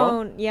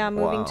tomorrow? I'm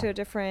moving to a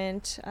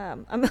different.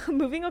 I'm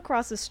moving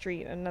across the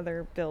street,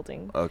 another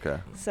building. Okay.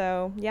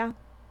 So yeah,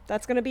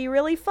 that's gonna be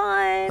really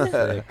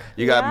fun.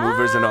 You got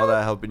movers and all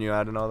that helping you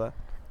out and all that?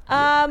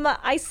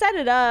 I set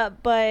it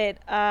up, but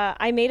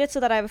I made it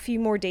so that I have a few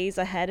more days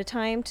ahead of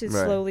time to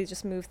slowly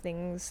just move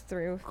things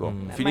through. Cool.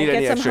 If you need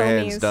any extra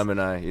hands, Dumb and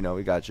I,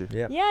 we got you.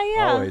 Yeah.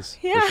 Always.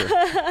 Yeah. Sure.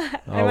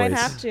 I might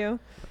have to.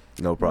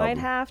 No problem. Might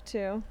have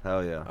to.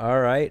 Hell yeah.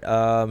 All right.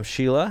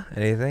 Sheila,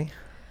 anything?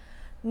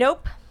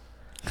 Nope.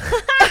 All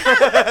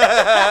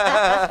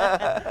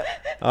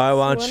right,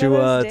 why don't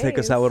you take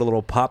us out with a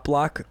little pop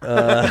lock? She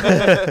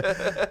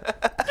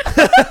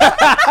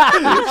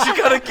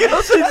gotta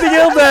kill. She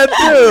killed that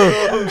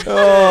too.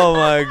 Oh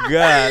my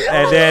god!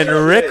 And then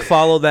Rick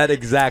followed that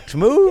exact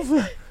move.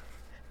 Is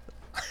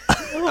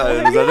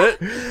that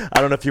it?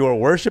 I don't know if you were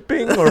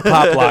worshiping or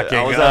pop locking.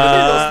 I was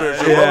having a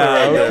spiritual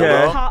moment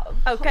right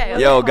Okay.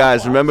 Yo,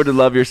 guys, remember to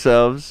love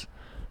yourselves.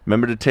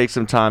 Remember to take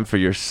some time for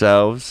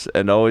yourselves,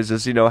 and always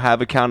just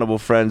have accountable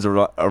friends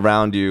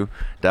around you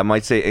that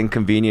might say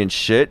inconvenient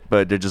shit,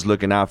 but they're just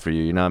looking out for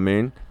you. You know what I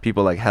mean?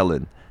 People like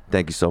Helen.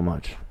 Thank you so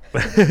much.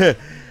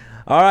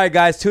 All right,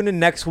 guys, tune in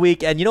next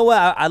week. And you know what?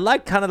 I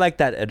like kind of like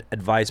that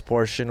advice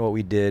portion, what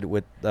we did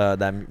with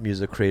that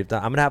music creative.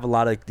 I'm gonna have a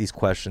lot of these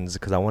questions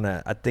because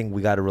I think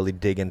we got to really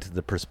dig into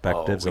the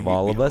perspectives of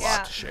all of us. We have a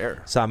lot to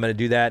share. So I'm gonna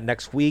do that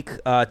next week.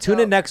 Tune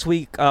in next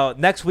week.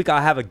 Next week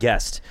I'll have a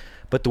guest.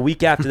 But the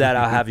week after that,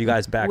 I'll have you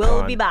guys back on.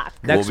 We'll be back.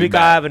 Next week,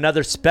 I'll have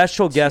another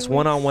special guest,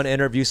 one-on-one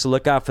interview, so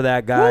look out for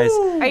that, guys.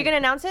 Are you going to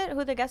announce it,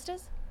 who the guest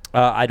is?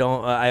 I'm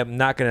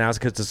not going to announce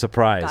it because it's a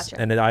surprise. Gotcha.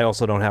 And I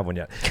also don't have one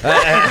yet. Surprise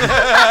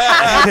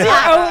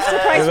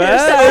for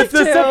yourself, it's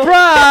a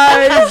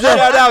surprise.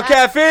 Shout out,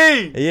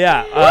 Caffeine.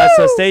 Yeah.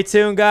 So stay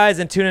tuned, guys,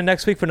 and tune in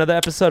next week for another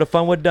episode of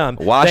Fun with Dumb.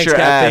 Wash Thanks, your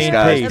Caffeine.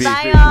 ass, guys. Peace.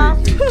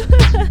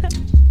 Bye, y'all.